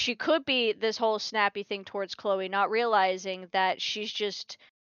she could be this whole snappy thing towards Chloe, not realizing that she's just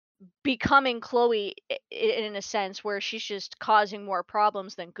becoming Chloe in a sense where she's just causing more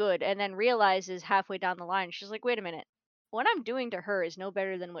problems than good, and then realizes halfway down the line, she's like, wait a minute, what I'm doing to her is no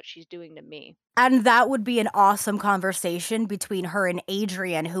better than what she's doing to me. And that would be an awesome conversation between her and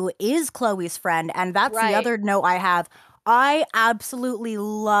Adrian, who is Chloe's friend. And that's the Right. other note I have. I absolutely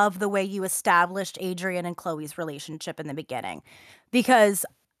love the way you established Adrian and Chloe's relationship in the beginning. Because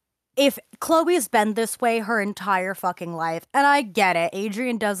if Chloe's been this way her entire fucking life, and I get it,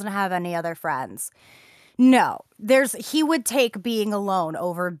 Adrian doesn't have any other friends. No, he would take being alone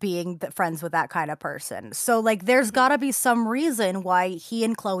over being friends with that kind of person. So like there's got to be some reason why he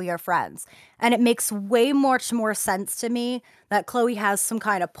and Chloe are friends. And it makes way much more sense to me that Chloe has some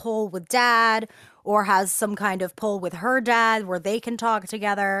kind of pull with dad or has some kind of pull with her dad where they can talk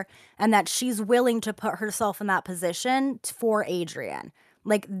together, and that she's willing to put herself in that position for Adrian.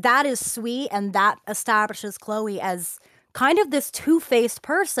 Like that is sweet, and that establishes Chloe as kind of this two-faced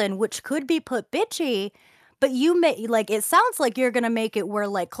person, which could be put bitchy, but it sounds like you're gonna make it where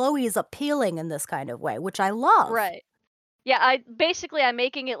like Chloe is appealing in this kind of way, which I love. Right. Yeah, I'm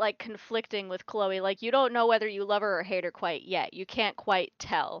making it like conflicting with Chloe. Like you don't know whether you love her or hate her quite yet. You can't quite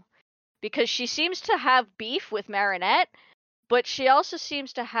tell. Because she seems to have beef with Marinette, but she also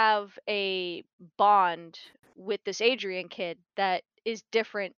seems to have a bond with this Adrian kid that is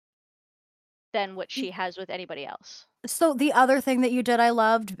different than what she has with anybody else. So the other thing that you did I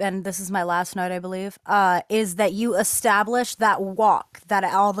loved, and this is my last note, I believe, is that you established that walk that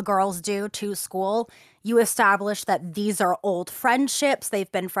all the girls do to school. You established that these are old friendships.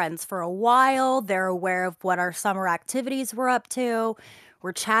 They've been friends for a while. They're aware of what our summer activities were up to.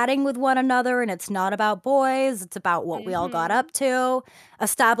 We're chatting with one another, and it's not about boys. It's about what we all got up to.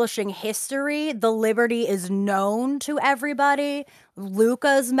 Establishing history. The Liberty is known to everybody.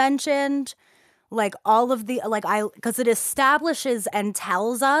 Luca's mentioned. Like all of the, because it establishes and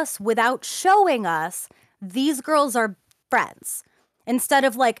tells us without showing us these girls are friends. Instead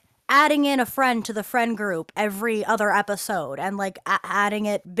of like adding in a friend to the friend group every other episode and like adding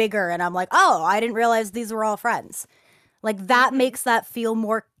it bigger. And I'm like, oh, I didn't realize these were all friends. Like that makes that feel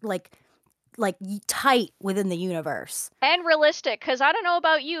more like tight within the universe. And realistic, because I don't know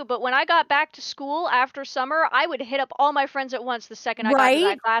about you, but when I got back to school after summer, I would hit up all my friends at once the second I got to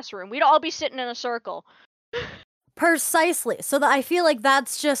that classroom. We'd all be sitting in a circle. Precisely. So that I feel like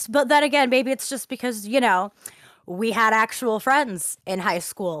that's just, but then again, maybe it's just because, you know, we had actual friends in high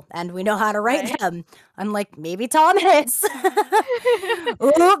school and we know how to write them. Unlike maybe Tom is.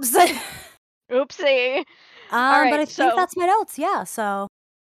 Oops. Oopsie. But I think that's my notes. Yeah. So.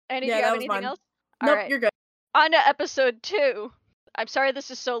 Do you have anything else? Nope, you're good. On to episode 2. I'm sorry this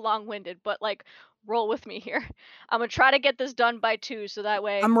is so long-winded, but like, roll with me here. I'm gonna try to get this done by 2, so that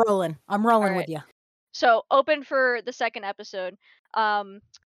way. I'm rolling with you. So, open for the second episode.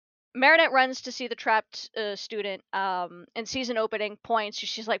 Marinette runs to see the trapped student and sees an opening, points.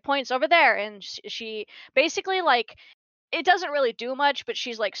 She's like, points over there. And she basically, like, it doesn't really do much, but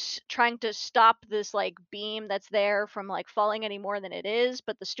she's like trying to stop this like beam that's there from like falling any more than it is.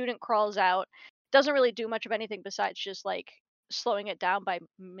 But the student crawls out. Doesn't really do much of anything besides just like slowing it down by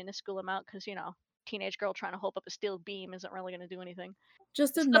minuscule amount, because you know, teenage girl trying to hold up a steel beam isn't really going to do anything.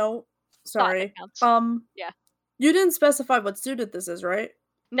 Just a note. Sorry. Yeah. You didn't specify what student this is, right?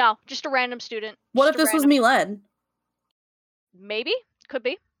 No, just a random student. What if this was Milan? Maybe. Could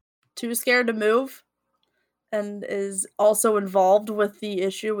be. Too scared to move and is also involved with the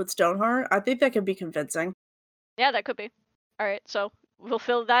issue with Stoneheart. I think that could be convincing. Yeah, that could be. All right, so we'll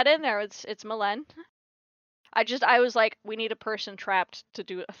fill that in there. It's Milan. I was like, we need a person trapped to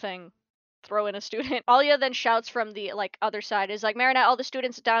do a thing. Throw in a student. Alia then shouts from the like other side, is like, Marinette, all the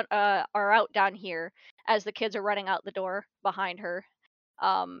students down are out down here, as the kids are running out the door behind her.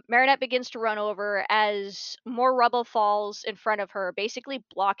 Marinette begins to run over as more rubble falls in front of her, basically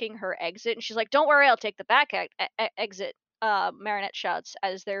blocking her exit. And she's like, don't worry, I'll take the back exit. Marinette shouts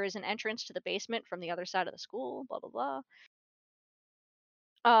as there is an entrance to the basement from the other side of the school, blah, blah,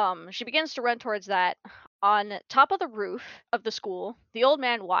 blah. She begins to run towards that. On top of the roof of the school, the old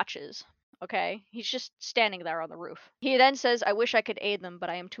man watches. Okay, he's just standing there on the roof. He then says, I wish I could aid them,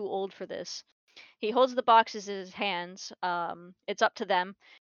 but I am too old for this. He holds the boxes in his hands. It's up to them,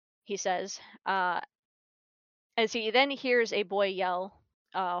 he says. As he then hears a boy yell,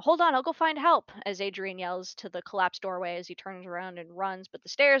 hold on, I'll go find help, as Adrian yells to the collapsed doorway as he turns around and runs. But the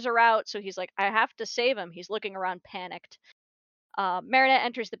stairs are out, so he's like, I have to save him. He's looking around panicked. Marinette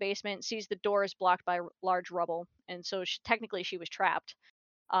enters the basement, sees the door is blocked by large rubble, and so technically she was trapped.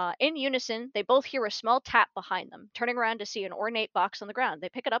 In unison, they both hear a small tap behind them. Turning around to see an ornate box on the ground, they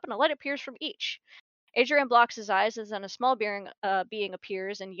pick it up and a light appears from each. Adrian blocks his eyes as then a small being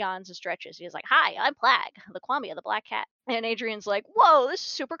appears and yawns and stretches. He's like, "Hi, I'm Plag, the Kwame of the Black Cat." And Adrian's like, "Whoa, this is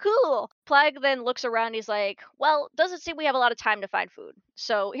super cool." Plag then looks around. He's like, "Well, doesn't seem we have a lot of time to find food.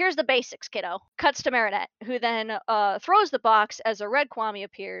 So here's the basics, kiddo." Cuts to Marinette, who then throws the box as a red Kwame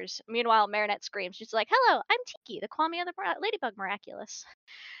appears. Meanwhile, Marinette screams. She's like, "Hello, I'm Tiki, the Kwame of the Ladybug Miraculous."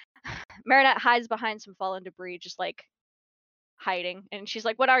 Marinette hides behind some fallen debris, just like hiding. And she's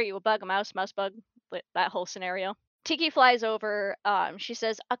like, "What are you, a bug, a mouse bug?" That whole scenario. Tiki flies over. She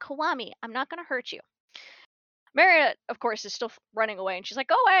says, "A Kwame, I'm not going to hurt you." Marinette, of course, is still running away. And she's like,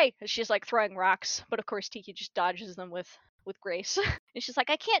 "Go away." And she's like throwing rocks. But of course, Tiki just dodges them with grace. And she's like,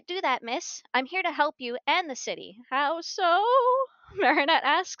 "I can't do that, miss. I'm here to help you and the city." "How so?" Marinette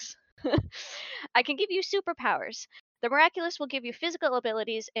asks. "I can give you superpowers. The Miraculous will give you physical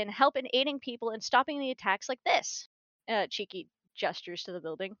abilities and help in aiding people and stopping the attacks like this." Cheeky gestures to the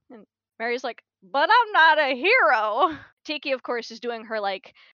building. And Mary's like, "But I'm not a hero." Tiki, of course, is doing her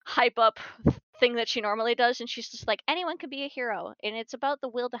like hype up thing that she normally does. And she's just like, "Anyone can be a hero. And it's about the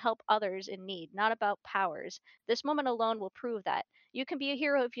will to help others in need, not about powers. This moment alone will prove that. You can be a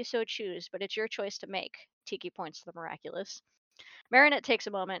hero if you so choose, but it's your choice to make." Tiki points to the Miraculous. Marinette takes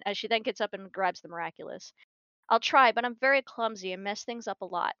a moment as she then gets up and grabs the Miraculous. "I'll try, but I'm very clumsy and mess things up a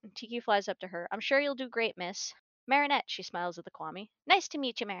lot." Tiki flies up to her. "I'm sure you'll do great, miss." "Marinette," she smiles at the Kwame. "Nice to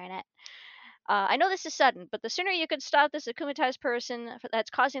meet you, Marinette. I know this is sudden, but the sooner you can stop this akumatized person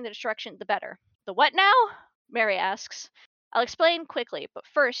that's causing the destruction, the better." "The what now?" Mary asks. "I'll explain quickly, but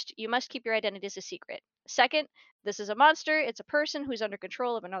first, you must keep your identities a secret. Second, this is a monster. It's a person who's under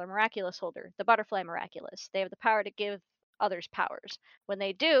control of another Miraculous holder, the Butterfly Miraculous. They have the power to give others powers. When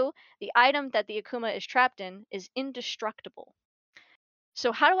they do, the item that the Akuma is trapped in is indestructible."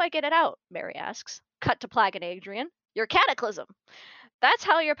 "So how do I get it out?" Mary asks. Cut to Plag and Adrian. "Your cataclysm. That's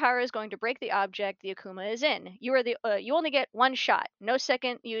how your power is going to break the object the Akuma is in. You only get one shot. No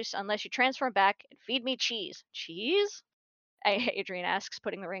second use unless you transform back and feed me cheese." "Cheese?" Adrian asks,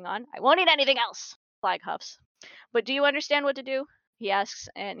 putting the ring on. "I won't eat anything else," Plag huffs. "But do you understand what to do?" he asks,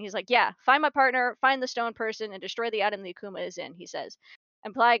 and he's like, "Yeah, find my partner, find the stone person, and destroy the item the Akuma is in," he says.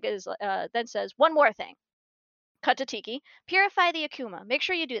 And Plag then says, "One more thing." Cut to Tiki. "Purify the Akuma. Make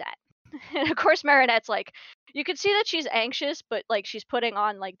sure you do that." And of course, Marinette's like, you can see that she's anxious, but like she's putting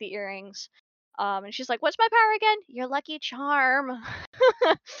on like the earrings. And she's like, "What's my power again?" "Your lucky charm."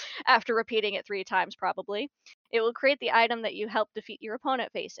 After repeating it 3 times, probably. "It will create the item that you help defeat your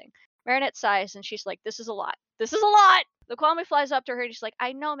opponent facing." Marinette sighs and she's like, "This is a lot. This is a lot." The Kwame flies up to her and she's like,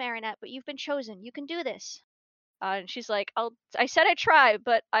 "I know, Marinette, but you've been chosen. You can do this." And she's like, I said I'd try,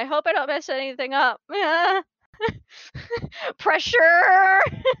 but I hope I don't mess anything up." Pressure.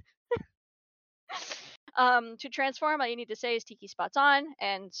 To transform, all you need to say is "Tiki spots on,"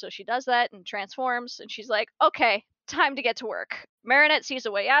 and so she does that and transforms, and she's like, "Okay, time to get to work." Marinette sees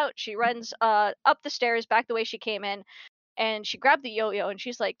a way out. She runs up the stairs back the way she came in, and she grabbed the yo-yo, and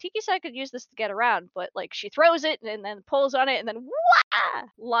she's like, "Tiki said I could use this to get around," but like she throws it and then pulls on it and then wah!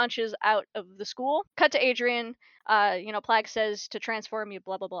 Launches out of the school. Cut to Adrian. Plag says to transform you,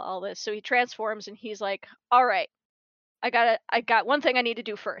 blah blah blah, all this. So he transforms and he's like, "All right, I got one thing I need to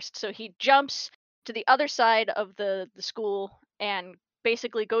do first." So he jumps to the other side of the school and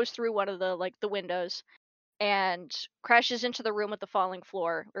basically goes through one of the windows and crashes into the room with the falling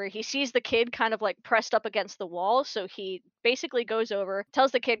floor, where he sees the kid kind of like pressed up against the wall. So he basically goes over,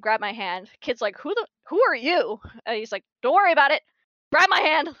 tells the kid, "Grab my hand." Kid's like, who are you?" And he's like, "Don't worry about it. Grab my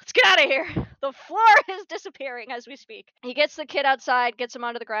hand. Let's get out of here." The floor is disappearing as we speak. He gets the kid outside, gets him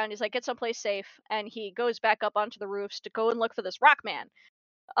onto the ground. He's like, "Get someplace safe." And he goes back up onto the roofs to go and look for this rock man.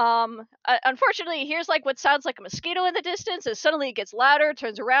 Unfortunately, he hears like what sounds like a mosquito in the distance, as suddenly it gets louder,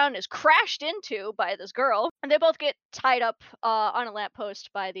 turns around, is crashed into by this girl, and they both get tied up on a lamppost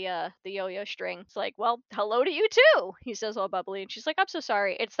by the yo-yo string. It's like, "Well, hello to you too," he says all bubbly, and she's like, "I'm so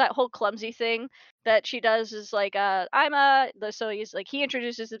sorry." It's that whole clumsy thing that she does, is like, so he's like, he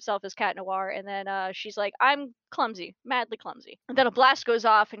introduces himself as Cat Noir, and then she's like, "I'm clumsy, madly clumsy." And then a blast goes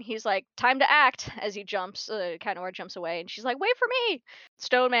off, and he's like, "Time to act," as he jumps. Cat Noir jumps away, and she's like, "Wait for me."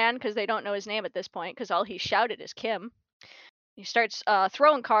 Stone Man, because they don't know his name at this point, because all he shouted is Kim. He starts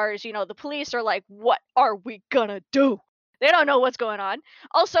throwing cars. The police are like, "What are we gonna do?" They don't know what's going on.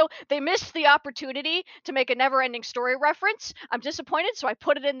 Also, they missed the opportunity to make a Never-Ending Story reference. I'm disappointed, so I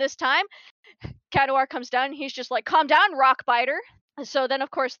put it in this time. Cat Noir comes down, and he's just like, "Calm down, rock biter." So then, of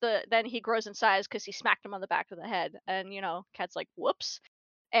course, then he grows in size because he smacked him on the back of the head. And, Cat's like, "Whoops."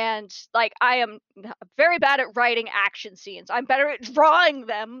 And like I am very bad at writing action scenes. I'm better at drawing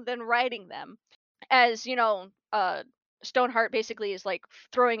them than writing them. As Stoneheart basically is like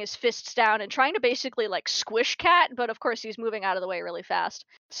throwing his fists down and trying to basically like squish Cat, but of course he's moving out of the way really fast.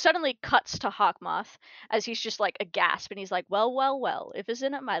 Suddenly cuts to Hawkmoth as he's just like aghast, and he's like, "Well, well, well! If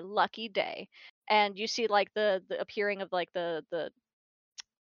isn't it my lucky day?" And you see like the appearing of like the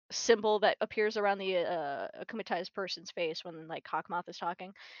symbol that appears around the akumatized person's face when like Hawkmoth is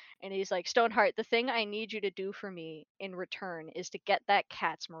talking, and he's like, "Stoneheart, the thing I need you to do for me in return is to get that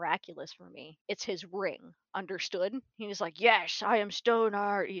cat's miraculous for me. It's his ring. Understood?" He's like, "Yes, I am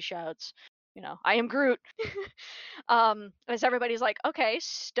Stoneheart," he shouts. "I am Groot." As everybody's like, "Okay,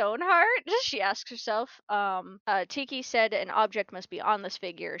 Stoneheart?" She asks herself. Tiki said an object must be on this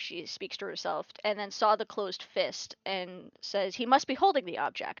figure. She speaks to herself, and then saw the closed fist and says he must be holding the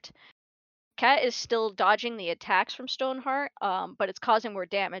object. Cat is still dodging the attacks from Stoneheart, but it's causing more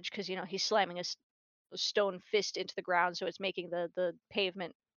damage because he's slamming a stone fist into the ground, so it's making the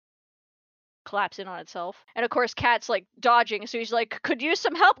pavement collapse in on itself. And of course, Cat's like dodging, so he's like, "Could use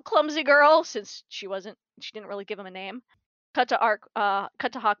some help, clumsy girl," since she didn't really give him a name. Cut to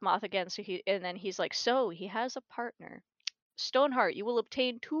Hawkmoth again. And then he's like, "So he has a partner. Stoneheart, you will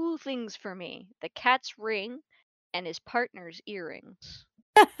obtain two things for me: the cat's ring and his partner's earrings."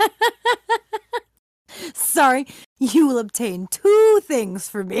 Sorry, you will obtain two things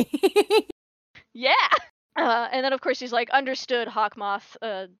for me. Yeah. And then of course he's like, "Understood, Hawkmoth,"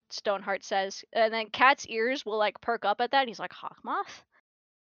 Stoneheart says. And then Cat's ears will like perk up at that, and he's like, "Hawkmoth?"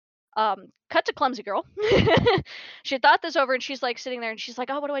 Cut to Clumsy Girl. She thought this over, and she's like sitting there, and she's like,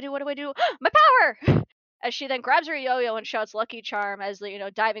 "Oh, what do I do? What do I do? My power!" As she then grabs her yo-yo and shouts "Lucky Charm" as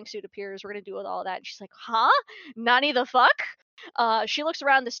the diving suit appears. "We're gonna do all that." And she's like, "Huh? Nani the fuck?" She looks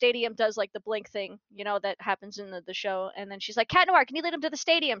around the stadium, does like the blink thing, that happens in the show, and then she's like, "Cat Noir, can you lead him to the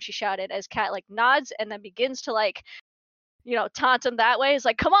stadium?" She shouted as Cat like nods and then begins to like, taunt him that way. He's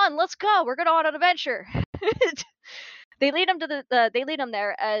like, "Come on, let's go. We're gonna on an adventure." They lead him to they lead him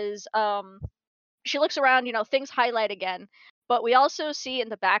there as she looks around, things highlight again. But we also see in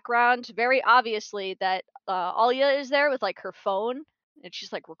the background very obviously that Alia is there with like her phone, and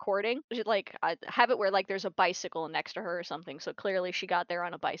she's like recording. She like have it where like there's a bicycle next to her or something. So clearly she got there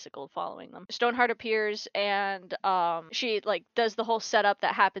on a bicycle following them. Stoneheart appears, and she like does the whole setup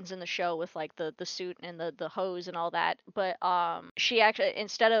that happens in the show with like the suit and the hose and all that. But she actually,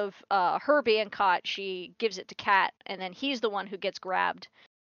 instead of her being caught, she gives it to Cat, and then he's the one who gets grabbed.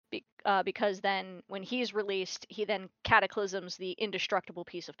 Because then when he's released, he then cataclysms the indestructible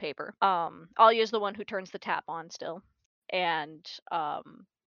piece of paper. Alia is the one who turns the tap on still, and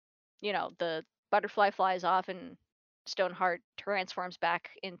the butterfly flies off, and Stoneheart transforms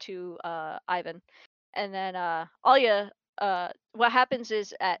back into Ivan, and then Alia. What happens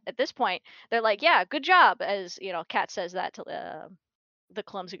is at this point they're like, "Yeah, good job," as Cat says that to the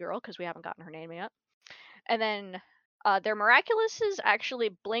clumsy girl because we haven't gotten her name yet, and then their miraculouses actually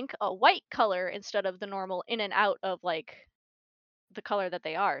blink a white color instead of the normal in and out of like the color that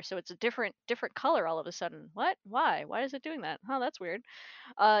they are. So it's a different color all of a sudden. What? Why? Why is it doing that? Oh, that's weird.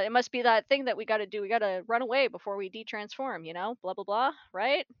 It must be that thing that we got to do. We got to run away before we detransform. Blah blah blah.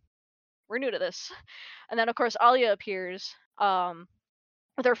 Right? We're new to this. And then of course Alia appears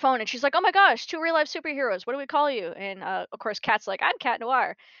with her phone, and she's like, "Oh my gosh, two real life superheroes. What do we call you?" And of course Cat's like, "I'm Cat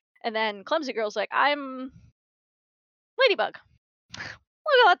Noir," and then Clumsy Girl's like, "I'm Ladybug."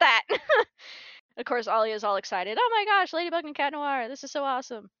 Look at that. Of course, Ollie is all excited. "Oh my gosh, Ladybug and Cat Noir, this is so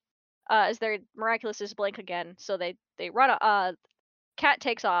awesome." As their miraculouses blink again, so they run. Cat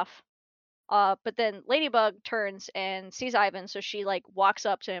takes off. But then Ladybug turns and sees Ivan, so she like walks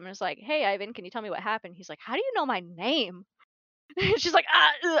up to him and is like, "Hey, Ivan, can you tell me what happened?" He's like, "How do you know my name?" She's like,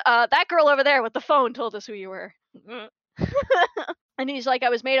 "That girl over there with the phone told us who you were." And he's like, "I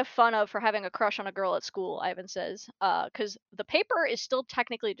was made fun of for having a crush on a girl at school," Ivan says, because the paper is still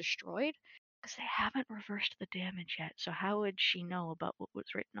technically destroyed because they haven't reversed the damage yet. So how would she know about what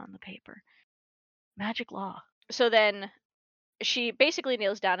was written on the paper? Magic law. So then she basically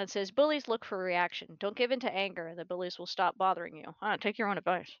kneels down and says, "Bullies look for reaction. Don't give in to anger, and the bullies will stop bothering you. Take your own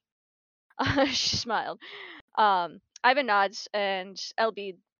advice." She smiled. Ivan nods, and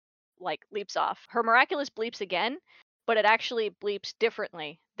LB like leaps off. Her miraculous bleeps again, but it actually bleeps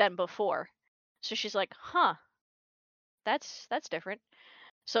differently than before. So she's like, "Huh, that's different."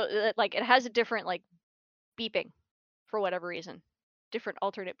 So like it has a different like beeping for whatever reason, different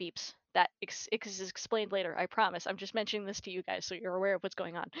alternate beeps that is explained later. I promise. I'm just mentioning this to you guys so you're aware of what's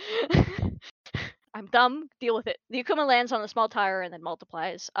going on. I'm dumb. Deal with it. The Akuma lands on a small tire and then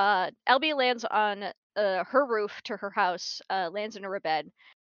multiplies. LB lands on her roof to her house. Lands in her bed.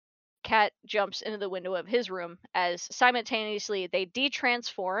 Cat jumps into the window of his room as simultaneously they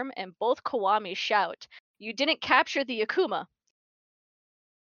de-transform and both Kiwami shout, "You didn't capture the Akuma."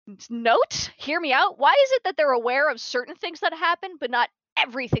 Note, hear me out. Why is it that they're aware of certain things that happen, but not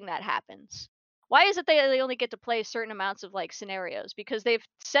everything that happens? Why is it they only get to play certain amounts of like scenarios? Because they've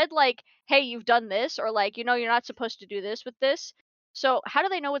said like, "Hey, you've done this," or like, "You know, you're not supposed to do this with this." So how do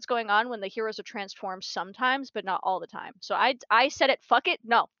they know what's going on when the heroes are transformed sometimes, but not all the time? So I said it. Fuck it.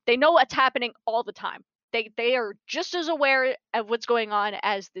 No, they know what's happening all the time. They are just as aware of what's going on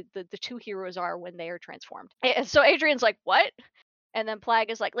as the two heroes are when they are transformed. And so Adrian's like, "What?" And then Plag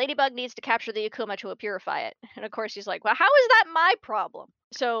is like, "Ladybug needs to capture the Akuma to purify it." And of course he's like, "Well, how is that my problem?"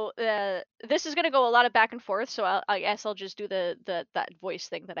 So this is gonna go a lot of back and forth. So I guess I'll just do that voice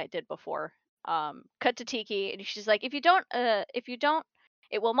thing that I did before. Cut to Tiki, and she's like, if you don't,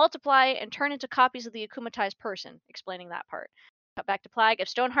 it will multiply and turn into copies of the akumatized person." Explaining that part. Cut back to Plag. If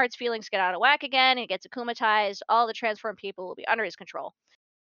Stoneheart's feelings get out of whack again and gets akumatized, all the transformed people will be under his control.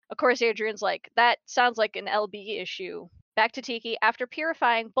 Of course, Adrian's like, "That sounds like an LB issue." Back to Tiki. After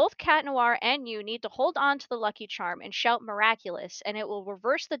purifying, both Cat Noir and you need to hold on to the lucky charm and shout "Miraculous," and it will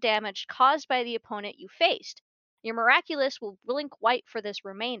reverse the damage caused by the opponent you faced. Your Miraculous will blink white for this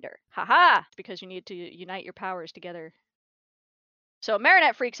remainder. Haha! Because you need to unite your powers together. So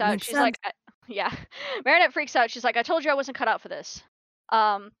Marinette freaks out. Makes She's sense. like, yeah. Marinette freaks out. She's like, "I told you I wasn't cut out for this."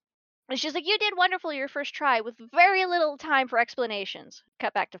 Um, and she's like, "You did wonderful your first try with very little time for explanations."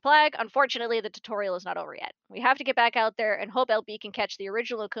 Cut back to Flag. "Unfortunately, the tutorial is not over yet. We have to get back out there and hope LB can catch the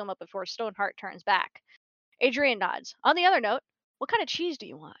original Akuma before Stoneheart turns back." Adrian nods. "On the other note, what kind of cheese do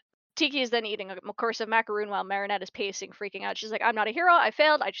you want?" Tiki is then eating a course of macaroon while Marinette is pacing, freaking out. She's like, "I'm not a hero. I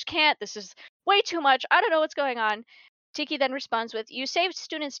failed. I just can't. This is way too much. I don't know what's going on." Tiki then responds with, "You saved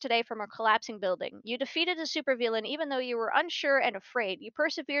students today from a collapsing building. You defeated a supervillain even though you were unsure and afraid. You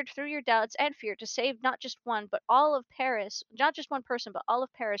persevered through your doubts and fear to save not just one, but all of Paris, not just one person, but all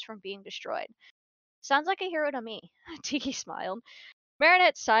of Paris from being destroyed. Sounds like a hero to me." Tiki smiled.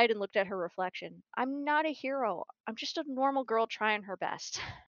 Marinette sighed and looked at her reflection. "I'm not a hero. I'm just a normal girl trying her best."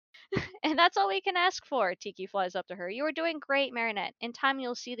 "And that's all we can ask for." Tiki flies up to her. "You are doing great, Marinette. In time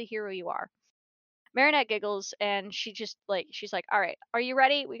you'll see the hero you are." Marinette giggles and she's like, "All right, are you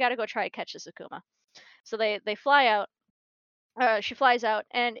ready? We got to go try to catch this Akuma." So they fly out. She flies out,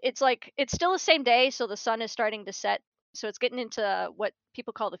 and it's still the same day, so the sun is starting to set. So it's getting into what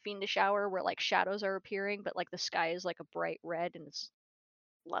people call the fiendish hour, where like shadows are appearing, but like the sky is like a bright red, and it's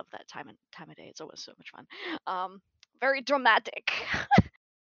love that time of day. It's always so much fun. Very dramatic.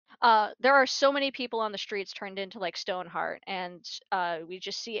 There are so many people on the streets turned into like Stoneheart, and we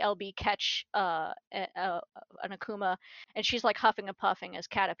just see LB catch an Akuma, and she's like huffing and puffing as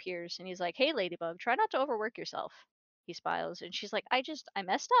Cat appears, and he's like, "Hey, Ladybug, try not to overwork yourself." He smiles, and she's like, I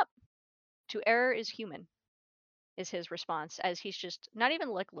messed up. To err is human," is his response, as he's just not even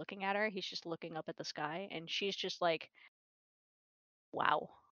like looking at her, he's just looking up at the sky, and she's just like, "Wow."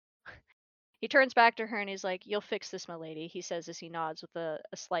 He turns back to her and he's like, "You'll fix this, my lady," he says as he nods with a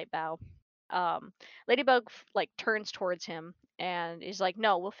slight bow. Ladybug like turns towards him and is like,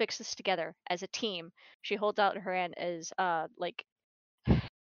 "No, we'll fix this together as a team." She holds out her hand as like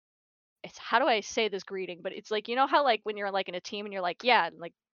it's how do I say this greeting? But it's like, you know how like when you're like in a team and you're like, "Yeah," and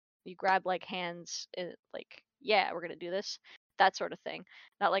like you grab like hands, like, "Yeah, we're gonna do this." That sort of thing.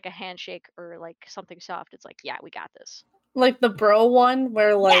 Not like a handshake or like something soft. It's like, "Yeah, we got this." Like the bro one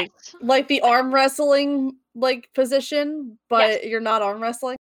where Yes. like the arm wrestling like position, Yes. but you're not arm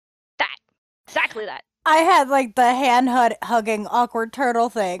wrestling. That. Exactly that. I had like the hand hugging awkward turtle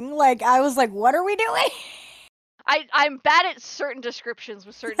thing. Like I was like, what are we doing? I'm bad at certain descriptions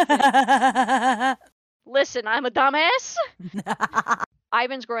with certain things. Listen, I'm a dumbass.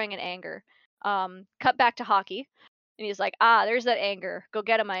 Ivan's growing in anger. Cut back to Hockey. And he's like, "Ah, there's that anger. Go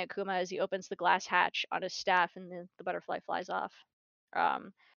get him, my Akuma," as he opens the glass hatch on his staff and the butterfly flies off.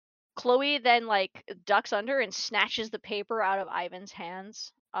 Um, Chloe then like ducks under and snatches the paper out of Ivan's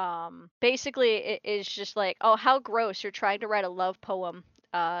hands. Basically it is just like, "Oh, how gross. You're trying to write a love poem."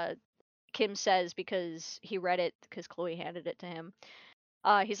 Kim says because he read it because Chloe handed it to him.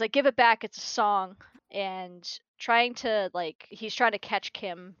 He's like, "Give it back. It's a song." And he's trying to catch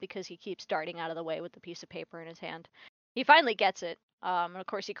Kim because he keeps darting out of the way with the piece of paper in his hand. He finally gets it. And of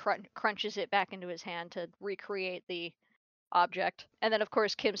course he crunches it back into his hand to recreate the object. And then of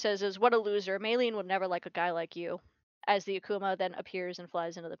course Kim says, "What a loser. Maylene would never like a guy like you." As the Akuma then appears and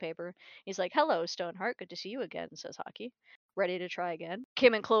flies into the paper. He's like, "Hello, Stoneheart. Good to see you again," says Hockey. "Ready to try again?"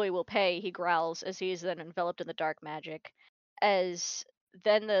 "Kim and Chloe will pay," he growls as he's then enveloped in the dark magic. As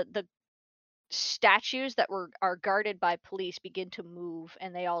then the statues that are guarded by police begin to move,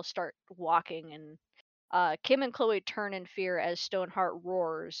 and they all start walking, and Kim and Chloe turn in fear as Stoneheart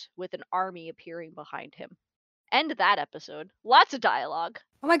roars with an army appearing behind him. End that episode. Lots of dialogue.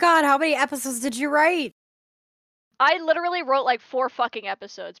 Oh my god, how many episodes did you write? I literally wrote like 4 fucking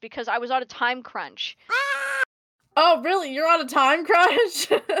episodes because I was on a time crunch. Oh, really? You're on a time crunch?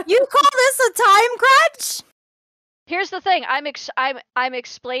 You call this a time crunch? Here's the thing. I'm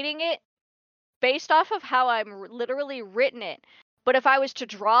explaining it based off of how I'm literally written it. But if I was to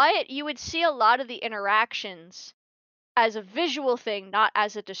draw it, you would see a lot of the interactions as a visual thing, not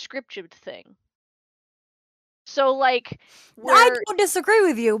as a descriptive thing. So, like, I don't disagree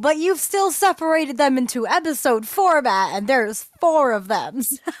with you, but you've still separated them into episode format, and there's 4 of them.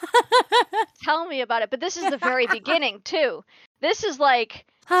 Tell me about it. But this is the very beginning, too. This is like...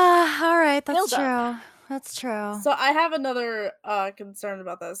 all right, that's build up. true. That's true. So I have another concern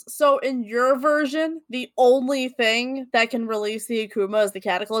about this. So in your version, the only thing that can release the Akuma is the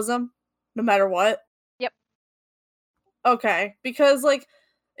Cataclysm, no matter what? Yep. Okay, because, like,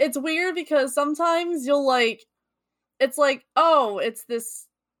 it's weird because sometimes you'll, like, it's like, oh, it's this,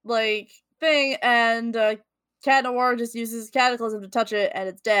 like, thing, and Cat Noir just uses Cataclysm to touch it, and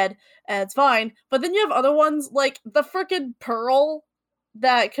it's dead, and it's fine. But then you have other ones, like the frickin' Pearl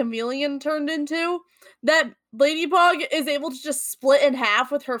that Chameleon turned into, that Ladybug is able to just split in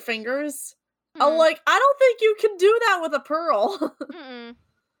half with her fingers. I'm like, I don't think you can do that with a Pearl.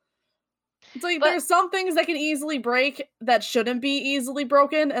 It's like, there's some things that can easily break that shouldn't be easily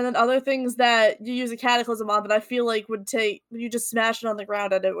broken, and then other things that you use a Cataclysm on that I feel like would take, you just smash it on the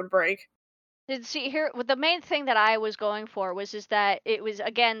ground and it would break. See, here, the main thing that I was going for is that it was,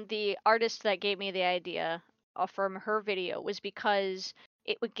 again, the artist that gave me the idea from her video was because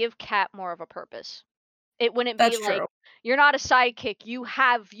it would give Cat more of a purpose. It wouldn't be like, you're not a sidekick, you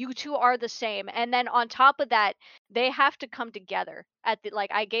two are the same. And then on top of that, they have to come together at the, like,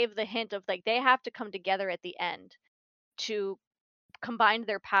 I gave the hint of, like, they have to come together at the end to combine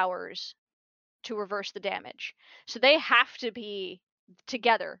their powers to reverse the damage. So they have to be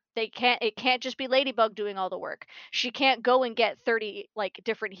together. It can't just be Ladybug doing all the work. She can't go and get 30 like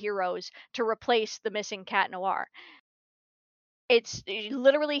different heroes to replace the missing Cat Noir. It's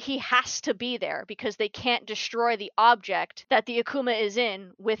literally, he has to be there because they can't destroy the object that the Akuma is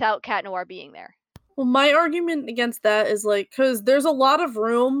in without Cat Noir being there. Well, my argument against that is, like, because there's a lot of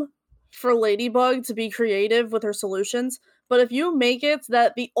room for Ladybug to be creative with her solutions, but if you make it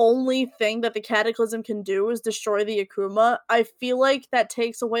that the only thing that the Cataclysm can do is destroy the Akuma, I feel like that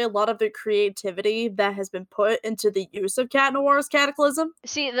takes away a lot of the creativity that has been put into the use of Cat Noir's Cataclysm.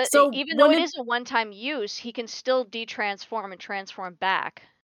 See, even though it is a one-time use, he can still de-transform and transform back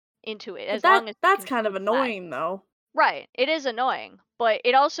into it. As long as that's kind of annoying, though. Right, it is annoying, but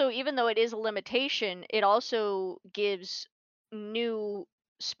it also, even though it is a limitation, it also gives new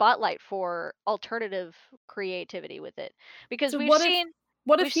spotlight for alternative creativity with it. Because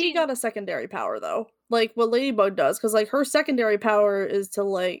what if he got a secondary power, though? Like what Ladybug does, because, like, her secondary power is to,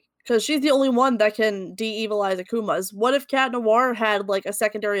 like, because she's the only one that can de-evilize Akumas. What if Cat Noir had, like, a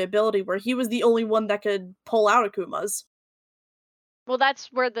secondary ability where he was the only one that could pull out Akumas? Well, that's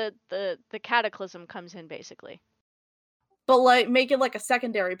where the Cataclysm comes in, basically. But, like, make it like a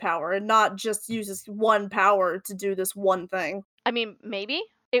secondary power and not just uses one power to do this one thing. I mean, maybe.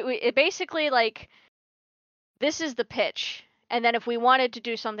 It basically, like, this is the pitch. And then if we wanted to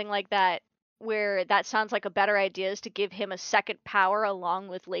do something like that, where that sounds like a better idea, is to give him a second power along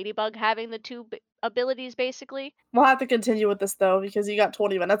with Ladybug having the two abilities, basically. We'll have to continue with this, though, because you got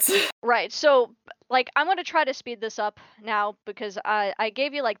 20 minutes. Right, so, like, I'm going to try to speed this up now, because I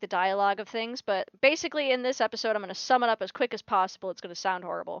gave you, like, the dialogue of things, but basically in this episode, I'm going to sum it up as quick as possible. It's going to sound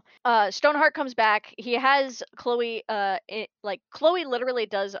horrible. Stoneheart comes back. He has Chloe, Chloe literally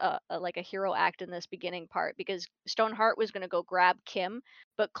does a hero act in this beginning part, because Stoneheart was going to go grab Kim,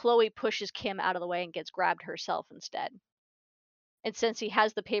 but Chloe pushes Kim out of the way and gets grabbed herself instead. And since he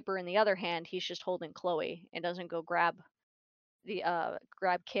has the paper in the other hand, he's just holding Chloe and doesn't go grab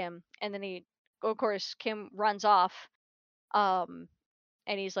Kim. And then of course, Kim runs off. And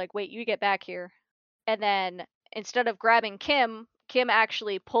he's like, "Wait, you get back here." And then instead of grabbing Kim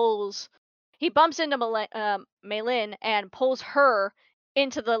actually he bumps into Maylin and pulls her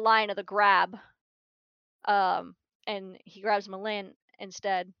into the line of the grab. And he grabs Maylin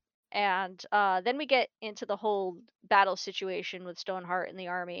instead. And then we get into the whole battle situation with Stoneheart and the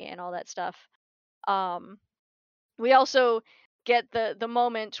army and all that stuff. We also get the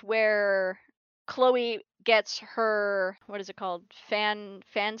moment where Chloe gets her, what is it called, fangirl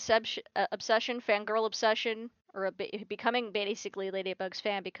obsession, or becoming basically Ladybug's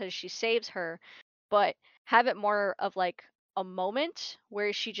fan because she saves her, but have it more of like a moment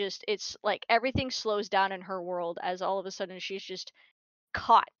where it's like everything slows down in her world as all of a sudden she's just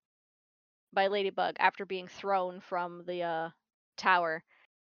caught by Ladybug after being thrown from the tower,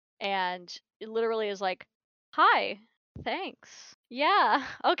 and it literally is like, "Hi, thanks, yeah,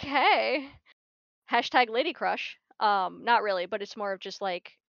 okay." Hashtag lady crush. Not really, but it's more of just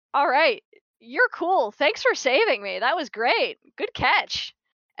like, all right, you're cool. Thanks for saving me. That was great. Good catch.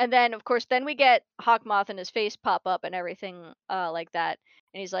 And then, of course, then we get Hawkmoth and his face pop up and everything like that.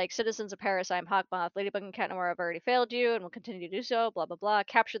 And he's like, citizens of Paris, I am Hawkmoth. Ladybug and Cat Noir have already failed you and will continue to do so, blah, blah, blah.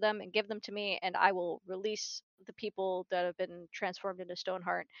 Capture them and give them to me, and I will release the people that have been transformed into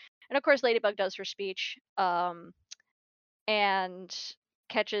Stoneheart. And of course, Ladybug does her speech and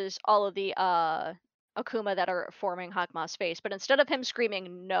catches all of the Akuma that are forming Hawkmoth's face. But instead of him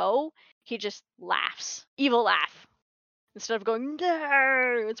screaming no, he just laughs. Evil laugh. Instead of going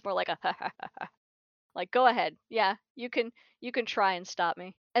no, it's more like a ha ha ha ha. Like, go ahead. Yeah, you can try and stop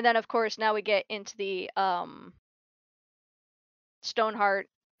me. And then of course now we get into the Stoneheart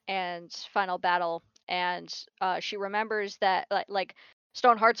and final battle, and she remembers that like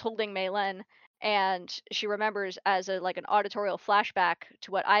Stoneheart's holding Maylen, and she remembers as an auditorial flashback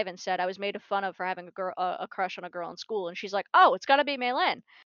to what Ivan said. I was made fun of for having a crush on a girl in school, and she's like, "Oh, it's gotta be Maylen,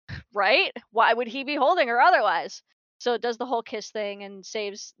 right? Why would he be holding her otherwise?" So it does the whole kiss thing and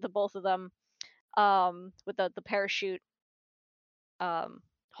saves the both of them with the parachute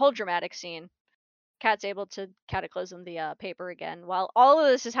whole dramatic scene. Cat's able to cataclysm the paper again while all of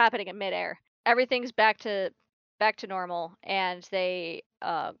this is happening in midair. Everything's back to normal, and they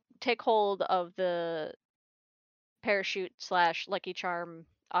take hold of the parachute slash lucky charm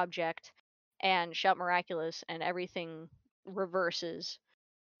object and shout miraculous, and everything reverses.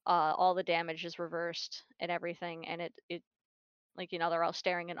 All the damage is reversed and everything, and it like, they're all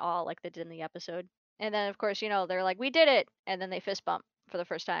staring in awe like they did in the episode. And then of course, they're like, we did it, and then they fist bump for the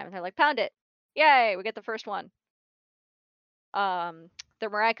first time, and they're like, pound it, yay, we get the first one. The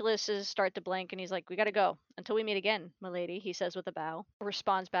miraculouses start to blink, and he's like, we gotta go until we meet again, milady, he says with a bow.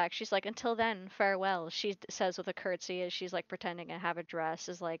 Responds back, she's like, until then, farewell, she says with a curtsy as she's like pretending to have a dress,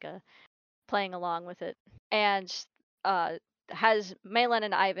 is like a playing along with it. And has Maylen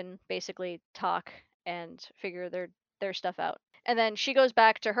and Ivan basically talk and figure their stuff out. And then she goes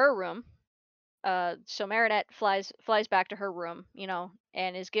back to her room. So Marinette flies back to her room,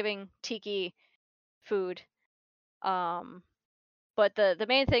 and is giving Tiki food. But the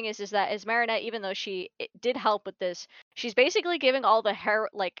main thing is that as Marinette, even though she did help with this, she's basically giving all the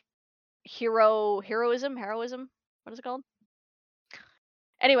heroism. What is it called?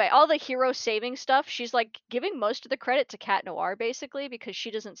 Anyway, all the hero saving stuff, she's like giving most of the credit to Cat Noir basically, because she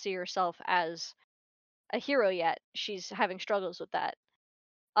doesn't see herself as a hero yet. She's having struggles with that.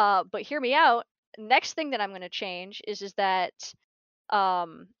 But hear me out. Next thing that I'm going to change is that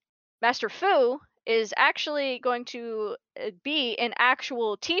Master Fu is actually going to be an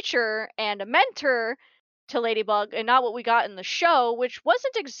actual teacher and a mentor to Ladybug, and not what we got in the show, which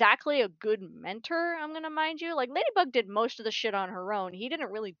wasn't exactly a good mentor, I'm going to mind you. Like, Ladybug did most of the shit on her own. He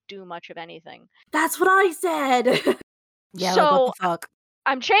didn't really do much of anything. That's what I said. Yeah, So, like, what the fuck?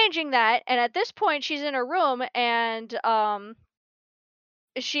 I'm changing that, and at this point she's in her room, and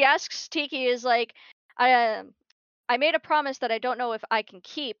she asks Tiki, is like, I made a promise that I don't know if I can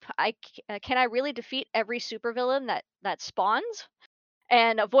keep. Can I really defeat every supervillain that spawns?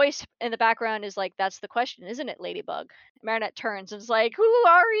 And a voice in the background is like, that's the question, isn't it, Ladybug? Marinette turns and is like, who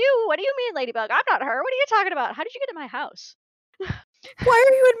are you? What do you mean, Ladybug? I'm not her. What are you talking about? How did you get in my house? Why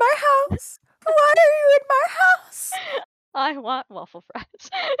are you in my house? Why are you in my house? I want waffle fries.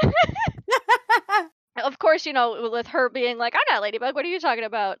 Of course, with her being like, I'm not Ladybug. What are you talking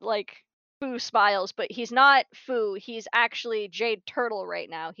about? Like, Fu smiles, but he's not Fu. He's actually Jade Turtle right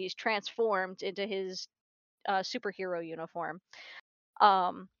now. He's transformed into his superhero uniform.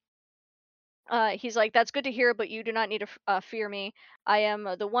 He's like, that's good to hear, but you do not need to fear me. I am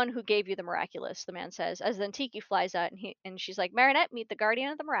the one who gave you the miraculous, the man says, as then Tiki flies out, and she's like, Marinette, meet the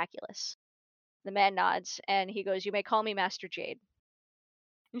guardian of the miraculous. The man nods, and he goes, you may call me Master Jade.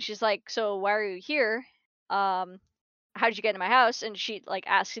 And she's like, so why are you here? How did you get in my house? And she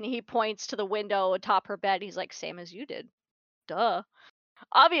asks, and he points to the window atop her bed. He's like, same as you did. Duh.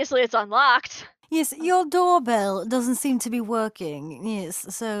 Obviously it's unlocked. Yes, your doorbell doesn't seem to be working.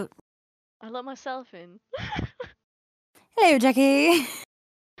 Yes, so I let myself in. hello, Jackie.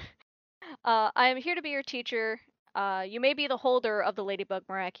 I am here to be your teacher. You may be the holder of the Ladybug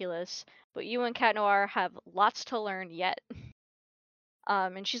Miraculous, but you and Cat Noir have lots to learn yet.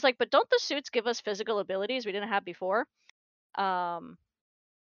 And she's like, but don't the suits give us physical abilities we didn't have before? Um,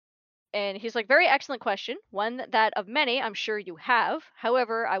 and he's like, very excellent question. One that of many I'm sure you have.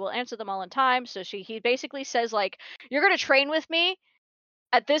 However, I will answer them all in time. So he basically says like, you're gonna train with me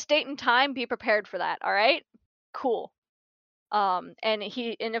at this date and time. Be prepared for that. All right, cool. And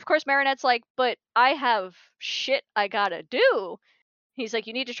of course Marinette's like, but I have shit I gotta do. He's like,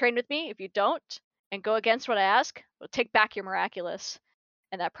 you need to train with me. If you don't and go against what I ask, we'll take back your miraculous,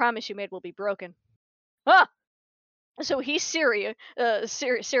 and that promise you made will be broken. Ah! So he's serious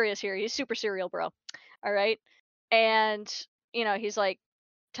here. He's super serial, bro. All right, and he's like,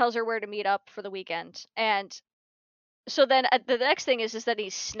 tells her where to meet up for the weekend, and so then the next thing is that he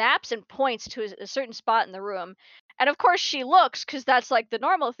snaps and points to a certain spot in the room, and of course she looks because that's like the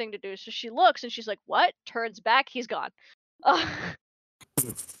normal thing to do. So she looks and she's like, "What?" Turns back, he's gone.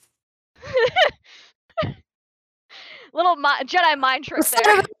 Little Jedi mind trick What's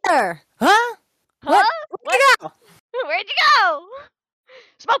there. over there? Huh? Huh? Where'd you go? Where'd you go?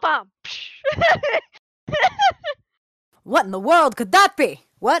 Smoke bomb. What in the world could that be?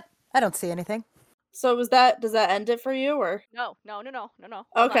 What? I don't see anything. So does that end it for you, or? No. Hold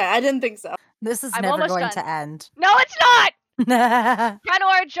Okay, on. I didn't think so. This is I'm never almost going done. to end. No, it's not! Noir.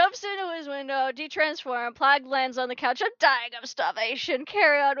 Cannoir jumps into his window, detransform, Plague lands on the couch. I'm dying of starvation.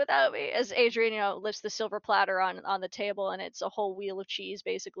 Carry on without me. As Adrian, lifts the silver platter on the table, and it's a whole wheel of cheese,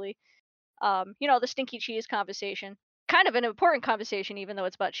 basically. The stinky cheese conversation. Kind of an important conversation, even though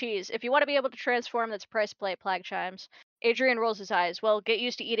it's about cheese. If you want to be able to transform, that's a price to play. Plague chimes. Adrian rolls his eyes. Well, get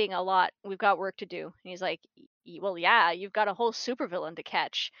used to eating a lot. We've got work to do. And he's like, well, yeah, you've got a whole supervillain to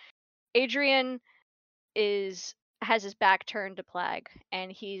catch. Adrian has his back turned to Plague,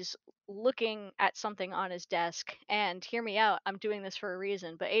 and he's looking at something on his desk. And hear me out, I'm doing this for a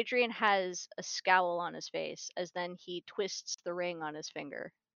reason, but Adrian has a scowl on his face as then he twists the ring on his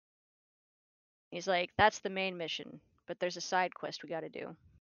finger. He's like, that's the main mission, but there's a side quest we gotta do.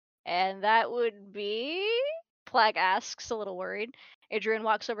 And that would be... Plague asks, a little worried. Adrian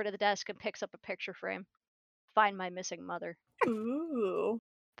walks over to the desk and picks up a picture frame. Find my missing mother. Ooh.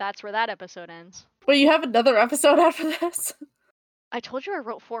 That's where that episode ends. Wait, you have another episode after this? I told you I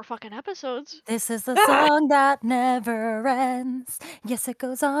wrote 4 fucking episodes. This is the song that never ends. Yes, it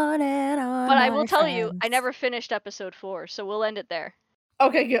goes on and on. But I will tell you, I never finished episode 4, so we'll end it there.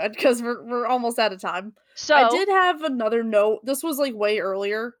 Okay, good, because we're almost out of time. So I did have another note. This was like way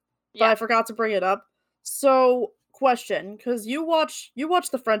earlier, but I forgot to bring it up. So, question, because you watch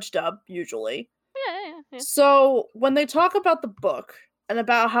the French dub usually. Yeah. So when they talk about the book and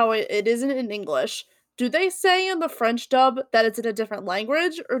about how it isn't in English, do they say in the French dub that it's in a different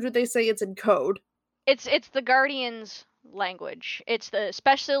language, or do they say it's in code? It's the Guardians' language. It's a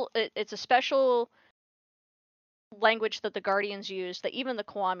special language that the Guardians use that even the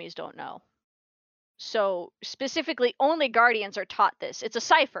Kwamis don't know. So specifically, only Guardians are taught this. It's a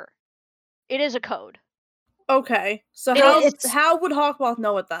cipher. It is a code. Okay, so how would Hawkmoth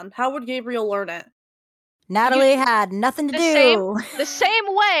know it then? How would Gabriel learn it? Natalie had nothing to do. The same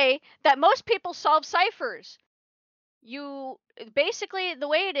way that most people solve ciphers. Basically, the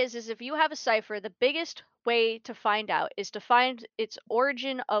way it is if you have a cipher, the biggest way to find out is to find its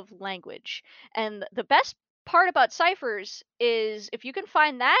origin of language. And the best part about ciphers is if you can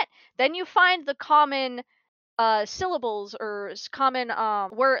find that, then you find the common syllables or common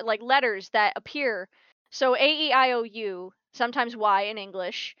word, like letters that appear. So A-E-I-O-U, sometimes Y in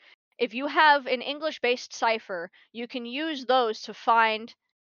English. If you have an English-based cipher, you can use those to find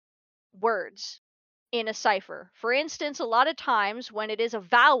words in a cipher. For instance, a lot of times when it is a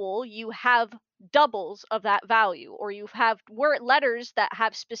vowel, you have doubles of that value, or you have letters that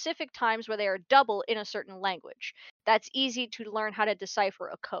have specific times where they are double in a certain language. That's easy to learn how to decipher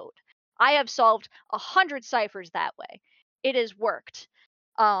a code. I have solved 100 ciphers that way. It has worked.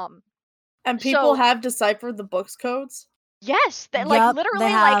 And people have deciphered the book's codes? Yes, that Yep, literally,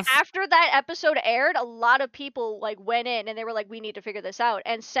 they have. after that episode aired, a lot of people went in and they were like, we need to figure this out.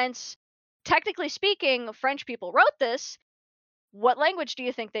 And since technically speaking, French people wrote this, what language do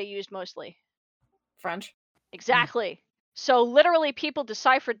you think they used mostly? French. Exactly. So literally people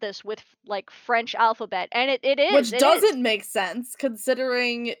deciphered this with French alphabet, and it is. Which doesn't make sense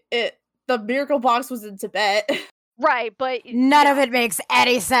considering the Miracle Box was in Tibet. Right, but none of it makes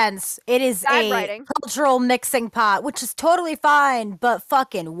any sense. It is a cultural mixing pot, which is totally fine, but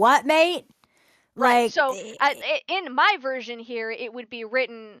fucking what, mate? Right. So in my version here, it would be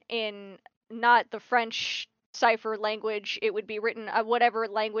written in not the French cipher language. It would be written whatever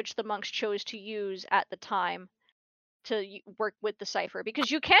language the monks chose to use at the time to work with the cipher,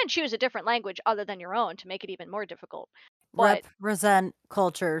 because you can choose a different language other than your own to make it even more difficult. But Represent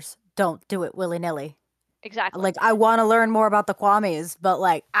cultures. Don't do it willy-nilly. exactly. Like, I want to learn more about the Kwamis, but,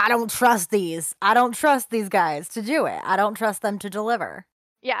 like, I don't trust these. I don't trust these guys to do it. I don't trust them to deliver.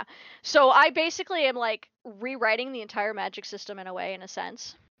 Yeah. So I basically am like rewriting the entire magic system in a way, in a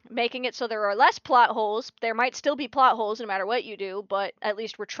sense, making it so there are less plot holes. There might still be plot holes no matter what you do, but at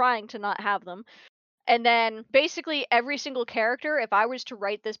least we're trying to not have them. And then basically every single character, if I was to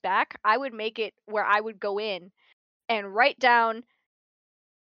write this back, I would make it where I would go in and write down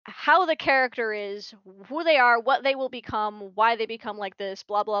how the character is, who they are, what they will become, why they become like this,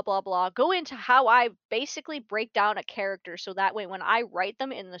 blah blah blah blah. Go into how I basically break down a character so that way when I write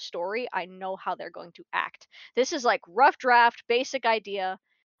them in the story, I know how they're going to act. This is like rough draft, basic idea.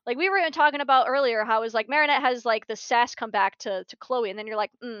 Like we were even talking about earlier, how is like Marinette has like the sass come back to Chloe, and then you're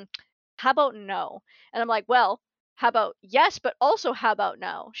like, how about no? And I'm like, well, how about yes, but also how about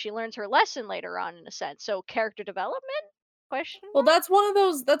no? She learns her lesson later on in a sense. So character development? Question Well, mark? that's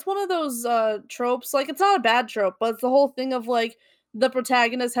one of those tropes. Like, it's not a bad trope, but it's the whole thing of like the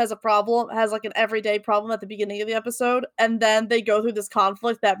protagonist has a problem, has like an everyday problem at the beginning of the episode, and then they go through this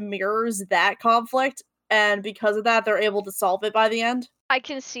conflict that mirrors that conflict, and because of that, they're able to solve it by the end. I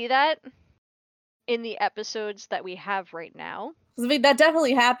can see that in the episodes that we have right now. 'Cause I mean, that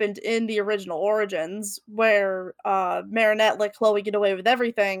definitely happened in the original Origins, where Marinette let Chloe get away with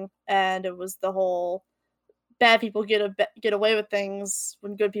everything, and it was the whole bad people get away with things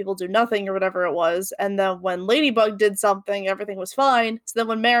when good people do nothing, or whatever it was. And then when Ladybug did something, everything was fine. So then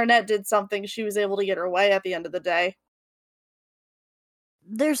when Marinette did something, she was able to get her way at the end of the day.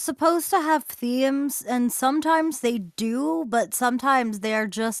 They're supposed to have themes, and sometimes they do, but sometimes they're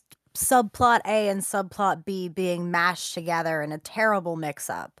just subplot A and subplot B being mashed together in a terrible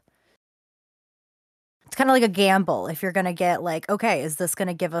mix-up. It's kind of like a gamble. If you're going to get like, okay, is this going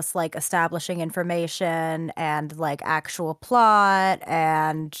to give us like establishing information and like actual plot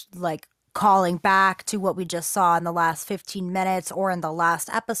and like calling back to what we just saw in the last 15 minutes or in the last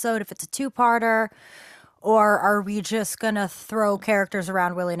episode if it's a two-parter? Or are we just going to throw characters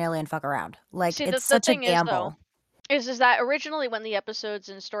around willy-nilly and fuck around? Like, See, it's the such a thing is, though, gamble. is that originally when the episodes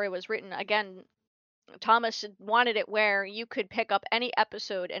and story was written, again, Thomas wanted it where you could pick up any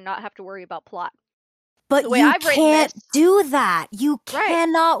episode and not have to worry about plot. But The way you I've written can't this- do that. You Right.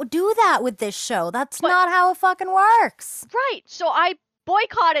 cannot do that with this show. That's But- not how it fucking works. Right. So I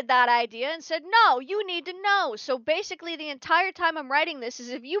boycotted that idea and said, no, you need to know. So basically, the entire time I'm writing this is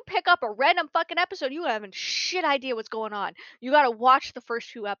if you pick up a random fucking episode, you haven't shit idea what's going on. You got to watch the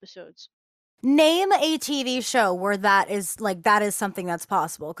first 2 episodes. Name a TV show where that is something that's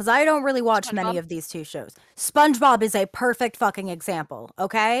possible. Because I don't really watch many SpongeBob? of these two shows. SpongeBob is a perfect fucking example.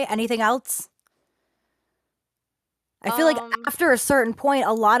 Okay? Anything else? I feel like after a certain point,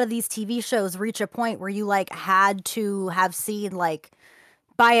 a lot of these TV shows reach a point where you like had to have seen like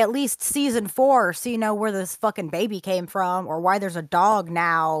by at least season 4, so you know where this fucking baby came from, or why there's a dog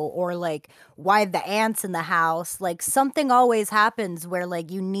now, or like why the ants in the house. Like something always happens where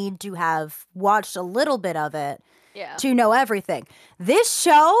like you need to have watched a little bit of it Yeah. to know everything. This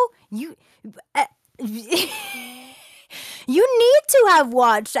show, you you need to have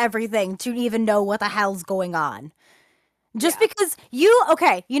watched everything to even know what the hell's going on. Just Yeah. because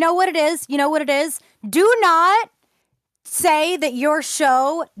okay, you know what it is? You know what it is? Do not say that your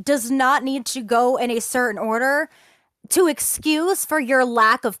show does not need to go in a certain order to excuse for your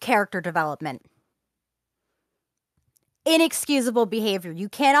lack of character development. Inexcusable behavior. You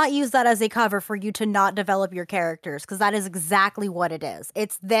cannot use that as a cover for you to not develop your characters, because that is exactly what it is.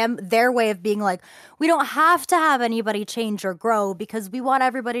 It's their way of being like, we don't have to have anybody change or grow because we want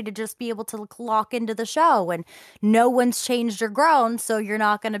everybody to just be able to lock into the show, and no one's changed or grown, so you're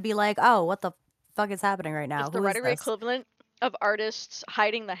not going to be like, oh, what the fuck is happening right now? It's the Who is writer this? equivalent of artists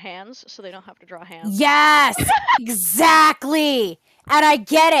hiding the hands so they don't have to draw hands. Yes, exactly. And I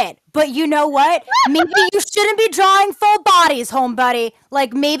get it. But you know what? Maybe you shouldn't be drawing full bodies, home buddy.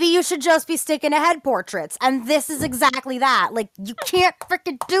 Like, maybe you should just be sticking to head portraits. And this is exactly that. Like, you can't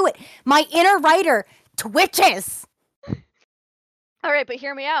freaking do it. My inner writer twitches. All right, but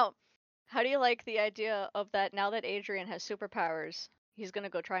hear me out. How do you like the idea of that now that Adrian has superpowers, he's going to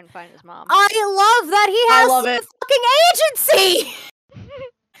go try and find his mom? I love that he I has love some it. fucking agency.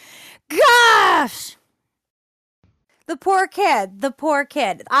 Gosh. The poor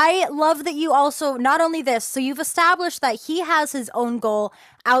kid. I love that you also, not only this, so you've established that he has his own goal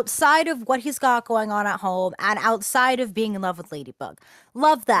outside of what he's got going on at home and outside of being in love with Ladybug.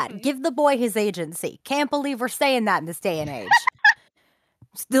 Love that. Mhm. Give the boy his agency. Can't believe we're saying that in this day and age.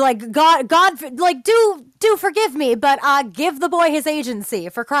 Like, God, like, do forgive me, but give the boy his agency,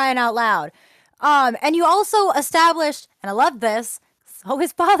 for crying out loud. And you also established, and I love this, it's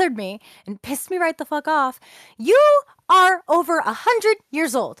always bothered me and pissed me right the fuck off. You are over 100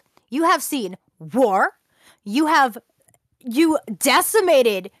 years old. You have seen war. You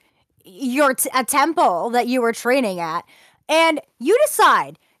decimated a temple that you were training at, and you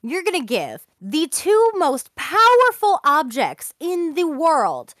decide you're gonna give the two most powerful objects in the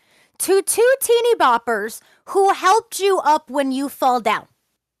world to two teeny boppers who helped you up when you fall down.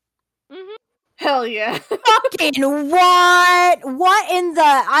 Mm-hmm. Hell yeah. Fucking what? What in the...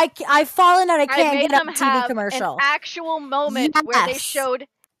 I've fallen and I can't made get up them a TV have commercial. an actual moment where they Yes. showed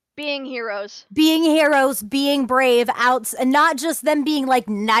being heroes. Being heroes, being brave, and not just them being like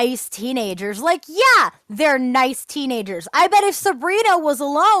nice teenagers. Like, yeah, they're nice teenagers. I bet if Sabrina was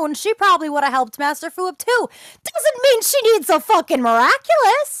alone, she probably would have helped Master Fu up too. Doesn't mean she needs a fucking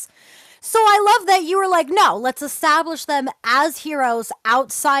miraculous. So I love that you were like, no, let's establish them as heroes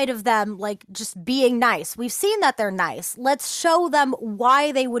outside of them, like, just being nice. We've seen that they're nice. Let's show them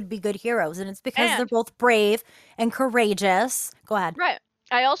why they would be good heroes. And it's because they're both brave and courageous. Go ahead. Right.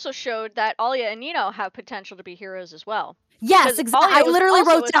 I also showed that Alia and Nino have potential to be heroes as well. Yes, exactly. I literally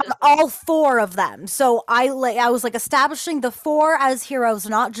wrote down all four of them. So I was like establishing the four as heroes,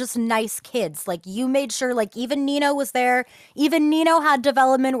 not just nice kids. Like, you made sure, like, even Nino was there. Even Nino had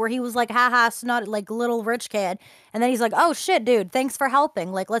development where he was like, haha, snot, like, little rich kid. And then he's like, oh shit, dude, thanks for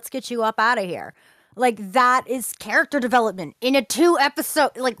helping. Like, let's get you up out of here. Like, that is character development in a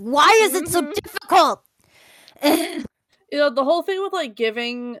 2-episode. Like, why is it so difficult? You know, the whole thing with, like,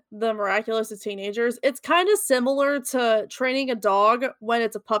 giving the miraculous to teenagers, it's kind of similar to training a dog when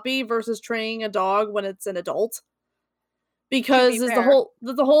it's a puppy versus training a dog when it's an adult. Because there's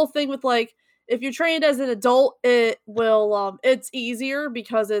the whole thing with, like, if you train it as an adult, it will, it's easier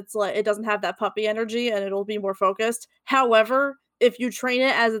because it's, like, it doesn't have that puppy energy and it'll be more focused. However, if you train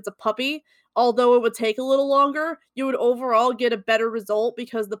it as it's a puppy, although it would take a little longer, you would overall get a better result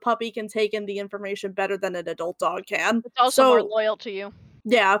because the puppy can take in the information better than an adult dog can. It's also more loyal to you.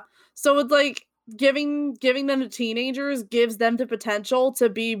 Yeah. So it's like giving them to teenagers gives them the potential to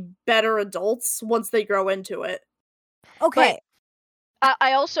be better adults once they grow into it. Okay. But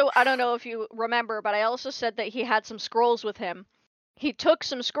I don't know if you remember, but I also said that he had some scrolls with him. He took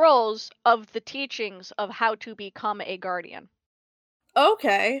some scrolls of the teachings of how to become a guardian.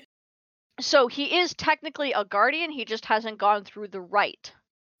 Okay. So he is technically a guardian, he just hasn't gone through the rite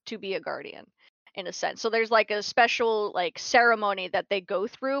to be a guardian, in a sense. So there's like a special like ceremony that they go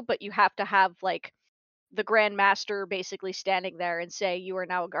through, but you have to have like the Grand Master basically standing there and say you are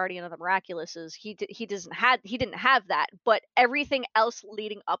now a guardian of the miraculous. He didn't have that, but everything else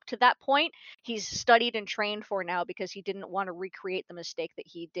leading up to that point, he's studied and trained for now because he didn't want to recreate the mistake that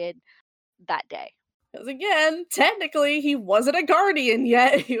he did that day. Because again, technically, he wasn't a guardian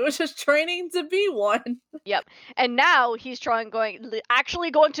yet. He was just training to be one. Yep. And now he's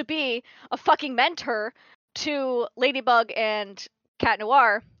actually going to be a fucking mentor to Ladybug and Cat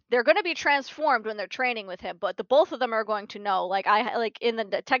Noir. They're going to be transformed when they're training with him, but the both of them are going to know.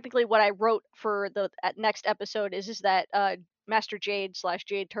 Technically, what I wrote for the next episode is that Master Jade /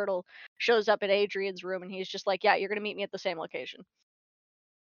 Jade Turtle shows up at Adrian's room, and he's just like, "Yeah, you're going to meet me at the same location."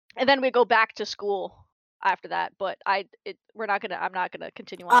 And then we go back to school after that, but I'm not gonna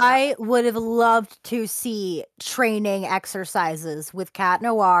continue on. I would have loved to see training exercises with Cat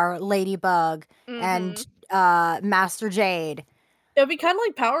Noir, Ladybug, and Master Jade. It'd be kind of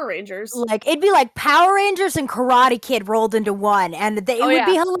like Power Rangers. Like, it'd be like Power Rangers and Karate Kid rolled into one, and it would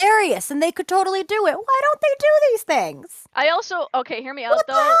be hilarious, and they could totally do it. Why don't they do these things? I also, hear me out, what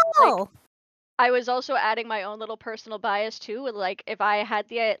though. The hell? Like, I was also adding my own little personal bias, too. Like, if I had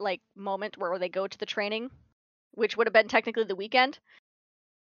the, moment where they go to the training, which would have been technically the weekend,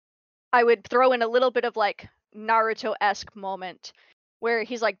 I would throw in a little bit of, Naruto-esque moment where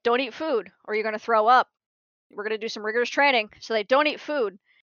he's like, don't eat food, or you're going to throw up. We're going to do some rigorous training. So they don't eat food.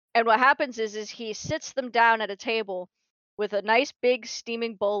 And what happens is he sits them down at a table with a nice big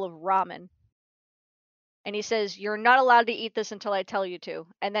steaming bowl of ramen. And he says, you're not allowed to eat this until I tell you to.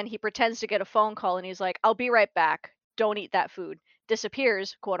 And then he pretends to get a phone call and he's like, I'll be right back. Don't eat that food.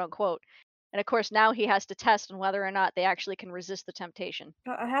 Disappears, quote unquote. And of course, now he has to test on whether or not they actually can resist the temptation.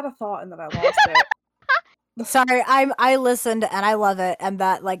 I had a thought and then I lost it. Sorry, I listened and I love it, and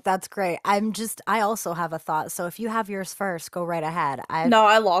that's great. I also have a thought. So if you have yours first, go right ahead. No,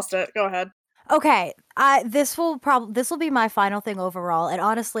 I lost it. Go ahead. Okay, this will be my final thing overall. And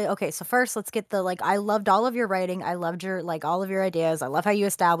honestly, okay, so first let's get the I loved all of your writing. I loved your all of your ideas. I love how you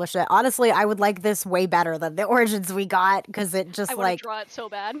established it. Honestly, I would like this way better than the origins we got because it just I want to draw it so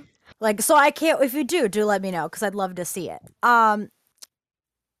bad. So I can't. If you do let me know because I'd love to see it.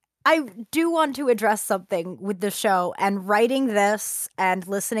 I do want to address something with the show, and writing this and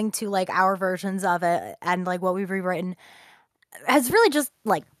listening to like our versions of it and like what we've rewritten has really just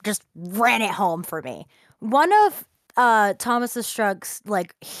ran it home for me. One of Thomas Struck's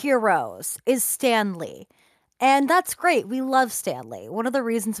like heroes is Stan Lee. And that's great. We love Stan Lee. One of the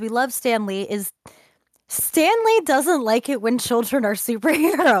reasons we love Stan Lee is Stan Lee doesn't like it when children are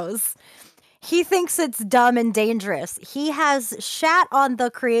superheroes. He thinks it's dumb and dangerous. He has shat on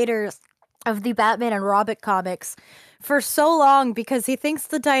the creators of the Batman and Robin comics for so long because he thinks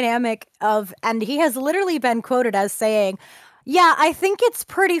the dynamic of, and he has literally been quoted as saying, yeah, I think it's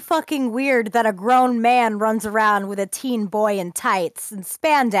pretty fucking weird that a grown man runs around with a teen boy in tights and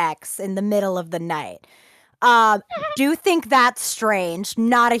spandex in the middle of the night. Do think that's strange.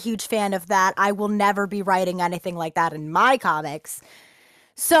 Not a huge fan of that. I will never be writing anything like that in my comics.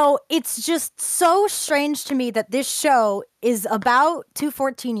 So it's just so strange to me that this show is about two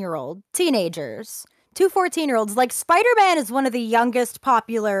 14-year-old teenagers. Two 14-year-olds. Like, Spider-Man is one of the youngest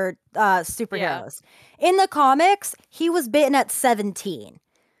popular superheroes. Yeah. In the comics, he was bitten at 17.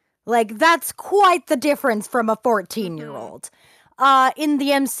 Like, that's quite the difference from a 14-year-old. In the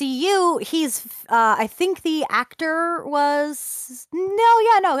MCU, he's, I think the actor was,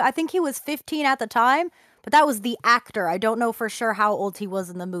 I think he was 15 at the time, but that was the actor. I don't know for sure how old he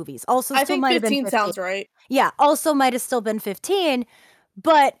was in the movies. Also, I think 15 sounds right. Yeah, also might have still been 15,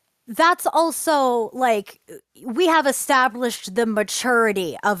 but that's also, like, we have established the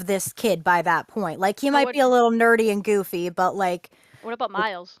maturity of this kid by that point. Like, he might be a little nerdy and goofy, but, like... What about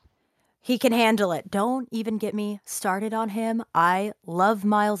Miles? He can handle it. Don't even get me started on him. I love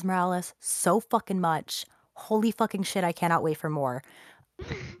Miles Morales so fucking much. Holy fucking shit, I cannot wait for more.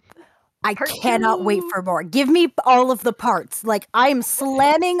 I cannot wait for more. Give me all of the parts. Like, I'm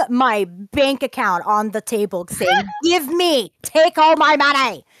slamming my bank account on the table saying, take all my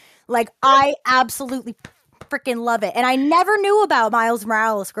money. Like, I absolutely freaking love it. And I never knew about Miles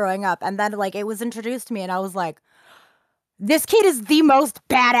Morales growing up. And then, like, it was introduced to me and I was like, this kid is the most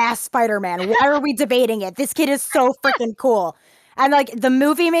badass Spider-Man. Why are we debating it? This kid is so freaking cool. And, like, the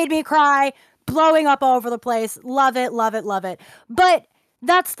movie made me cry, blowing up all over the place. Love it, love it, love it. But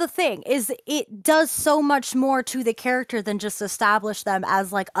that's the thing, is it does so much more to the character than just establish them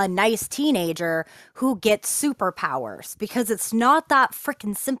as, like, a nice teenager who gets superpowers, because it's not that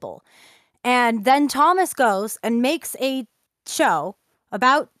freaking simple. And then Thomas goes and makes a show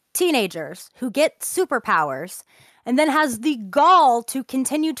about teenagers who get superpowers, and then has the gall to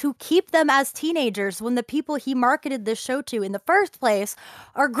continue to keep them as teenagers when the people he marketed this show to in the first place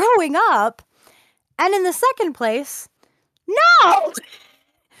are growing up. And in the second place, no!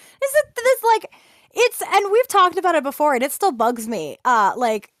 This like, it's, and we've talked about it before, and it still bugs me.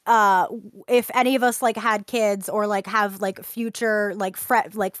 If any of us, like, had kids or, like, have, like, future, like,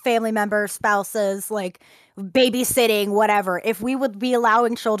 family members, spouses, like, babysitting, whatever, if we would be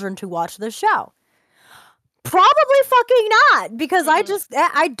allowing children to watch this show. Probably fucking not, because I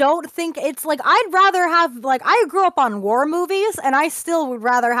don't think it's, like, I'd rather have, like, I grew up on war movies, and I still would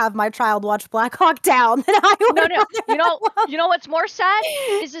rather have my child watch Black Hawk Down than I would. No. You know what's more sad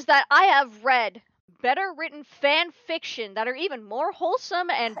is that I have read better written fan fiction that are even more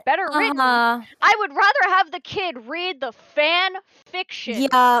wholesome and better written. I would rather have the kid read the fan fiction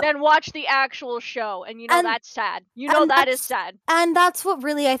than watch the actual show, and that's sad. That is sad. And that's what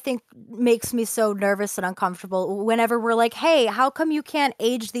really, I think, makes me so nervous and uncomfortable whenever we're like, hey, how come you can't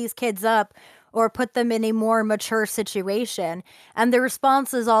age these kids up or put them in a more mature situation? And the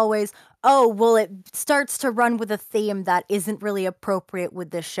response is always, oh, well, it starts to run with a theme that isn't really appropriate with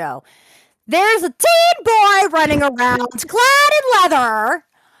this show. There's a teen boy running around clad in leather.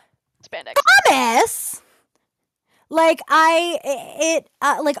 Spandex. Thomas! Like, I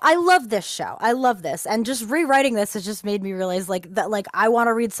love this show. I love this. And just rewriting this has just made me realize, like, that, like, I want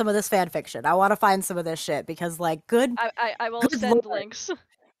to read some of this fan fiction. I want to find some of this shit because, like, I will send links.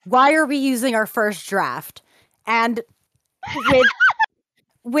 Why are we using our first draft? And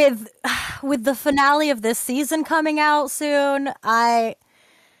with the finale of this season coming out soon,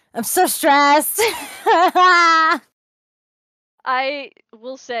 I'm so stressed. I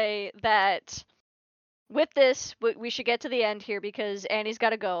will say that with this, we should get to the end here because Annie's got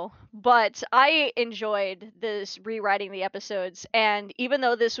to go. But I enjoyed this rewriting the episodes. And even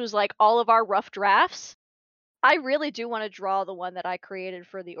though this was like all of our rough drafts, I really do want to draw the one that I created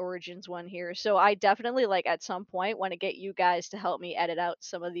for the Origins one here. So I definitely, like, at some point want to get you guys to help me edit out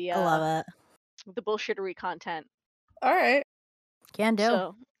some of the I love it. The bullshittery content. All right. Can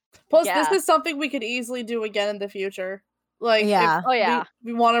do. Plus, this is something we could easily do again in the future. Like, Yeah. if Oh yeah,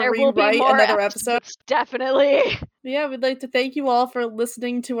 we want to there will be rewrite more another episode. episodes, definitely. Yeah, we'd like to thank you all for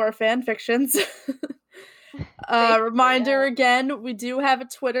listening to our fan fictions. Basically, Reminder yeah. again, we do have a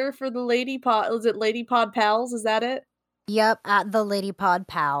Twitter for the Lady Pod. Is it Lady Pod Pals? Is that it? Yep, at the Lady Pod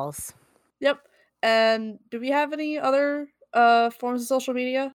Pals. Yep. And do we have any other forms of social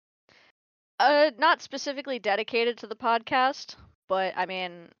media? Not specifically dedicated to the podcast, but I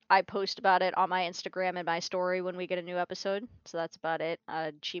mean, I post about it on my Instagram and my story when we get a new episode. So that's about it.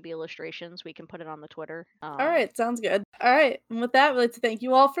 Chibi illustrations, we can put it on the Twitter. All right, sounds good. All right, and with that, we'd like to thank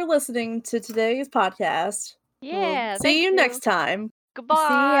you all for listening to today's podcast. We'll Yeah, see thank you you. next time. Goodbye.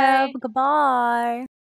 See ya. Goodbye.